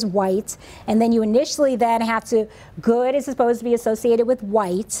perceived as white? And then you initially then have to, good is supposed to be associated with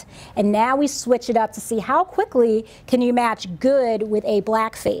white, and now we switch it up to see how quickly can you match good with a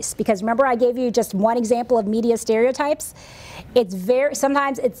black face. Because remember I gave you just one example of media stereotypes? It's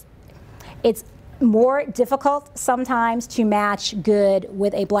sometimes it's more difficult sometimes to match good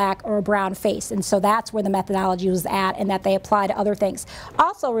with a black or a brown face. And so that's where the methodology was at, and that they apply to other things.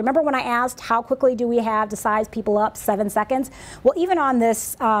 Also, remember when I asked how quickly do we have to size people up? 7 seconds? Well, even on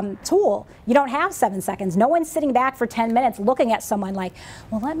this tool, you don't have 7 seconds. No one's sitting back for 10 minutes looking at someone like,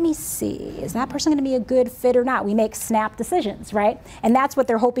 well, let me see, is that person gonna be a good fit or not? We make snap decisions, right? And that's what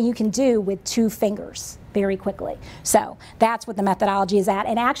they're hoping you can do with 2 fingers very quickly. So that's what the methodology is at.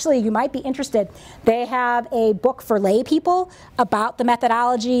 And actually, you might be interested. They have a book for lay people about the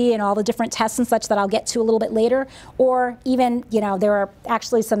methodology and all the different tests and such that I'll get to a little bit later. Or even, you know, there are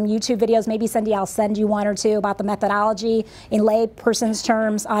actually some YouTube videos. Maybe Cindy, I'll send you 1 or 2 about the methodology in lay person's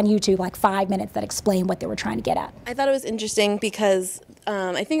terms on YouTube, like 5 minutes, that explain what they were trying to get at. I thought it was interesting because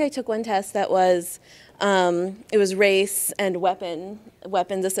I think I took one test that was, it was race and weapons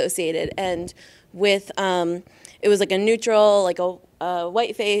associated, and with it was like a neutral, like a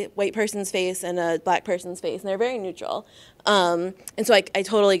white person's face and a black person's face, and they're very neutral. And so I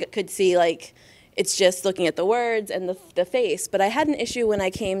totally could see, like, it's just looking at the words and the face. But I had an issue when I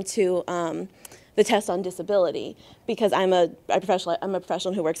came to the test on disability, because I'm a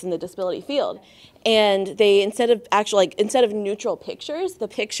professional who works in the disability field, and they instead of neutral pictures, the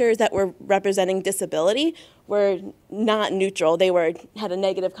pictures that were representing disability were not neutral. They had a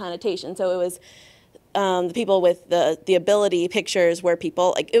negative connotation. So it was the people with the ability pictures were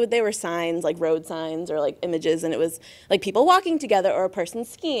people they were signs, like road signs or like images, and it was like people walking together or a person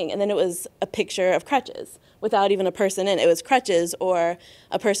skiing, and then it was a picture of crutches without even a person in it. It was crutches or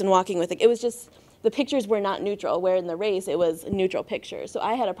a person walking with it was just the pictures were not neutral, where in the race it was neutral pictures. So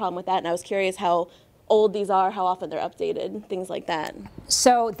I had a problem with that, and I was curious how old these are, how often they're updated, things like that.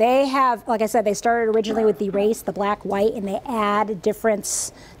 So they have, like I said, they started originally with the race, the black, white, and they add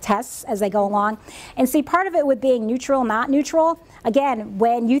different tests as they go along. And see, part of it with being neutral, not neutral, again,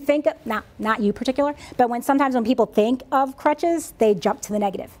 when you think, not you particular, but sometimes when people think of crutches, they jump to the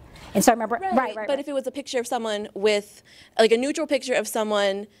negative. And so I remember, right. But if it was a picture of someone with, like a neutral picture of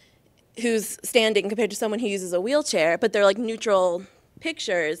someone who's standing compared to someone who uses a wheelchair, but they're like neutral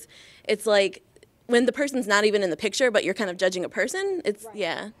pictures, it's like, when the person's not even in the picture, but you're kind of judging a person, it's,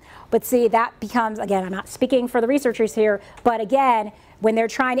 yeah. But see, that becomes, again, I'm not speaking for the researchers here, but again, when they're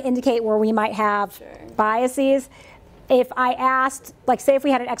trying to indicate where we might have biases, if I asked, like say if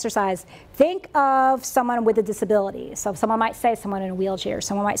we had an exercise, think of someone with a disability. So someone might say someone in a wheelchair,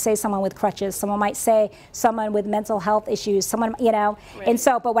 someone might say someone with crutches, someone might say someone with mental health issues, someone, you know. Right. And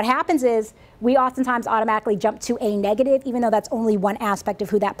so, but what happens is we oftentimes automatically jump to a negative, even though that's only one aspect of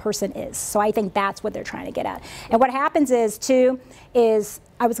who that person is. So I think that's what they're trying to get at. And what happens is too, is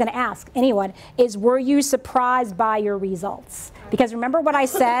I was gonna ask anyone, is were you surprised by your results? Because remember what I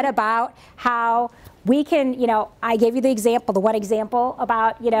said about how we can, you know, I gave you the example, the one example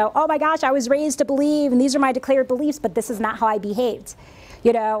about, you know, oh my gosh, I was raised to believe and these are my declared beliefs, but this is not how I behaved.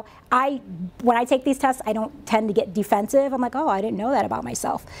 You know, when I take these tests, I don't tend to get defensive. I'm like, oh, I didn't know that about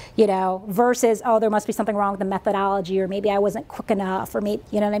myself, you know, versus, oh, there must be something wrong with the methodology, or maybe I wasn't quick enough, or maybe,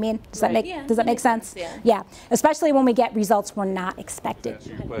 you know what I mean? Does that make sense? Yeah, especially when we get results we're not expecting. To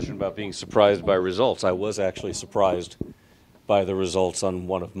answer your question about being surprised by results, I was actually surprised by the results on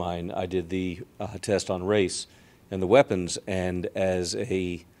one of mine. I did the test on race and the weapons, and as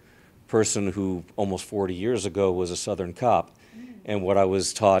a person who almost 40 years ago was a Southern cop, and what I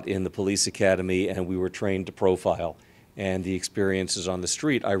was taught in the police academy, and we were trained to profile, and the experiences on the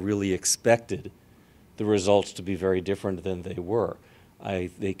street, I really expected the results to be very different than they were.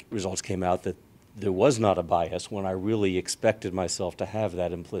 The results came out that there was not a bias when I really expected myself to have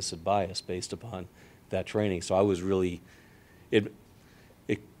that implicit bias based upon that training. So I was really, it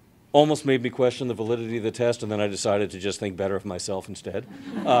almost made me question the validity of the test, and then I decided to just think better of myself instead.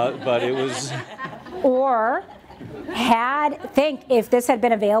 But it was... Or think if this had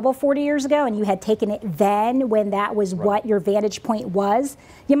been available 40 years ago and you had taken it then when that was what your vantage point was,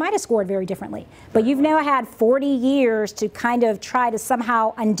 you might have scored very differently. But you've now had 40 years to kind of try to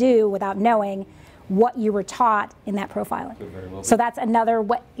somehow undo without knowing what you were taught in that profiling. So that's another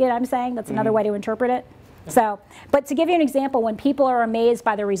way, you know what I'm saying? That's another way to interpret it. So, but to give you an example, when people are amazed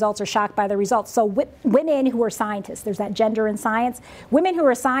by the results or shocked by the results, so women who are scientists, there's that gender in science, women who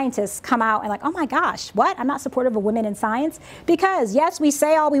are scientists come out and like, oh my gosh, what? I'm not supportive of women in science, because yes, we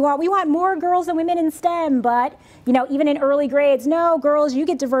say all we want more girls and women in STEM, but you know, even in early grades, no, girls, you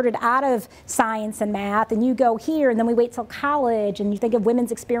get diverted out of science and math and you go here, and then we wait till college and you think of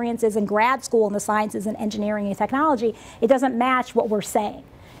women's experiences in grad school in the sciences and engineering and technology, it doesn't match what we're saying.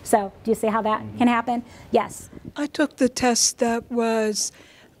 So do you see how that can happen? Yes. I took the test that was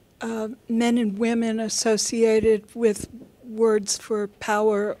men and women associated with words for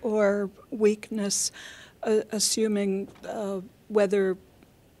power or weakness, assuming whether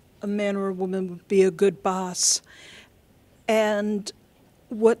a man or a woman would be a good boss. And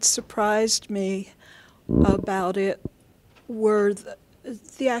what surprised me about it were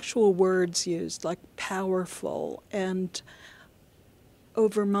the actual words used, like powerful. And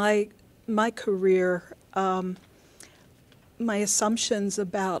over my career, my assumptions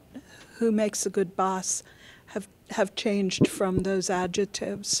about who makes a good boss have changed from those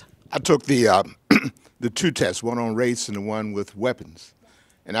adjectives. I took the the two tests, one on race and the one with weapons.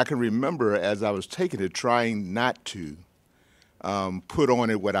 And I can remember as I was taking it, trying not to put on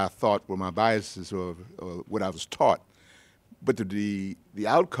it what I thought were my biases or what I was taught. But the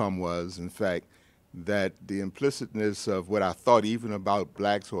outcome was, in fact, that the implicitness of what I thought even about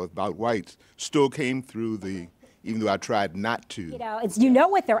blacks or about whites still came through even though I tried not to. You know, you know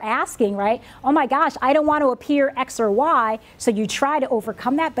what they're asking, right? Oh my gosh, I don't want to appear X or Y, so you try to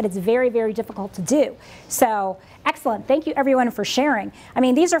overcome that, but it's very, very difficult to do. So, excellent. Thank you everyone for sharing. I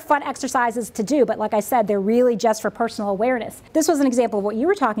mean, these are fun exercises to do, but like I said, they're really just for personal awareness. This was an example of what you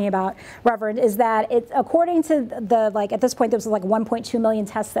were talking about, Reverend, is that it's according to at this point, there was like 1.2 million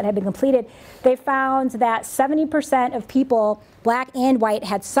tests that had been completed. They found that 70% of people, black and white,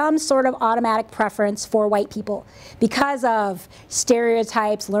 had some sort of automatic preference for white people because of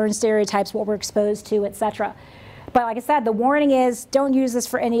stereotypes, learned stereotypes, what we're exposed to, etc. But like I said, the warning is don't use this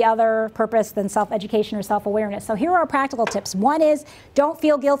for any other purpose than self-education or self-awareness. So here are practical tips. One is don't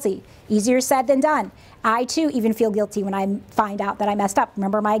feel guilty. Easier said than done. I too even feel guilty when I find out that I messed up.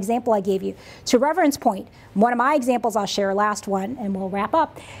 Remember my example I gave you. To Reverend's point, one of my examples I'll share, last one, and we'll wrap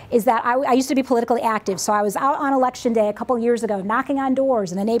up, is that I used to be politically active. So I was out on election day a couple years ago knocking on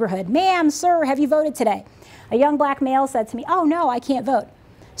doors in a neighborhood. Ma'am, sir, have you voted today? A young black male said to me, oh no, I can't vote.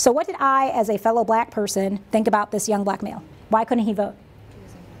 So what did I, as a fellow black person, think about this young black male? Why couldn't he vote?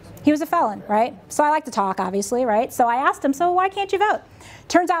 He was a felon, right? So I like to talk, obviously, right? So I asked him, so why can't you vote?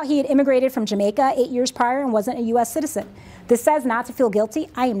 Turns out he had immigrated from Jamaica 8 years prior and wasn't a US citizen. This says not to feel guilty.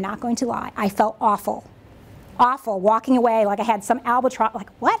 I am not going to lie. I felt awful. Awful, walking away like I had some albatross, like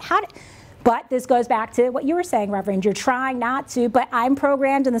what, how did... But this goes back to what you were saying, Reverend. You're trying not to, but I'm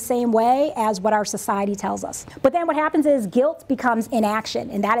programmed in the same way as what our society tells us. But then what happens is guilt becomes inaction,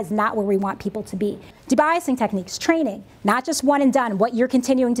 and that is not where we want people to be. Debiasing techniques, training, not just one and done, what you're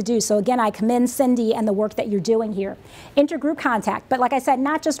continuing to do. So again, I commend Cindy and the work that you're doing here. Intergroup contact, but like I said,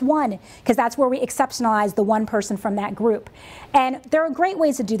 not just one, because that's where we exceptionalize the one person from that group. And there are great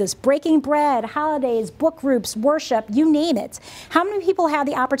ways to do this. Breaking bread, holidays, book groups, worship, you name it. How many people have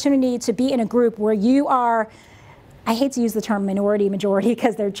the opportunity to be in a group where you are, I hate to use the term minority, majority,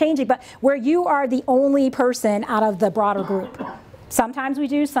 because they're changing, but where you are the only person out of the broader group? Sometimes we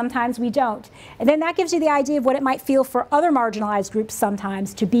do, sometimes we don't. And then that gives you the idea of what it might feel for other marginalized groups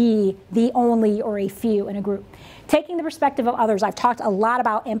sometimes to be the only or a few in a group. Taking the perspective of others, I've talked a lot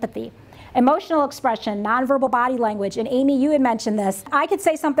about empathy. Emotional expression, nonverbal body language, and Amy, you had mentioned this. I could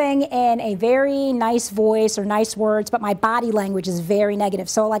say something in a very nice voice or nice words, but my body language is very negative.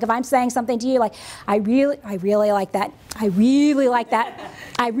 So like if I'm saying something to you like, I really like that, I really like that,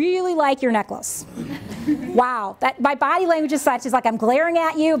 I really like your necklace. Wow, that my body language is such, it's like I'm glaring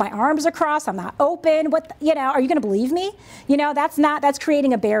at you, my arms are crossed, I'm not open, what, you know, are you gonna believe me? You know, that's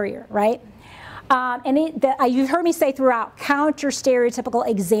creating a barrier, right? You've heard me say throughout, count your stereotypical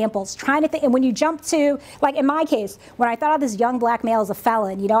examples, trying to think, and when you jump to, like in my case, when I thought of this young black male as a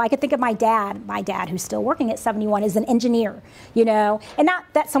felon, you know, I could think of my dad who's still working at 71 is an engineer, you know, and not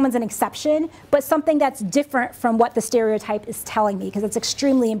that someone's an exception, but something that's different from what the stereotype is telling me, because it's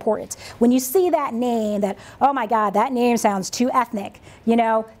extremely important. When you see that name, that, oh my God, that name sounds too ethnic, you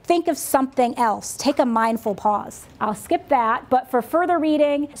know, think of something else. Take a mindful pause. I'll skip that, but for further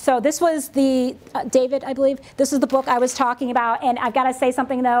reading, so this was the, David, I believe, this is the book I was talking about, and I've got to say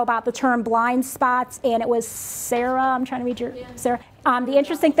something though about the term blind spots, and it was Sarah, I'm trying to read your, Sarah. The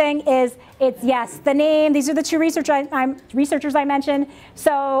interesting thing is, it's, yes, the name, these are the two researchers I mentioned.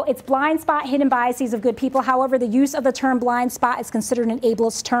 So it's blind spot, hidden biases of good people. However, the use of the term blind spot is considered an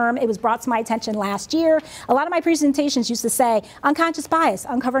ableist term. It was brought to my attention last year. A lot of my presentations used to say, unconscious bias,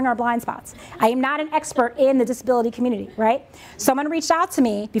 uncovering our blind spots. I am not an expert in the disability community, right? Someone reached out to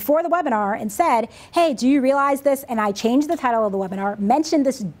me before the webinar and said, hey, do you realize this? And I changed the title of the webinar, mentioned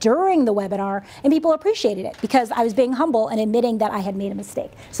this during the webinar, and people appreciated it because I was being humble and admitting that I had made a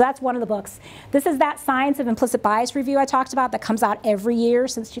mistake. So that's one of the books. This is that Science of Implicit Bias review I talked about that comes out every year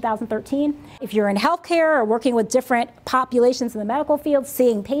since 2013. If you're in healthcare or working with different populations in the medical field,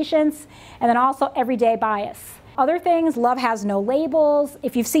 seeing patients, and then also everyday bias. Other things, love has no labels.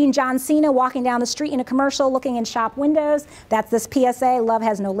 If you've seen John Cena walking down the street in a commercial looking in shop windows, that's this PSA, love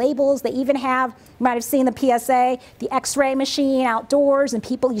has no labels. They even have, you might have seen the PSA, the X-ray machine outdoors, and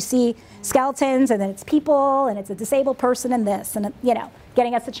people, you see skeletons, and then it's people, and it's a disabled person, and this, and you know,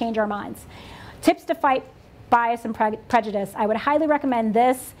 getting us to change our minds. Tips to fight bias and prejudice. I would highly recommend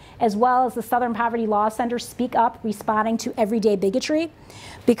this, as well as the Southern Poverty Law Center, Speak Up, Responding to Everyday Bigotry,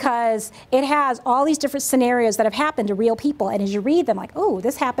 because it has all these different scenarios that have happened to real people, and as you read them, like, oh,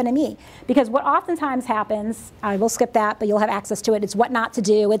 this happened to me. Because what oftentimes happens, I will skip that, but you'll have access to it, it's what not to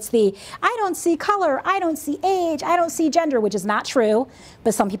do. It's the, I don't see color, I don't see age, I don't see gender, which is not true,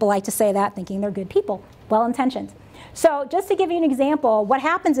 but some people like to say that thinking they're good people, well-intentioned. So just to give you an example, what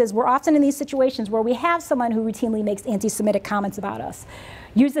happens is we're often in these situations where we have someone who routinely makes anti-Semitic comments about us,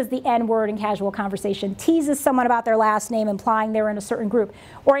 uses the N-word in casual conversation, teases someone about their last name implying they're in a certain group,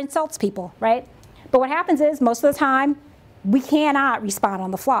 or insults people, right? But what happens is most of the time, we cannot respond on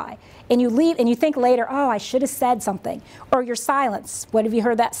the fly. And you leave and you think later, oh, I should have said something. Or your silence. What have you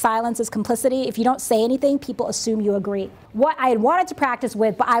heard that silence is complicity? If you don't say anything, people assume you agree. What I had wanted to practice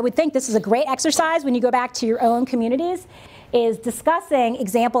with, but I would think this is a great exercise when you go back to your own communities, is discussing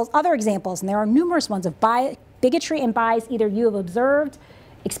examples, other examples, and there are numerous ones of bigotry and bias either you have observed,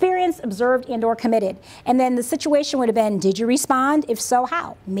 experienced, observed, and or committed. And then the situation would have been, did you respond? If so,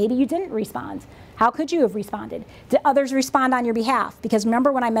 how? Maybe you didn't respond. How could you have responded? Did others respond on your behalf? Because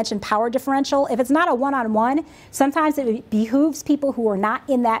remember when I mentioned power differential, if it's not a one-on-one, sometimes it behooves people who are not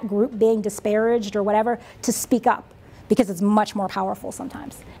in that group being disparaged or whatever to speak up, because it's much more powerful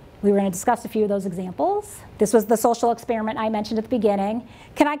sometimes. We were going to discuss a few of those examples. This was the social experiment I mentioned at the beginning.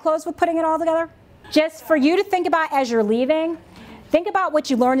 Can I close with putting it all together? Just for you to think about as you're leaving, think about what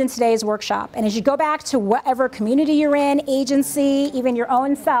you learned in today's workshop. And as you go back to whatever community you're in, agency, even your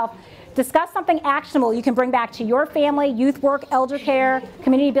own self, discuss something actionable you can bring back to your family, youth work, elder care,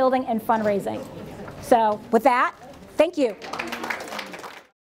 community building, and fundraising. So with that, thank you.